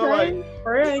 man. You know, like,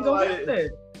 prayer ain't gonna get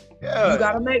there. Yeah, you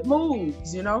gotta make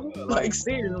moves. Like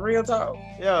serious, real talk.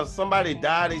 Yeah, somebody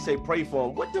died. They say pray for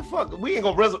him. What the fuck? We ain't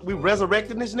gonna we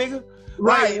resurrecting this nigga?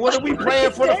 Right? Like, what are we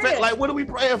praying for? Like, what are we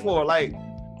praying for? Like,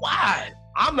 why?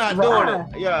 I'm not doing it.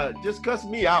 Yeah, just cuss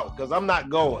me out because I'm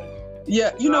not going.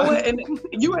 Yeah, you know what? And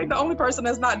you ain't the only person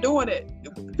that's not doing it.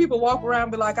 People walk around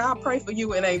and be like, I'll pray for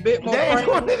you, and a bit more praying.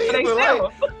 Like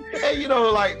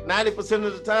 90%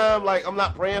 of the time, like, I'm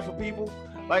not praying for people.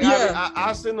 Like,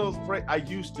 I send those I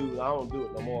used to. I don't do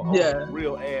it no more. I'm a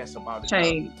real ass about it.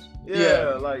 Change.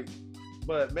 Yeah, like,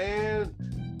 but man,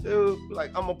 dude, like,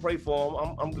 I'm gonna pray for him.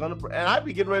 I'm gonna pray, and I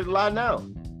be getting ready to lie now.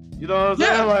 You know what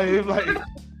I'm saying? Like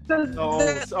I'm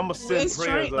gonna send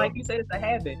prayers. Like you said, it's a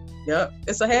habit. Yep,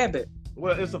 it's a habit.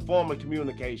 Well, it's a form of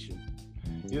communication.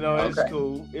 It's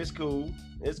cool. It's cool.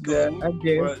 Yeah, I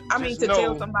guess. I mean, to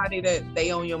tell somebody that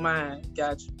they on your mind.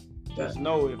 Got you. Just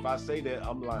know if I say that,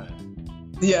 I'm lying.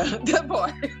 Yeah, that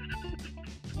part.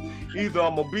 Either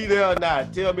I'm gonna be there or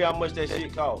not. Tell me how much that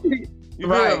shit costs. You You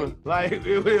feel me? Like it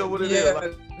is what it is.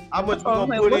 Like, how much we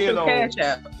gonna put in on? Cash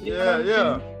app?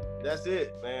 Yeah. That's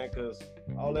it, man. Cause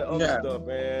all that other stuff,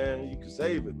 man, you can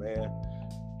save it, man.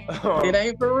 It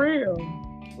ain't for real.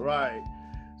 Right.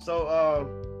 So,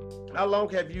 how long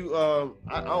have you?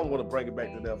 I don't want to bring it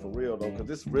back to that for real though, because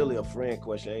this is really a friend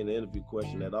question, ain't an interview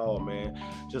question at all, man.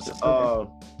 Just how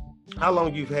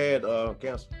long you've had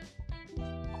cancer?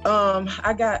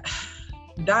 I got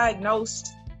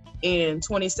diagnosed in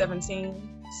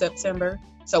 2017 September.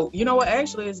 So you know what?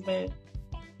 Actually, it's been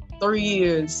 3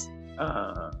 years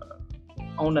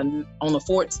on the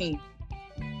 14th.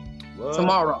 What?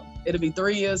 Tomorrow. It'll be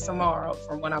 3 years tomorrow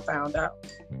from when I found out.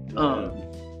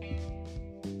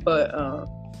 But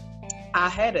I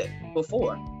had it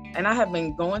before, and I have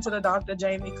been going to the doctor,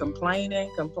 Jamie, complaining.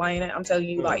 I'm telling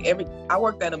you, like I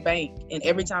worked at a bank, and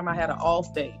every time I had an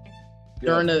off day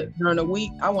during the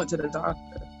week, I went to the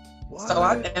doctor. What? So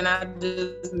I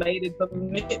just made a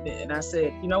commitment, and I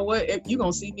said, you know what, you're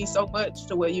gonna see me so much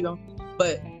to where you gonna.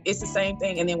 But it's the same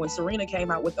thing. And then when Serena came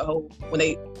out with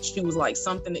she was like,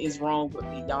 something is wrong with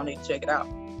me. Y'all need to check it out.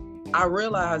 I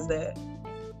realized that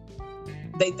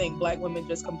they think Black women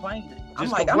just complaining.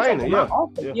 I'm taking my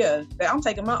off day. Yeah, I'm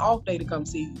taking my off day to come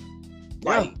see you.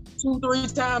 Like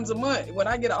 2-3 times a month. When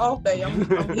I get an off day, I'm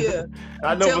here.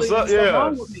 I know what's up.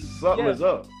 Yeah, something is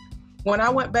up. When I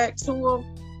went back to him,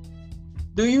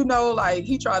 do you know, like,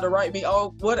 he tried to write me,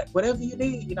 whatever you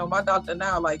need. You know, my doctor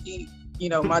now, like,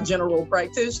 my general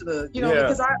practitioner,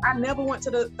 because I never went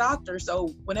to the doctor. So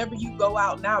whenever you go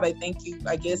out now, they think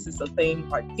I guess it's a thing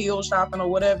like pill shopping or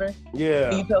whatever.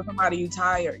 Yeah. You tell somebody you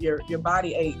tired, your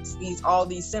body aches, all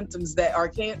these symptoms that are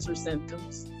cancer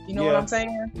symptoms. You know what I'm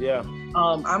saying? Yeah.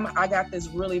 I got this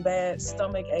really bad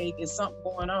stomach ache. It's something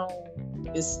going on.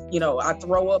 It's, I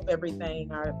throw up everything.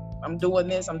 I'm doing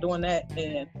this, I'm doing that.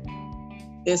 And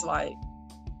it's like,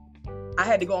 I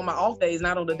had to go on my off days,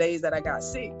 not on the days that I got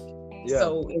sick. Yeah.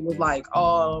 So it was like,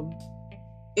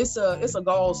 it's a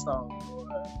gallstone, or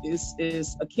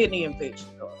it's a kidney infection,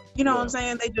 or, what I'm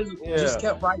saying? They just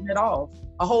kept writing it off.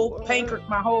 My whole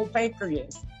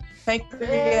pancreatic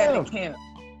cancer.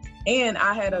 And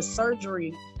I had a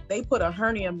surgery. They put a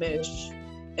hernia mesh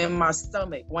in my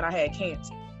stomach when I had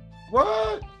cancer.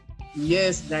 What?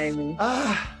 Yes, Jamie.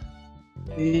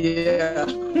 Yeah.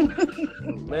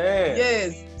 Man.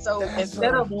 Yes. So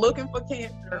instead of looking for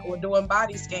cancer or doing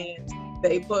body scans,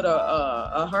 they put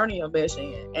a hernia mesh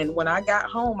in. And when I got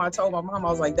home, I told my mom, I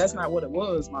was like, that's not what it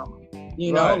was, Mama.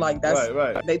 Like that's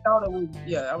right. They thought it was.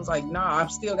 Yeah. I was like, nah,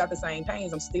 I've still got the same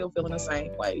pains. I'm still feeling the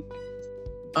same way.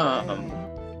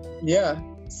 Yeah.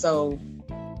 So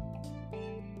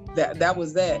that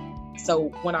was that. So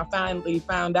when I finally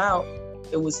found out,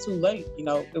 it was too late.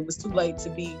 It was too late to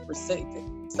be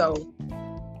resected. So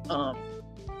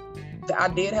I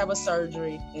did have a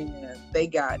surgery, and they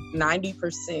got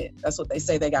 90%. That's what they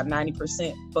say. They got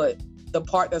 90%, but the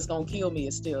part that's gonna kill me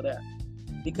is still there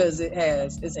because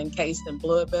it's encased in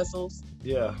blood vessels.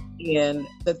 Yeah. And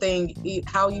the thing,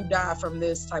 how you die from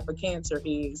this type of cancer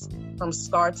is from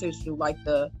scar tissue, like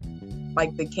the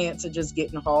cancer just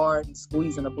getting hard and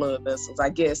squeezing the blood vessels. I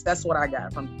guess that's what I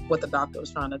got from what the doctor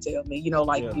was trying to tell me.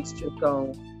 It's just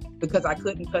going, because I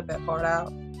couldn't cut that part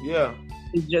out. Yeah.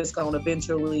 It's just going to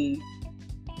eventually,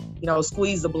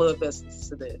 squeeze the blood vessels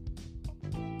to death.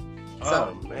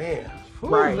 So, oh, man. Whew,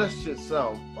 right. That shit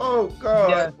sound, oh,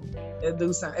 God. Yeah,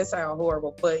 it sound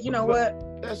horrible. But you know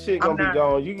what? That shit gonna be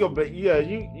gone. You gonna be,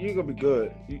 you gonna be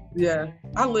good.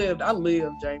 I lived,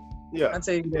 Jamie. Yeah. I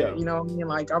tell you that, you know what I mean?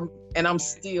 Like I'm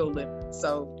still living.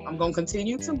 So I'm gonna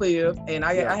continue to live. And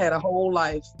I had a whole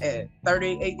life at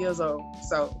 38 years old.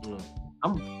 So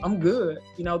I'm good.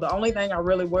 The only thing I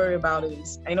really worry about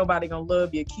is ain't nobody gonna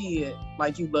love your kid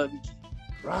like you love your kid.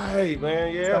 Right,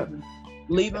 man, yeah. So,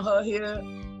 leaving her here,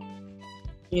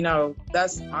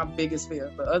 that's my biggest fear.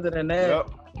 But other than that,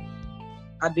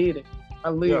 I did it. I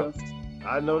lived. Yeah.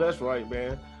 I know that's right,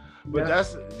 man. But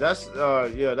that's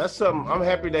something. I'm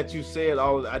happy that you said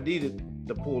all. I needed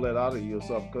to pull that out of you or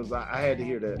something, because I had to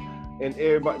hear that. And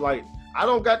everybody, like, I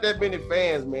don't got that many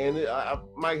fans, man. I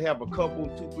might have a couple,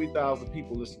 2,000-3,000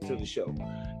 people listen to the show.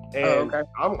 And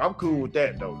I'm cool with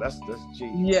that though. That's G.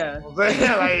 Yeah. Like,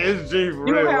 it's G for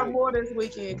real. You'll have more this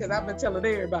weekend because I've been telling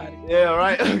everybody. Yeah,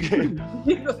 right. Okay.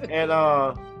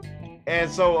 And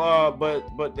so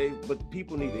but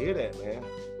people need to hear that, man.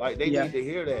 Like they need to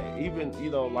hear that. Even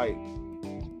like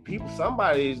people,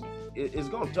 somebody is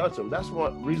gonna touch them. That's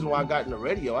one reason why I got in the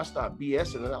radio. I started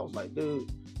BSing and I was like, dude,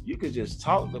 you could just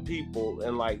talk to people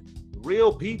and like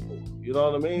real people, you know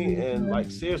what I mean? Mm-hmm. And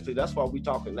like seriously, that's why we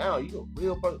talking now. You a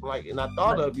real person, like, and I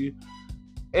thought of you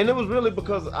And it was really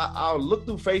because I look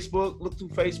through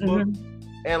Facebook,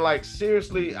 and like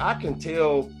seriously, I can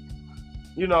tell,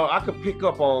 I can pick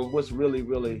up on what's really,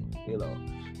 really,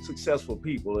 successful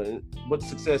people and what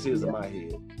success is in my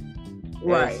head.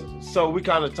 Right. And so we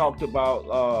kind of talked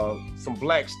about some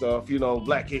black stuff,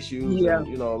 black issues,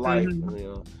 and, life,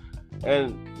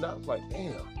 and I was like,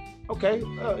 damn, okay,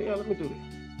 let me do this.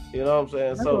 You know what I'm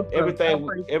saying? So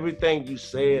everything you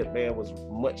said, man, was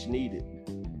much needed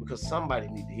because somebody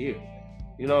need to hear it.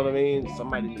 You know what I mean?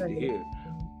 Somebody need to hear it.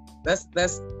 That's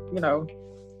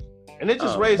and it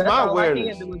just raised my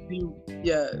awareness.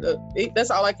 That's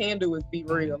all I can do is be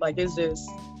real. Like it's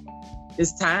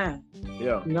time.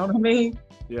 Yeah. You know what I mean?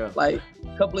 Yeah. Like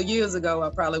a couple of years ago, I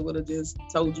probably would have just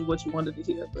told you what you wanted to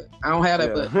hear, but I don't have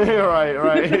that. But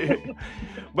right.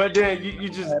 But then you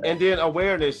just and then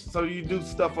awareness. So you do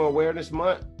stuff for Awareness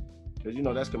Month,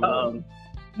 because that's coming up.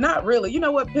 Not really. You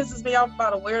know what pisses me off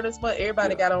about Awareness Month?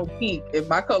 Everybody got on pink, and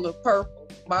my color purple.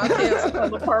 My cancer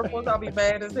color purple. I'll be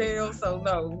mad as hell. So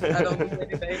no, I don't do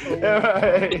anything for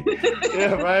right.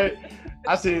 Yeah, right.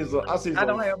 I see. I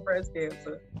don't have breast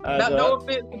cancer. No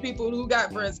offense to people who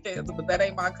got breast cancer, but that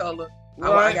ain't my color.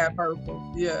 Right. I got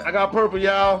purple. Yeah. I got purple,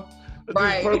 y'all.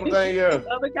 Right. Purple thing, yeah. There's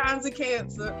other kinds of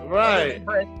cancer. Right.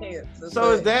 Breast cancer.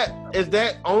 So is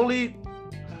that only?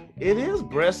 It is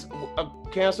breast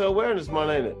cancer awareness month,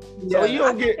 ain't it? Yeah. So you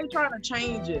don't they're trying to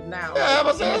change it now. Yeah,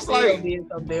 but that's like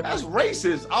that's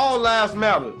racist. All lives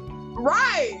matter.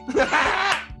 Right.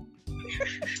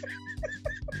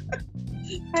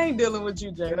 I ain't dealing with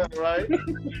you, Jay. Yeah, right.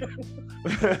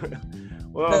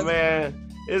 Well, man,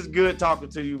 it's good talking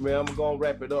to you, man. I'm gonna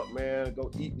wrap it up, man.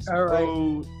 Go eat me some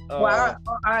food. Well,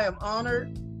 I am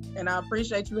honored, and I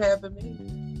appreciate you having me.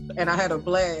 And I had a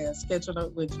blast catching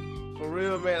up with you. For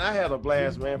real, man, I had a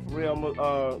blast, man. For real,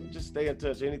 I'm just stay in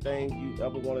touch. Anything you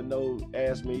ever want to know,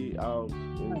 ask me.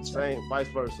 Same, vice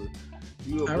versa.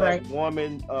 You a black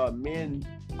woman, men,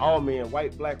 all men,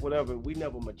 white, black, whatever. We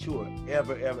never mature,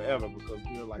 ever, because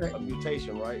we're like a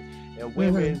mutation, right? And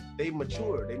women, they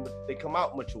mature. They come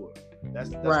out mature. That's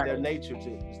their nature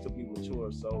is to be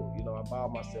mature. So I bow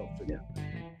myself to them.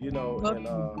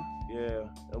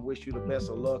 I wish you the best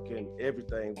of luck and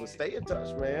everything. But stay in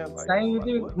touch, man. Same with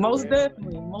you. Most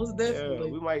definitely. Yeah,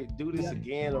 we might do this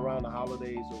again around the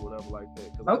holidays or whatever like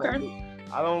that.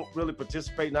 I don't really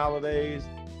participate in holidays,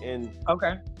 and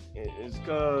it's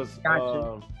because I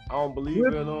don't believe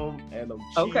in them, and I'm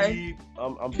cheap.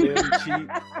 I'm very cheap.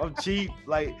 I'm cheap.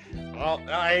 Like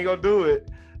I ain't gonna do it.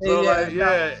 So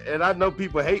and I know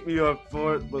people hate me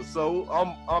for it, but so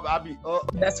I'll be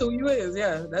up. That's who you is,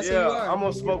 That's who you are. I'm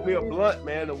gonna smoke me a blunt,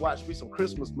 man, and watch me some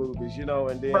Christmas movies, and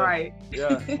then I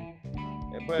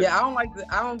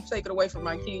don't take it away from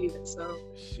my kids, so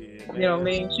shit, man. You know what I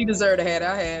mean? She deserved to have it,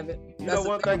 I have it. You know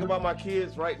one thing about my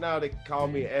kids right now, they call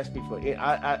me and ask me for it.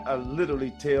 I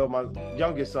literally tell my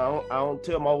youngest son, I don't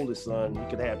tell my oldest son he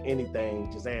can have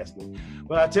anything, just ask me.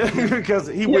 But I tell you because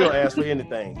he will ask for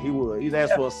anything. He would. He'd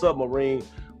ask for a submarine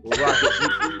or rocket.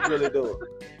 He really do it.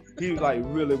 He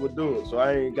really would do it. So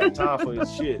I ain't got time for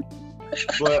his shit.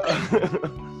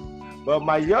 But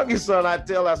my youngest son, I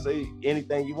say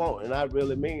anything you want, and I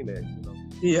really mean that.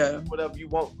 Whatever you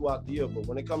want throughout the year. But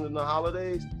when it comes to the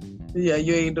holidays, you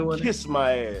ain't doing kiss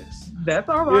my ass. That's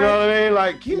all right. You know what I mean?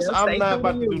 Like kiss. I'm not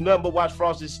about to do nothing but watch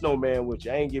Frosty Snowman with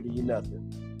you. I ain't giving you nothing.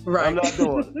 Right. I'm not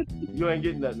doing it. You ain't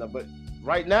getting nothing. But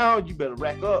right now, you better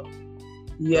rack up.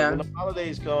 Yeah. When the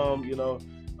holidays come, I'm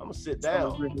gonna sit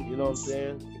down. You know what I'm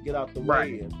saying? Get out the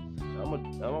way, and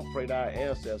I'm gonna pray to our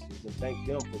ancestors and thank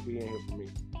them for being here for me.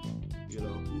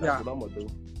 That's what I'm gonna do.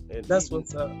 And that's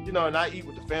what's up. And I eat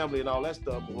with the family and all that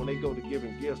stuff, but when they go to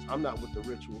giving gifts, I'm not with the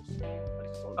rituals.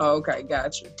 Okay,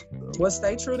 got you. Well,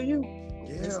 stay true to you.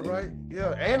 Yeah, right.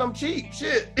 Yeah, and I'm cheap.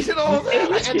 Shit, you know what I'm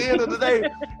saying? Like, at the end of the day,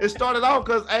 it started off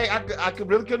because I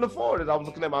really couldn't afford it. I was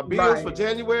looking at my bills for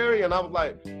January, and I was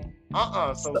like,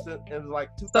 So it was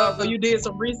like 2000. So you did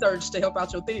some research to help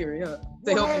out your theory, to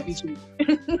help you be cheap.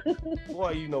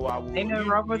 Boy, I would. Ain't nothing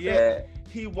wrong with that.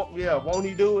 Won't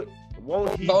he do it?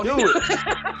 Won't he do it?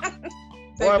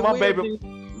 Boy,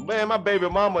 my baby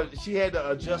mama, she had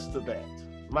to adjust to that.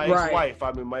 My ex-wife.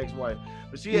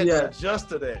 But she had to adjust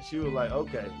to that. She was like,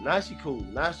 okay, now she cool.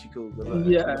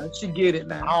 She get it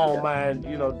now. I don't mind,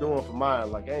 doing for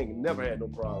mine. Like, I ain't never had no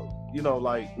problem.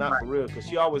 Not for real. Because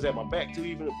she always had my back, too,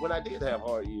 even when I did have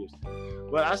hard years.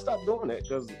 But I stopped doing that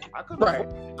because I couldn't afford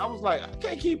it. I was like, I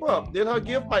can't keep up. Then her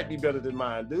gift might be better than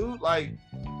mine, dude. Like,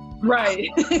 right.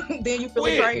 Then you feel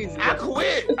crazy. I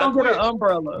quit. Don't get an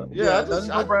umbrella.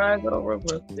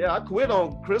 I quit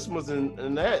on Christmas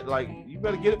and that. Like, you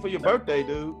better get it for your birthday,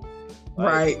 dude.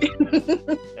 Right.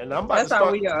 And I'm about That's to how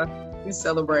start. we are. We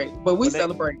celebrate, but we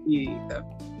celebrate Eid.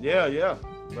 Yeah.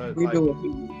 But We like, do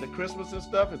it. the Christmas and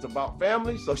stuff, it's about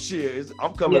family. So shit,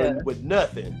 I'm coming with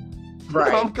nothing.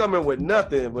 Right. I'm coming with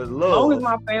nothing but love. As long as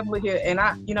my family here, and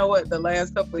you know what? The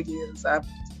last couple of years, I've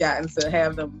gotten to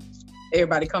have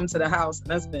everybody come to the house, and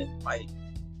that's been like,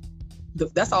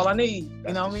 that's all I need.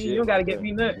 You know what I mean? You don't got to get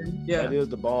me nothing. Yeah. That is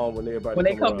the bomb when everybody when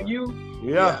they come around. to you.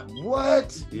 Yeah.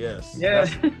 What? Yes. Yeah.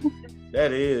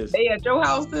 That is. They at your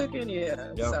house cooking.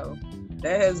 Yeah. Yep. So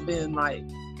that has been like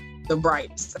the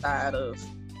bright side of,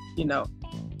 another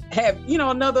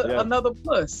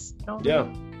plus. You know? Yeah.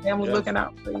 Family looking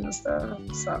out for you and stuff.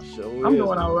 So Sure I'm is.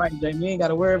 doing all right, Jamie. You ain't got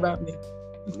to worry about me.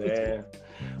 Man.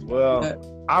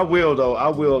 Well, I will though.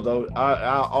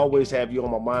 I always have you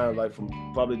on my mind, like from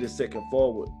probably this second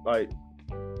forward, like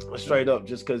straight up,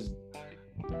 just because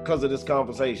of this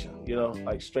conversation,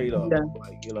 like straight up. Yeah.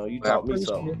 Like, you taught me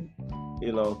something.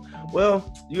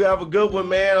 Well, you have a good one,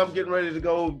 man. I'm getting ready to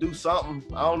go do something.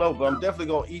 I don't know, but I'm definitely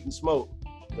gonna eat and smoke.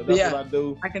 But that's what I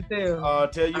do. I can tell.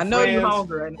 Tell your I know friends, you're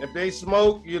hungry. if they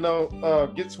smoke, get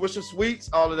Swisher Sweets,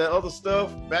 all of that other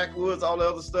stuff, backwoods, all the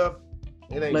other stuff.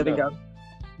 It ain't Let it go.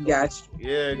 Gotcha.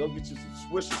 Yeah, go get you some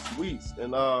Swisher Sweets.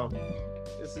 And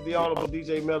this is the Honorable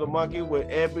DJ Metal Monkey with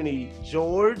Ebony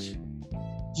George.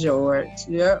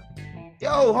 Yep.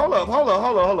 Yo, hold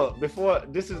up. Before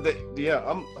this is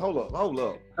hold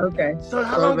up. Okay. So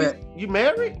how long you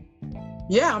married?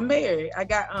 Yeah, I'm married. I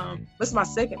got this is my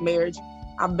second marriage.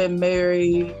 I've been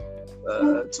married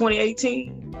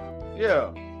 2018.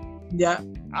 Yeah. Yeah.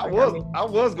 I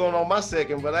was going on my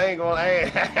second, but I ain't gonna.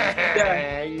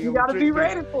 Yeah. You gotta be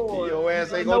ready for it. Your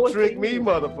ass ain't gonna trick me,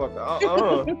 motherfucker.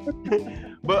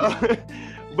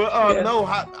 But no.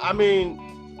 I mean,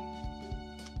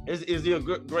 is he a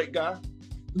great guy?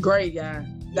 Great guy.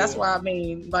 That's why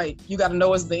like you gotta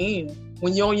know it's the end.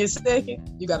 When you're on your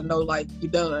second, you gotta know like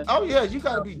you're done. Oh yeah, you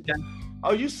gotta be.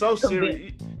 Oh, you so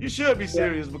serious. You should be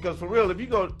serious because for real, if you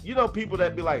go, people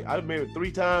that be like, I've been married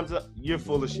 3 times, you're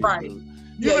full of shit. Right. Dude.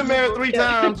 You've been married 3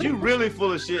 times, you really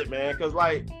full of shit, man. Because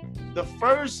like the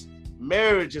first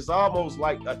marriage is almost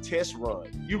like a test run.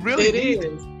 You really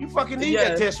you fucking need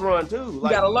that test run too.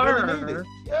 Like, you gotta learn. Really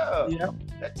yeah.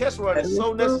 That test run is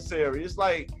so necessary. It's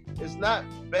like it's not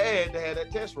bad to have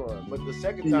that test run, but the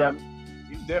second time.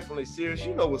 You definitely serious.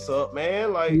 You know what's up,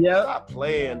 man. Like, stop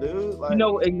playing, dude. Like, you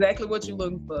know exactly what you're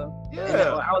looking for. Yeah. And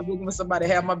I was looking for somebody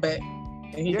to have my back,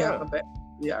 and he got my back.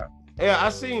 Yeah. Yeah, I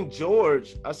seen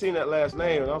George. I seen that last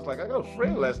name, and I was like, I got a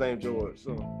friend last name George.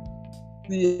 So.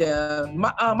 Yeah.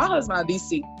 My husband out of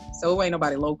DC, so it ain't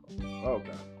nobody local.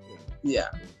 Okay. Yeah.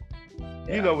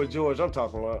 You know what George I'm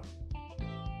talking about.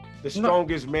 The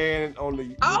strongest man on the.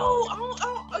 Yeah.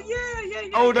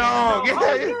 Oh, dog. You know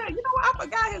what? I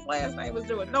forgot his last name was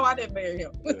George. No, I didn't marry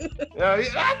him. I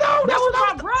know. That was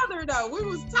my brother, though. We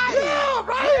was tight. Yeah,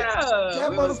 right. Yeah,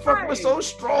 that motherfucker was so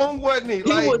strong, wasn't he?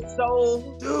 He was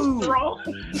so strong.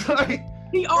 Like,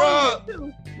 he owned it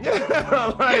too.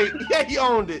 Yeah, he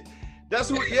owned it. That's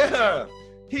who. Yeah,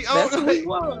 he owned it. That's who he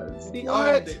was. He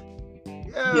owned it.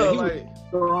 Yeah, like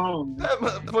strong.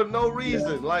 For no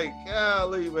reason. Like,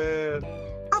 golly, man.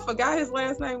 I forgot his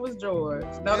last name was George.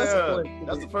 No, that's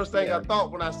the first thing I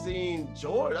thought when I seen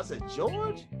George. I said,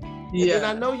 George? Yeah. And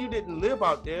I know you didn't live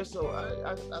out there, so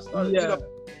I started,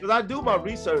 because I do my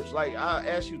research. Like, I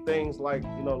ask you things like,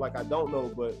 like I don't know,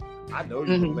 but I know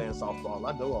you've been playing softball.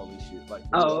 I know all this shit. Like,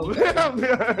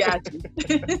 Got you.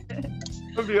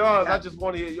 To be honest, I just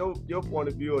want to hear your point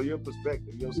of view or your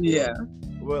perspective, your skill. Yeah.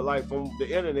 But like from the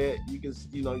internet, you can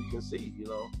see, like,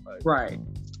 right.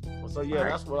 So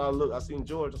that's what I seen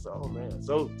George. I said, oh man.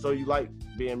 So you like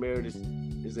being married? Is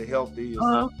it healthy? It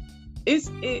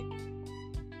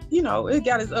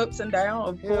got its ups and downs,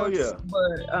 of course. Yeah.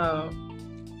 But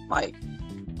like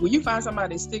when you find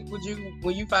somebody to stick with you,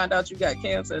 when you find out you got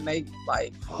cancer, and they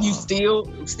like you still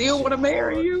want to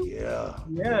marry you.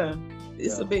 Yeah.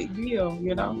 It's a big deal,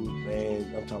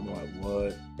 Man, I'm talking about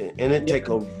what, and it take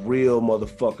a real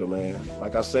motherfucker, man.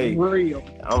 Like I say, real.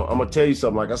 I'm gonna tell you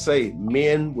something. Like I say,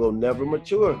 men will never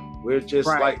mature. We're just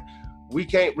like, we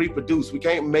can't reproduce. We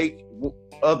can't make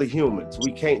other humans.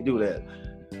 We can't do that.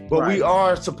 But we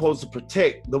are supposed to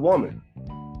protect the woman.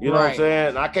 You know what I'm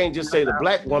saying? I can't just say the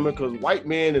black woman, because white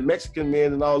men and Mexican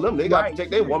men and all them, they got to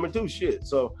protect their woman too. Shit.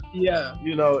 So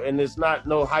and it's not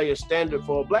no higher standard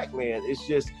for a black man. It's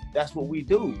just that's what we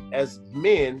do as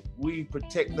men. We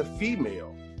protect the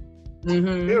female.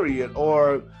 Period,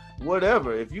 or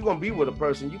whatever. If you're gonna be with a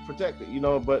person, you protect it.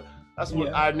 But that's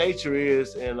what our nature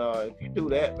is, and if you do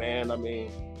that, man, I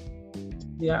mean,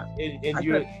 and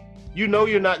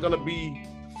you're not gonna be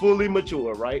fully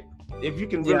mature, right? if you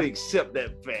can really accept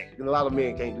that fact, and a lot of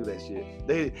men can't do that shit.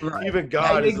 They even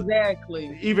God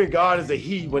even God is a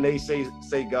he when they say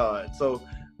God. So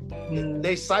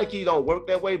they psyche don't work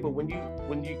that way. But when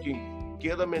you can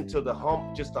get them into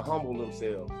just to humble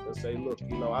themselves and say, look,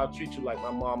 you know, I'll treat you like my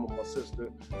mom or my sister.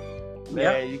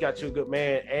 Man, you got you a good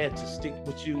man, and to stick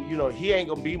with you. You know, he ain't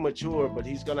gonna be mature, but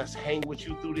he's gonna hang with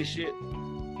you through this shit.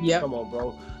 Yeah, come on,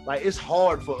 bro. Like, it's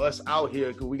hard for us out here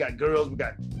because we got girls, we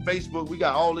got Facebook, we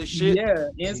got all this shit. Yeah,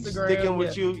 Instagram. He's sticking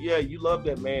with you. Yeah, you love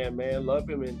that man. Love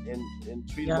him and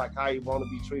treat him like how you want to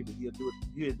be treated. He'll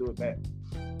do it back.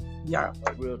 Yeah.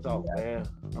 Like, real talk, man.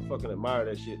 I fucking admire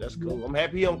that shit. That's cool. I'm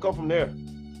happy he don't come from there.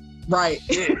 Right.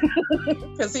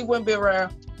 Because he wouldn't be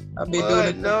around. I'd be doing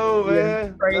it. No,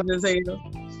 man. Crazy as hell.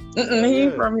 He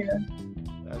ain't from here.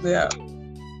 That's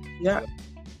yeah.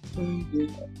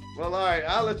 Well, all right,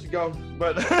 I'll let you go.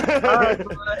 But all right,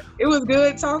 it was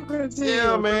good talking to you.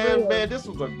 Yeah, man, this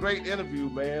was a great interview,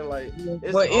 man. Like,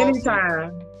 it's awesome.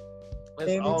 Anytime.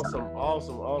 It's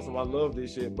awesome. I love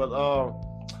this shit. But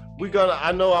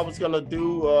I know I was gonna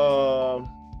do I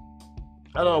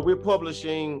don't know, we're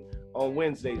publishing on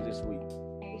Wednesday this week.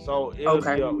 So it'll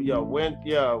be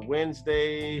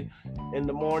Wednesday in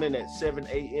the morning at 7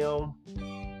 a.m.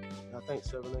 I think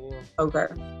 7 a.m. Okay.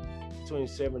 Between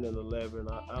 7 and 11.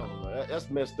 I don't know. That's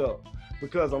messed up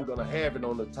because I'm gonna have it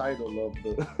on the title of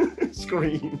the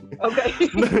screen. Okay.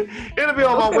 It'll be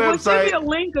on my website. Well, send me a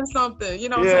link or something. You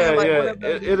know what I'm saying?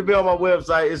 Like, it'll be on my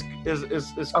website.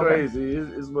 It's crazy.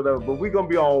 It's whatever. But we're gonna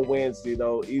be on Wednesday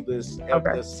though. Either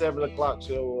after the 7 o'clock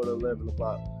show or the 11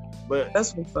 o'clock. But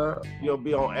that's what's up. You'll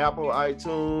be on Apple,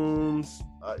 iTunes,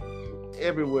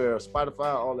 everywhere,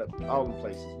 Spotify, all the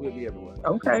places. We'll be everywhere.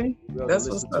 Okay, that's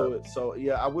what's up. It. So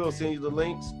I will send you the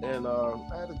links, and I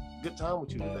had a good time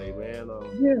with you today, man.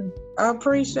 I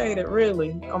appreciate it.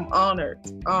 Really, I'm honored.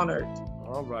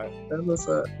 All right, that's what's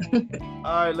up. All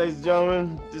right, ladies and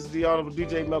gentlemen, this is the Honorable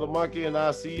DJ Mellow Monkey, and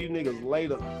I'll see you niggas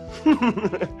later.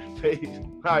 Peace.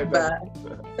 All right, bye.